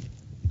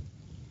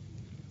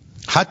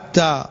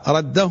حتى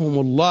ردهم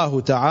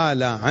الله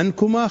تعالى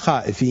عنكما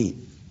خائفين.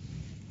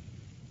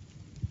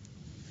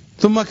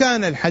 ثم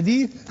كان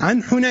الحديث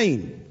عن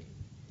حنين،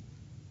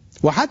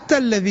 وحتى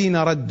الذين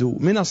ردوا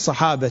من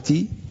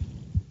الصحابة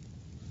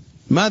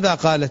ماذا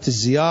قالت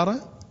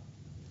الزيارة؟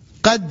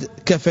 قد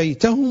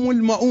كفيتهم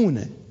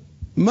المؤونة،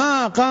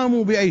 ما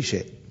قاموا بأي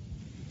شيء،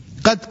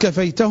 قد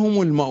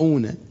كفيتهم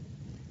المؤونة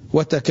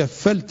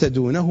وتكفلت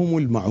دونهم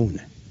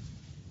المعونة.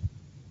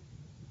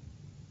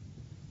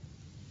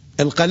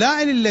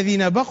 القلائل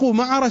الذين بقوا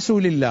مع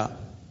رسول الله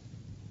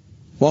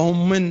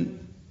وهم من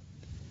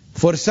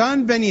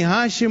فرسان بني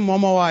هاشم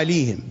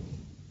ومواليهم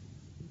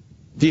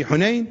في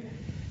حنين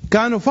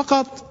كانوا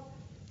فقط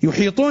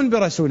يحيطون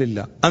برسول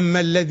الله. أما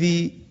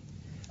الذي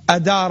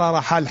أدار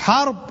رحى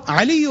الحرب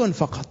علي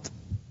فقط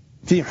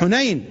في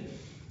حنين،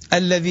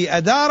 الذي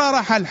أدار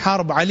رحى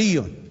الحرب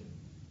علي.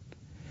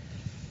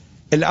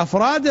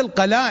 الأفراد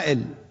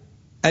القلائل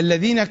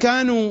الذين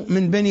كانوا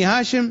من بني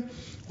هاشم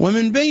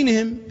ومن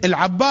بينهم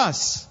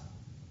العباس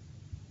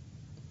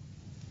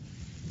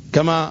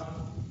كما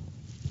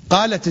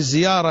قالت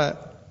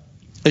الزيارة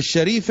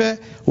الشريفة: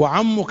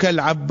 وعمك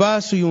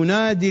العباس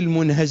ينادي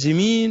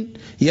المنهزمين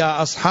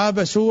يا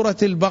أصحاب سورة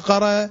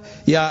البقرة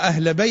يا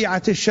أهل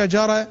بيعة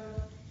الشجرة.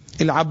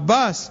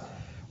 العباس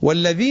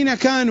والذين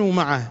كانوا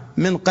معه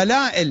من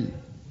قلائل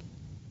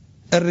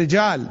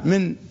الرجال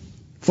من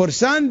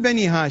فرسان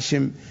بني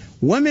هاشم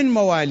ومن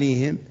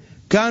مواليهم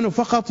كانوا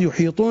فقط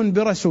يحيطون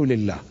برسول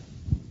الله.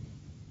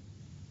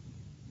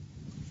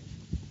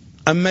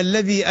 أما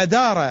الذي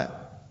أدار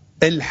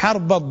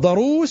الحرب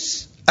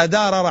الضروس،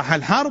 أدار رح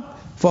الحرب،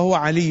 فهو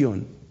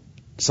علي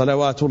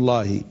صلوات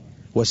الله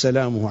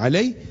وسلامه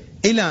عليه،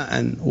 إلى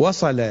أن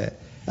وصل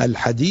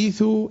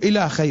الحديث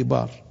إلى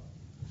خيبر.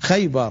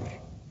 خيبر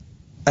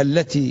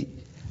التي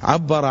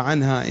عبر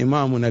عنها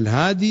إمامنا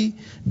الهادي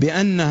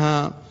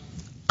بأنها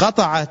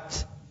قطعت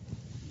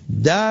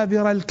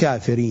دابر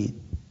الكافرين،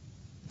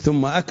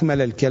 ثم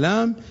أكمل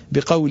الكلام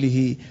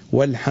بقوله: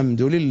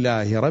 والحمد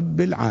لله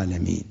رب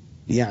العالمين.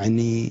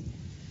 يعني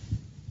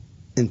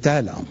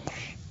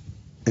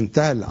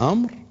انتهى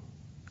الأمر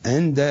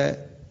عند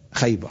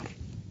خيبر.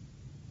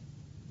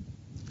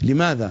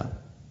 لماذا؟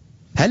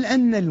 هل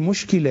أن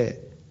المشكلة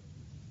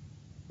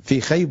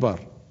في خيبر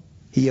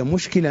هي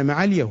مشكلة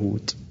مع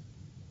اليهود؟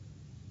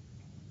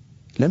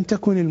 لم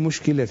تكن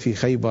المشكلة في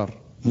خيبر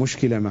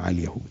مشكلة مع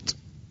اليهود.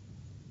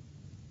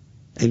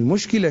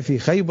 المشكلة في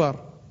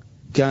خيبر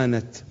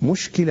كانت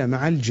مشكلة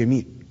مع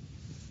الجميع.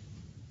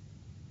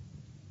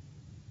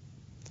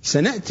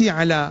 سنأتي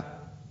على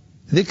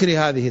ذكر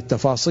هذه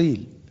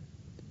التفاصيل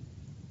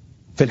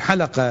في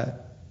الحلقة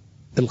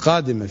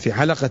القادمة، في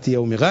حلقة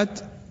يوم غد،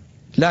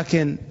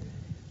 لكن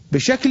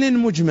بشكل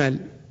مجمل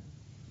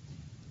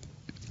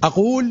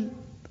أقول: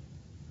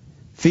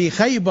 في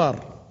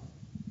خيبر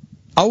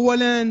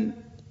أولا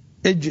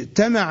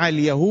اجتمع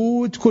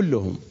اليهود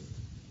كلهم،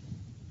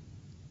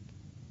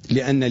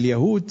 لأن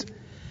اليهود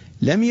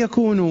لم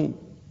يكونوا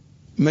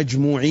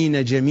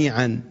مجموعين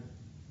جميعا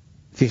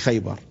في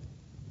خيبر.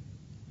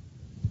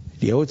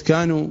 اليهود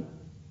كانوا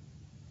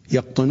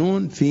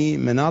يقطنون في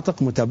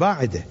مناطق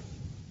متباعدة.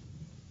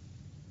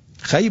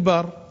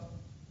 خيبر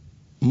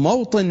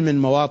موطن من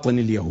مواطن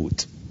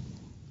اليهود،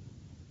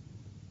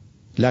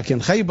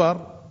 لكن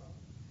خيبر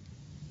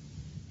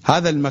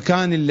هذا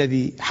المكان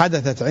الذي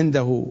حدثت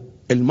عنده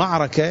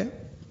المعركة،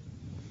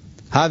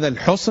 هذا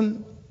الحصن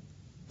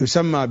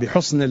يسمى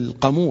بحصن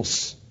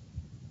القاموس،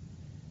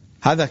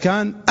 هذا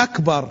كان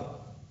أكبر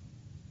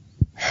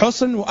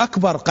حصن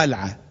وأكبر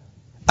قلعة،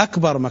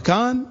 أكبر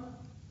مكان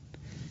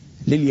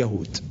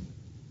لليهود.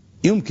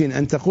 يمكن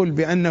أن تقول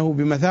بأنه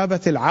بمثابة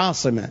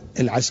العاصمة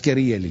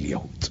العسكرية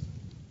لليهود.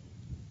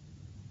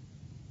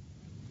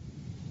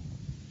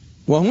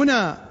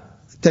 وهنا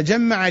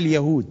تجمع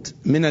اليهود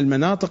من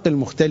المناطق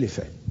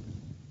المختلفة،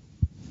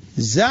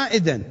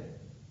 زائدا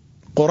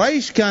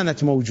قريش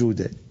كانت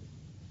موجودة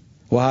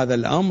وهذا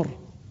الأمر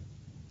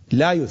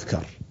لا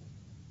يذكر،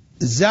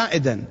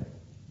 زائدا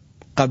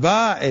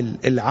قبائل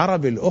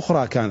العرب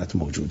الأخرى كانت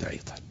موجودة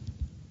أيضا.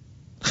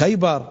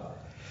 خيبر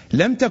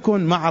لم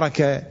تكن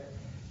معركة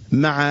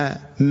مع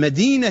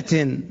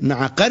مدينة،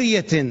 مع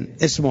قرية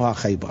اسمها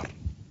خيبر.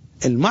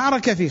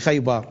 المعركة في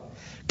خيبر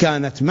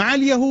كانت مع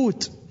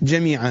اليهود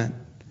جميعا،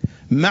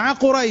 مع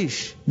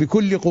قريش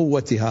بكل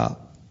قوتها،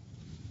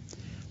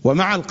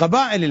 ومع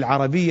القبائل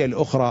العربية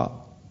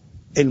الأخرى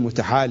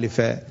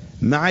المتحالفة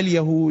مع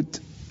اليهود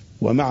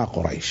ومع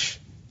قريش.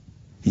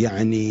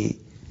 يعني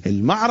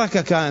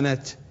المعركة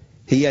كانت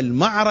هي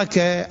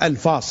المعركة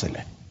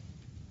الفاصلة.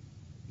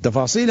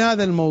 تفاصيل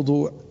هذا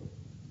الموضوع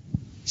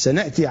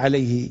سنأتي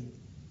عليه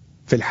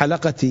في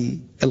الحلقة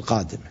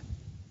القادمة.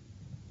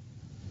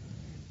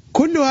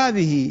 كل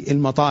هذه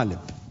المطالب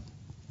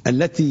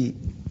التي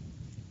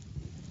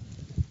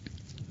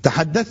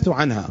تحدثت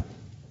عنها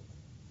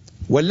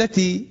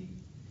والتي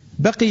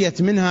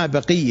بقيت منها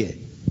بقية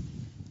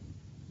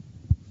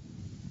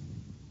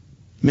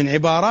من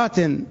عبارات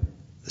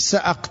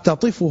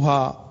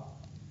سأقتطفها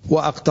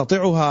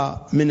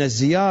وأقتطعها من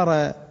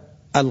الزيارة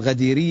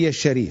الغديرية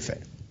الشريفة.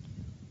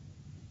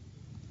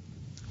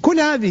 كل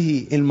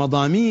هذه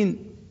المضامين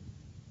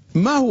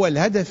ما هو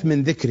الهدف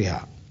من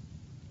ذكرها؟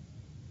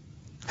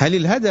 هل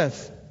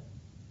الهدف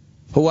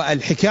هو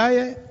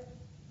الحكاية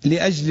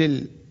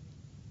لأجل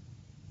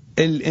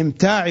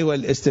الإمتاع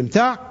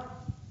والاستمتاع؟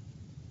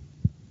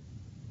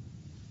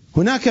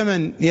 هناك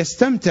من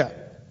يستمتع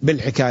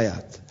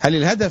بالحكايات. هل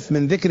الهدف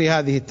من ذكر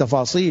هذه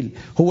التفاصيل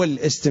هو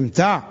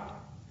الاستمتاع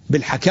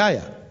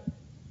بالحكاية؟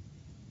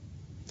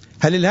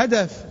 هل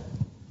الهدف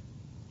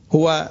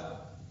هو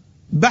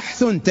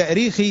بحث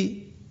تاريخي؟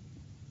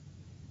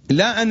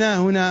 لا، أنا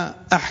هنا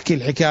أحكي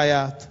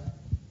الحكايات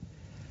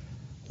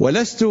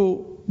ولست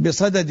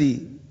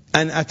بصدد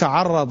أن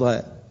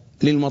أتعرض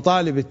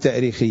للمطالب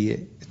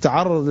التاريخية.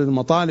 التعرض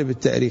للمطالب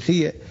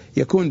التاريخية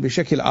يكون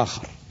بشكل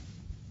آخر،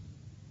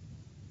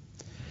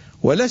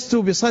 ولست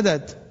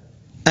بصدد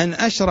أن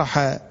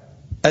أشرح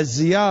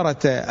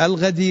الزيارة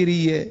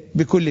الغديرية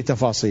بكل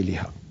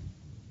تفاصيلها.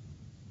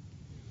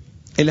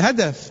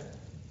 الهدف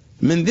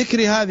من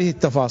ذكر هذه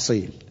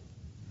التفاصيل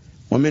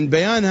ومن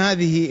بيان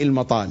هذه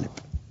المطالب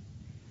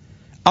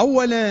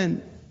أولا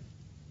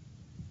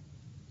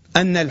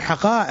أن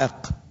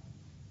الحقائق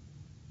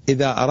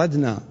إذا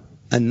أردنا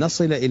أن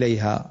نصل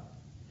إليها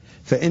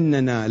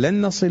فإننا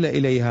لن نصل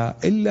إليها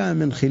إلا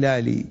من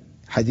خلال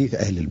حديث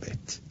أهل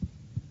البيت،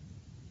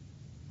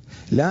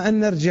 لا أن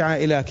نرجع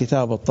إلى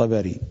كتاب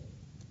الطبري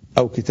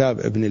أو كتاب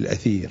ابن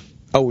الأثير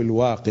أو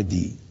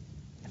الواقدي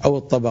أو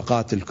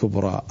الطبقات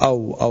الكبرى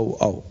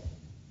أو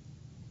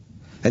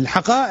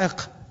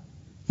الحقائق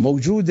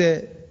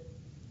موجودة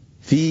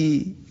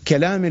في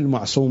كلام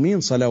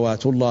المعصومين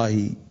صلوات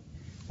الله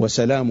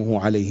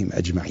وسلامه عليهم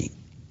أجمعين.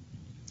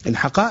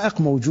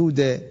 الحقائق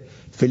موجودة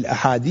في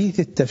الأحاديث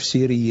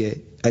التفسيرية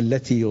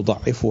التي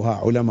يضعفها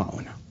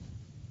علماؤنا.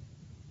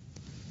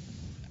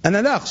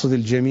 أنا لا أقصد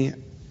الجميع،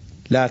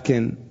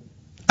 لكن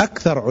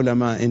أكثر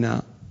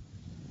علمائنا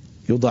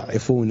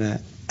يضعفون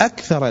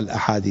أكثر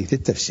الأحاديث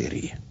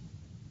التفسيرية،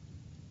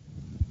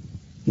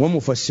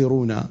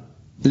 ومفسرون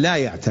لا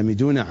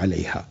يعتمدون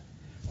عليها،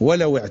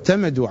 ولو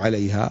اعتمدوا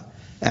عليها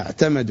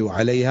اعتمدوا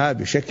عليها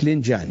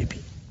بشكل جانبي.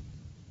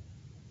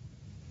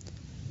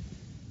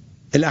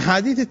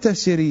 الأحاديث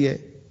التفسيرية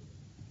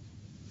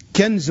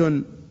كنز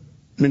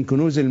من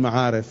كنوز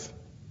المعارف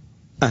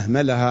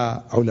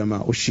أهملها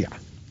علماء الشيعة.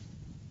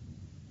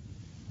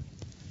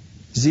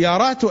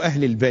 زيارات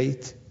أهل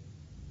البيت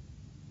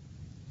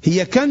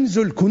هي كنز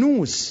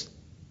الكنوز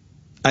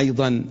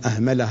أيضا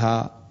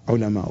أهملها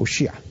علماء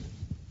الشيعة.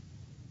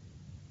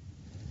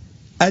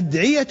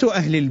 أدعية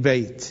أهل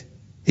البيت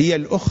هي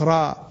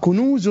الأخرى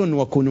كنوز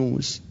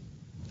وكنوز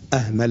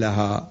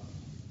أهملها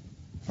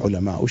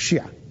علماء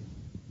الشيعة.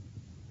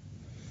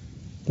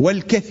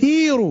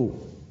 والكثير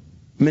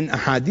من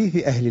أحاديث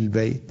أهل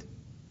البيت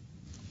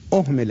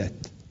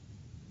أهملت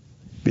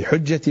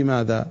بحجة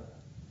ماذا؟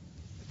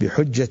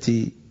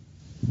 بحجة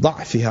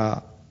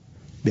ضعفها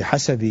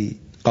بحسب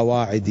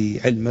قواعد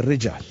علم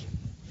الرجال.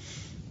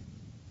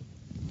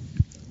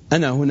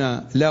 أنا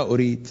هنا لا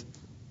أريد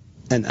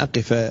أن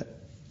أقف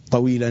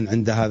طويلا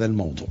عند هذا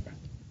الموضوع،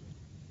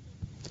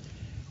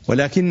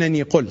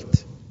 ولكنني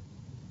قلت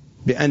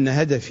بأن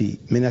هدفي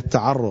من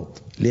التعرض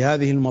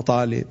لهذه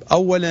المطالب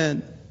أولا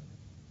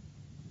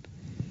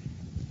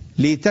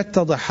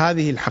لتتضح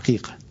هذه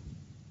الحقيقة،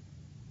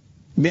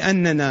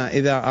 بأننا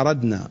إذا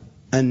أردنا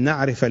أن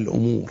نعرف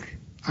الأمور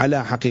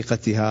على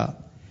حقيقتها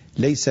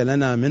ليس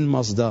لنا من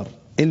مصدر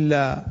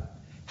إلا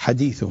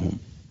حديثهم،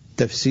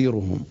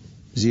 تفسيرهم،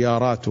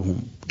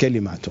 زياراتهم،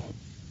 كلماتهم.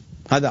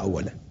 هذا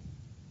أولا.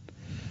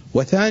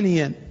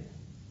 وثانيا،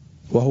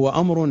 وهو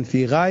أمر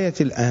في غاية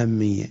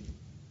الأهمية،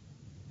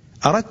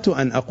 أردت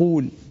أن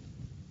أقول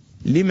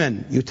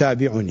لمن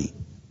يتابعني: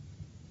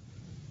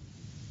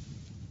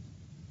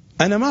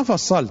 أنا ما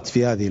فصلت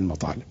في هذه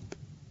المطالب،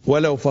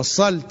 ولو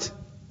فصلت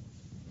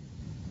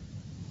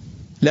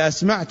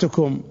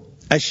لأسمعتكم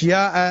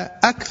أشياء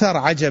أكثر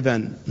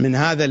عجبا من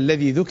هذا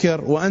الذي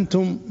ذكر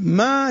وأنتم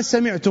ما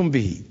سمعتم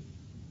به،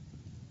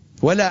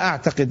 ولا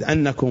أعتقد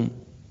أنكم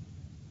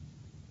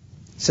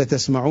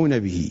ستسمعون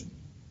به،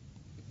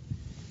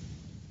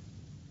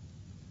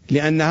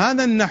 لأن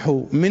هذا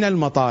النحو من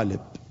المطالب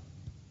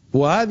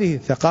وهذه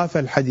الثقافة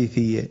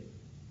الحديثية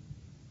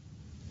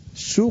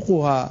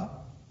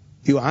سوقها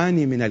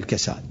يعاني من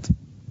الكساد.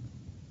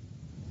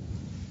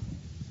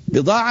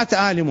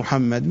 بضاعة آل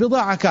محمد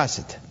بضاعة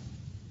كاسدة،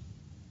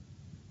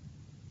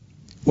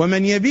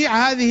 ومن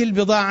يبيع هذه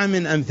البضاعة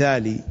من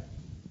أمثالي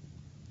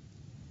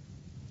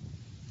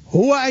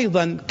هو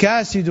أيضا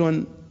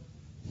كاسد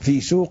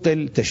في سوق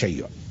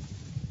التشيع.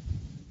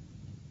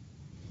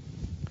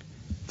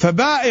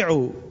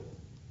 فبائع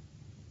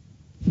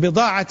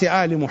بضاعة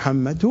آل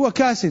محمد هو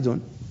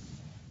كاسد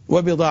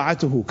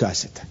وبضاعته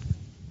كاسدة،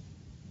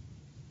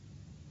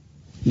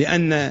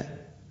 لأن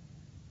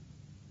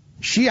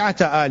شيعة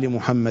آل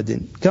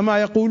محمد كما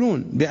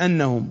يقولون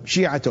بأنهم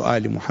شيعة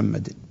آل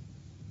محمد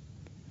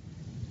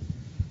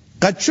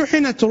قد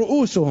شحنت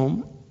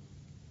رؤوسهم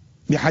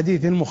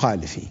بحديث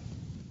المخالفين.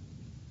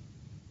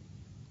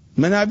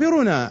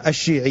 منابرنا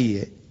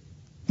الشيعية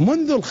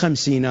منذ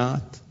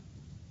الخمسينات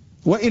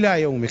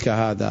وإلى يومك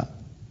هذا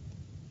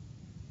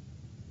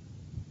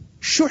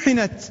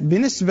شحنت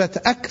بنسبة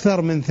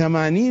أكثر من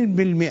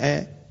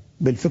 80%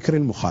 بالفكر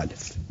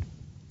المخالف.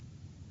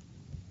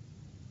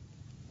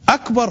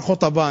 أكبر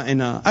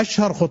خطبائنا،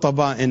 أشهر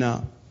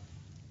خطبائنا،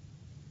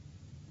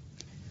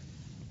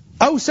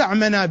 أوسع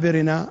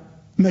منابرنا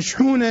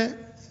مشحونة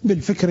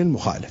بالفكر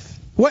المخالف،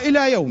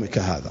 وإلى يومك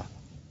هذا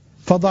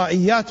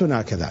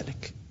فضائياتنا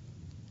كذلك،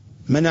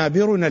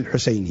 منابرنا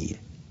الحسينية.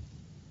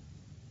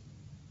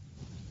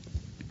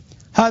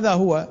 هذا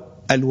هو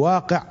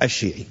الواقع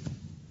الشيعي.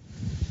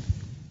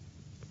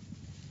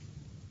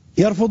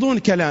 يرفضون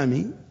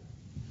كلامي،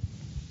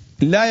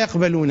 لا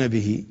يقبلون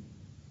به،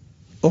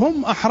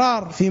 هم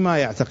أحرار فيما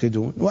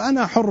يعتقدون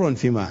وأنا حر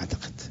فيما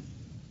أعتقد.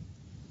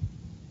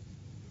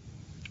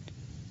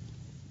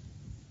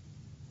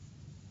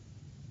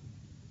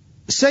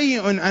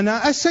 سيء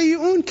أنا،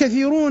 السيئون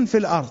كثيرون في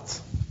الأرض.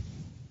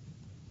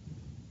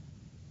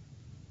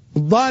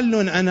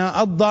 ضال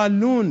أنا،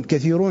 الضالون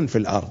كثيرون في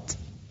الأرض.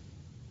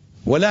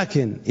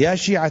 ولكن يا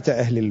شيعة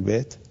أهل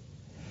البيت،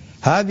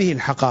 هذه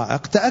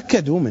الحقائق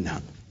تأكدوا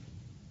منها،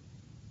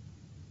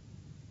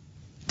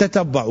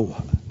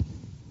 تتبعوها.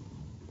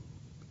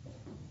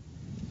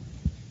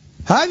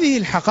 هذه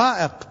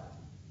الحقائق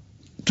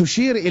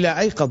تشير إلى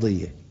أي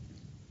قضية؟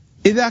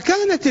 إذا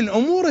كانت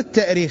الأمور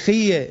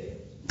التاريخية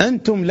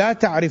أنتم لا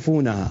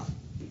تعرفونها،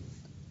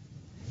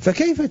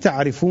 فكيف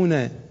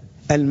تعرفون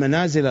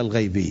المنازل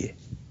الغيبية؟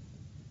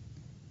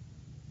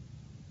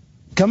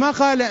 كما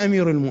قال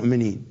أمير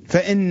المؤمنين: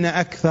 فإن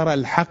أكثر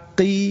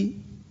الحق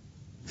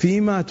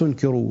فيما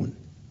تنكرون.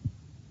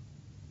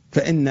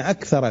 فإن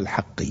أكثر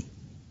الحق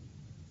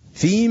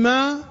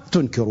فيما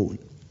تنكرون.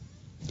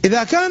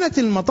 إذا كانت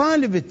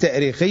المطالب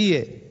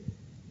التاريخية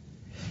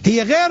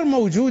هي غير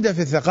موجودة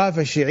في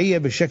الثقافة الشيعية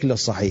بالشكل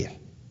الصحيح،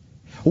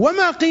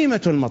 وما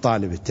قيمة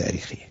المطالب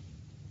التاريخية؟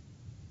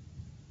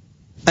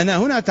 أنا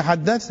هنا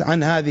أتحدث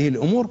عن هذه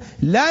الأمور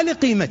لا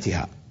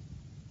لقيمتها،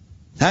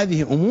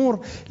 هذه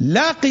أمور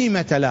لا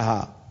قيمة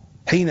لها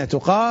حين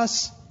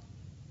تقاس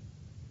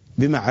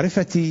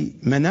بمعرفة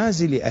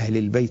منازل أهل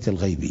البيت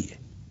الغيبية،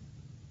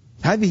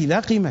 هذه لا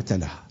قيمة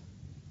لها.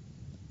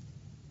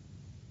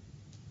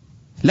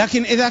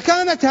 لكن إذا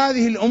كانت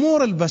هذه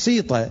الأمور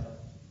البسيطة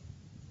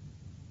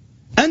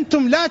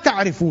أنتم لا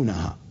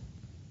تعرفونها،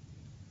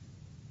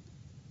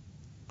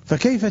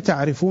 فكيف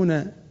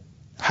تعرفون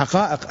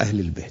حقائق أهل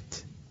البيت؟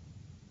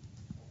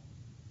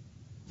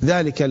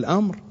 ذلك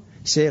الأمر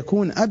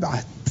سيكون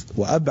أبعد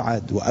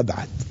وأبعد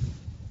وأبعد.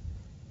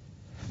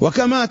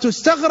 وكما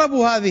تستغرب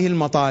هذه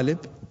المطالب،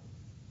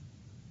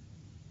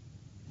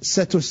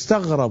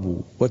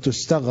 ستستغرب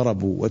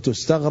وتستغرب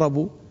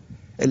وتستغرب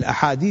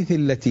الأحاديث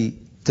التي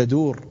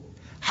تدور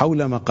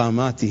حول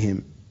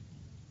مقاماتهم،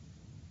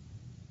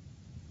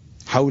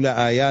 حول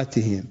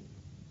آياتهم،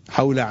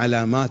 حول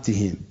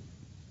علاماتهم،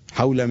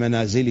 حول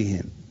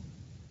منازلهم،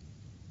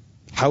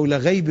 حول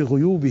غيب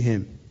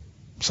غيوبهم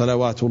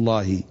صلوات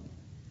الله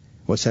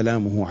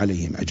وسلامه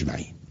عليهم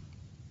أجمعين.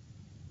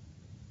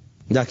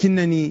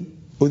 لكنني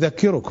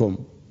أذكركم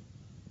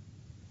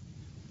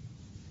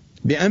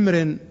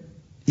بأمر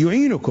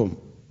يعينكم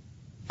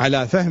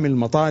على فهم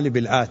المطالب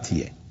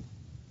الآتية.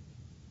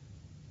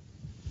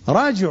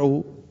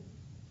 راجعوا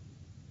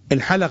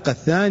الحلقة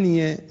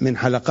الثانية من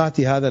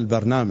حلقات هذا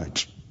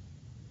البرنامج،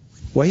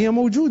 وهي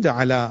موجودة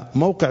على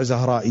موقع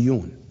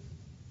زهرائيون،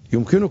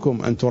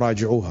 يمكنكم أن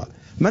تراجعوها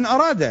من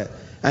أراد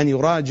أن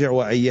يراجع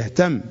وأن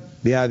يهتم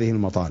بهذه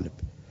المطالب.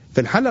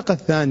 في الحلقة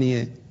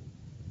الثانية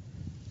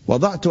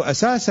وضعت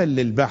أساسا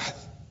للبحث،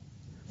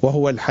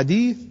 وهو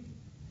الحديث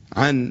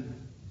عن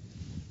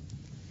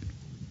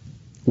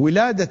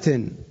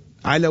ولادة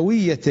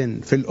علوية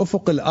في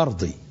الأفق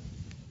الأرضي.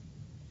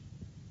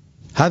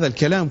 هذا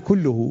الكلام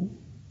كله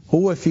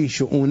هو في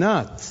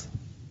شؤونات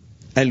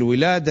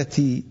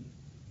الولادة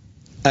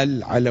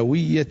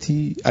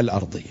العلوية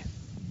الأرضية.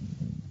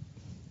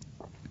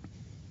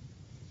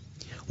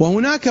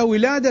 وهناك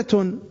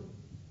ولادة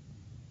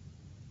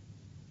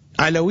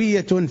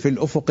علوية في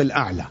الأفق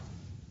الأعلى،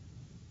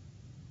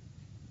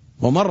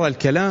 ومر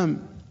الكلام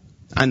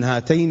عن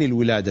هاتين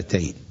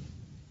الولادتين،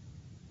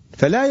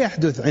 فلا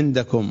يحدث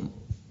عندكم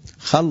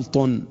خلط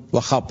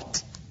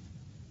وخبط.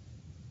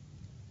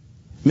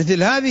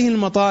 مثل هذه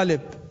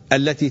المطالب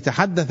التي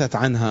تحدثت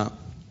عنها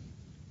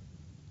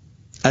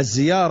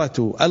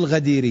الزيارة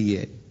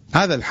الغديرية،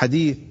 هذا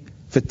الحديث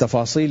في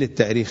التفاصيل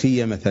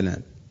التاريخية مثلا،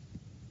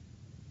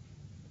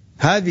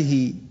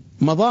 هذه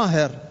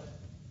مظاهر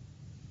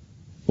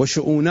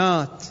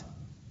وشؤونات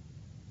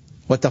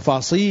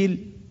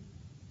وتفاصيل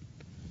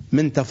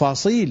من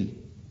تفاصيل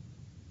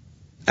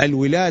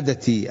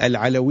الولادة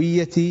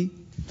العلوية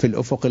في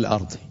الأفق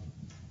الأرضي.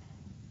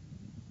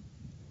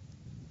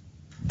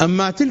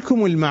 أما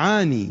تلكم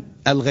المعاني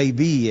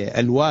الغيبية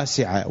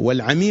الواسعة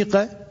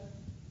والعميقة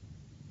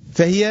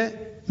فهي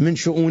من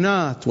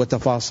شؤونات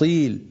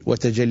وتفاصيل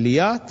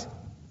وتجليات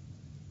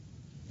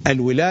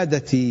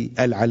الولادة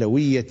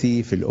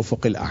العلوية في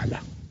الأفق الأعلى.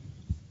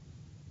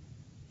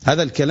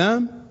 هذا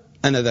الكلام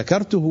أنا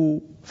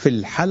ذكرته في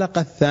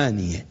الحلقة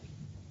الثانية،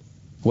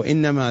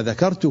 وإنما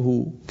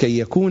ذكرته كي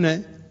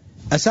يكون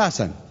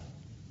أساسا.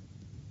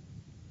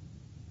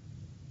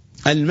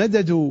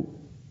 المدد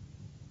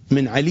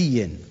من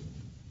علي،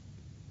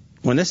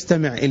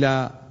 ونستمع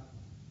إلى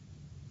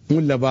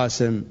ملا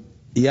باسم: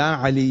 يا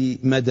علي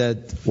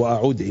مدد،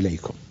 وأعود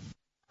إليكم.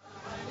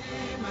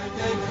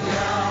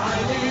 يا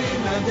علي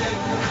مدد،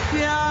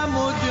 يا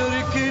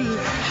مدرك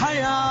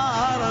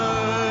الحيارى،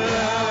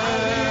 يا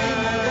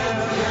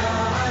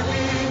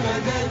علي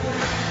مدد،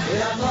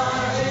 يا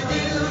قائد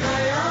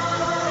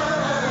الخيارى،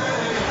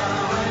 يا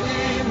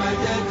علي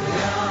مدد،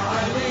 يا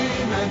علي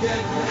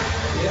مدد،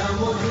 يا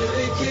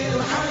مدرك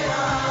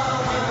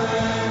الحيارى،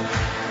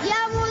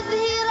 يا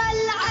مظهر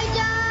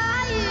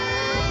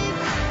العجائب،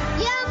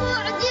 يا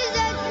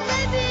معجزة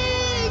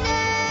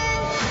نبينا،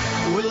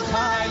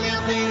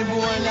 والخالق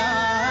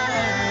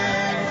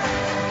بولاء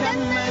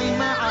كمل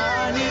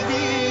معاني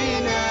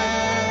دينا،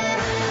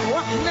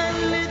 واحنا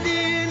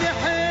الذي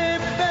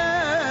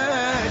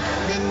نحبك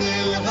من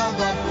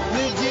الغضب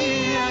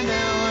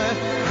نجينا،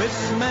 بس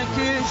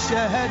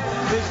شهد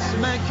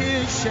باسمك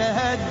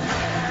الشهد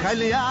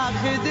خل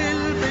ياخذ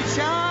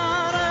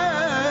البشارة.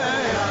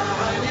 يا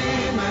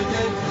علي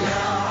مدد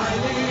يا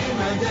علي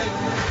مدد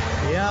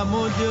يا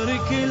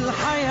مدرك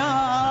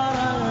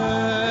الحيارة.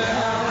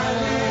 يا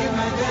علي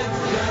مدد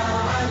يا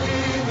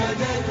علي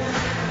مدد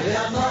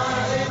يا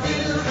قائد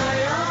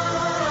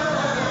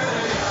الغيارة.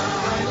 يا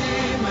علي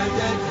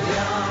مدد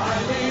يا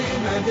علي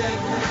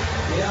مدد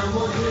يا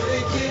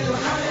مدرك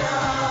الحيارة.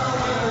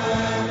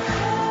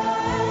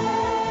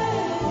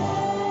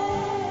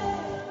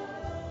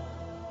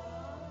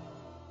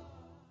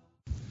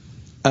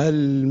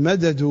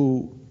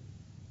 المدد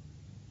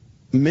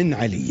من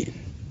علي،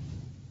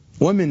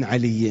 ومن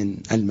علي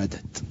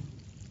المدد.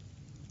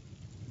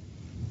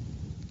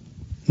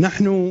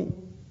 نحن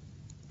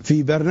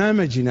في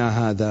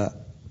برنامجنا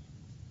هذا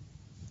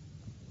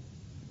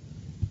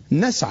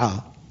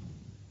نسعى،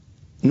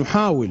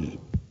 نحاول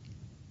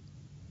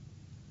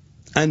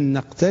أن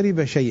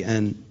نقترب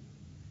شيئا،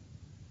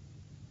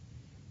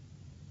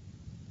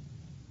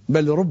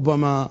 بل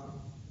ربما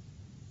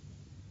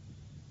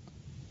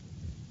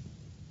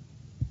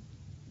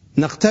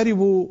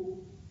نقترب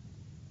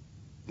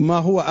ما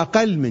هو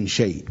أقل من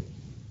شيء.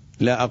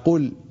 لا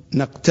أقول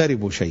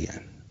نقترب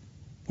شيئا،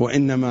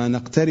 وإنما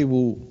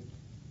نقترب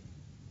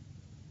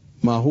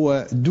ما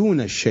هو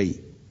دون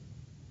الشيء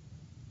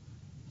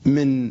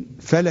من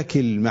فلك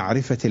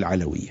المعرفة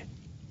العلوية.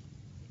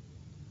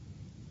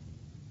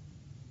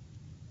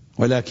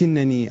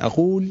 ولكنني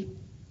أقول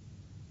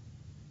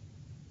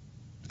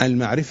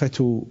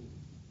المعرفة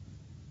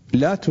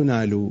لا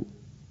تنال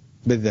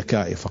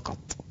بالذكاء فقط،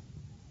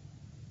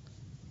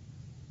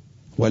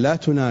 ولا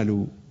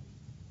تنال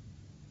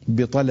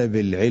بطلب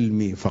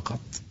العلم فقط،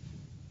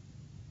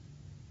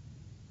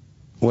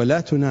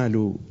 ولا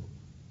تنال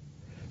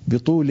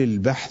بطول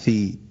البحث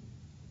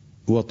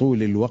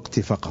وطول الوقت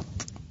فقط،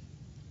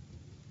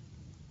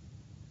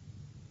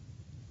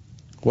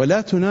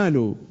 ولا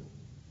تنال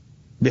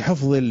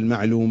بحفظ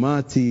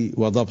المعلومات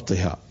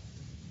وضبطها،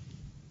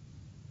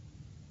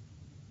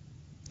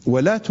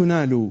 ولا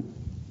تنال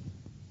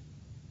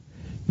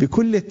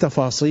بكل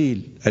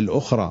التفاصيل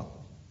الأخرى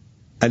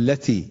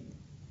التي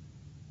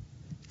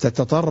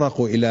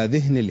تتطرق إلى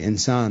ذهن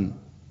الإنسان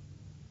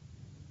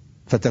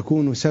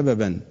فتكون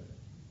سببا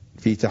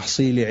في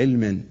تحصيل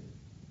علم،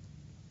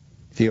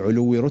 في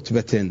علو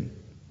رتبة،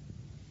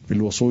 في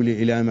الوصول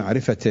إلى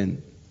معرفة.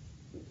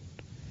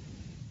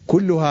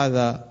 كل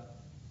هذا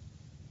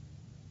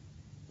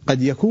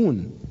قد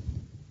يكون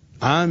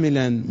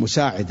عاملا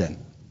مساعدا.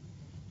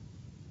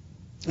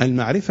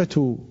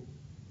 المعرفة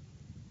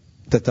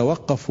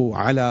تتوقف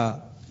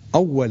على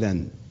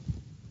أولا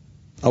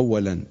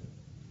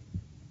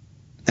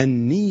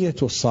النية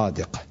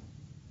الصادقة،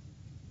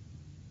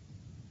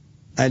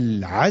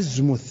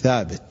 العزم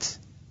الثابت،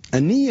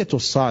 النية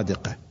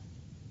الصادقة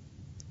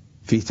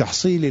في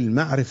تحصيل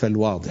المعرفة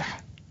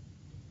الواضحة،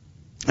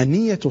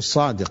 النية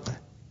الصادقة،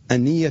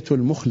 النية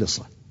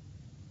المخلصة.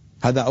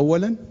 هذا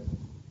أولا.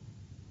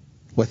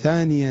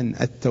 وثانيا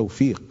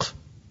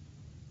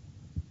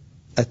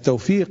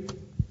التوفيق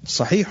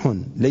صحيح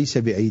ليس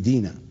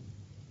بأيدينا،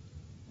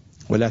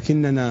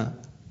 ولكننا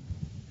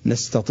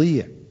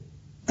نستطيع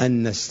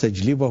أن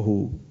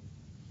نستجلبه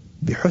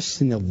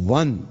بحسن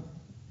الظن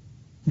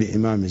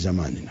بإمام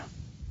زماننا،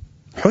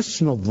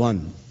 حسن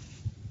الظن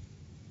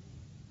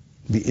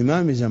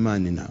بإمام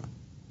زماننا،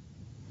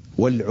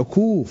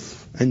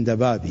 والعكوف عند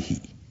بابه،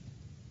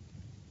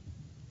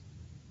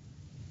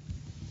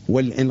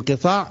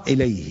 والانقطاع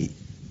إليه،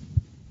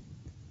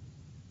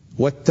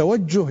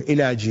 والتوجه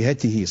إلى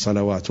جهته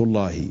صلوات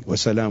الله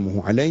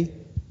وسلامه عليه،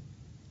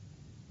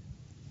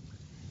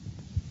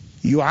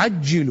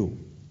 يعجل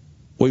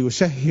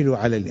ويسهل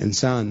على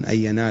الإنسان أن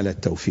ينال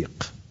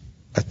التوفيق.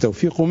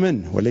 التوفيق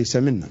منه وليس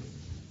منا،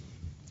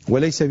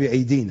 وليس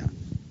بأيدينا.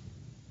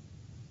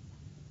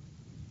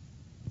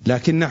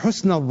 لكن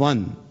حسن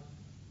الظن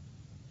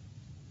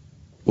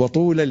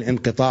وطول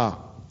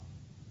الانقطاع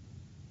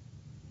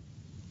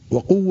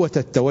وقوة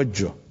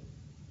التوجه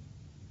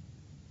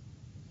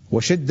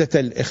وشدة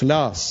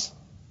الإخلاص،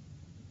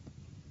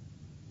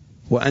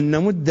 وأن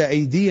نمد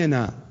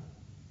أيدينا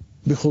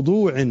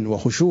بخضوع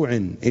وخشوع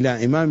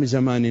إلى إمام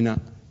زماننا،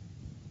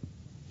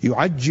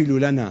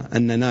 يعجل لنا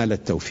أن ننال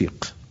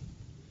التوفيق.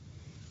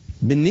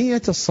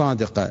 بالنية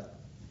الصادقة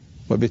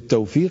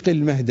وبالتوفيق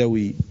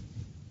المهدوي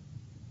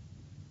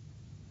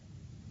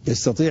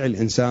يستطيع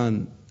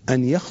الإنسان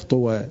أن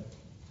يخطو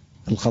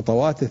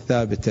الخطوات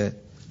الثابتة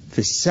في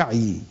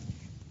السعي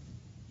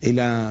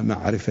إلى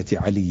معرفة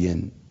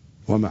علي.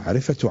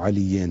 ومعرفة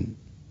علي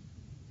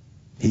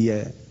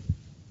هي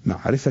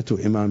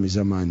معرفة إمام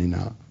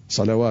زماننا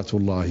صلوات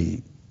الله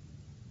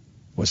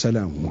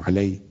وسلامه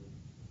عليه.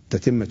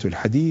 تتمة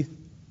الحديث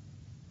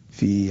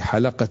في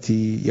حلقة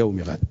يوم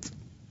غد.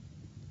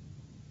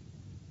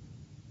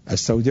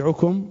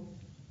 أستودعكم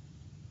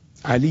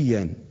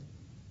عليا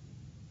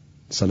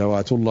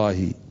صلوات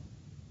الله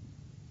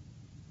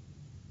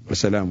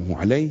وسلامه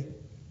عليه،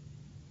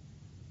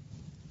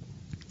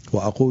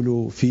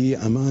 وأقول في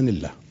أمان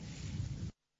الله.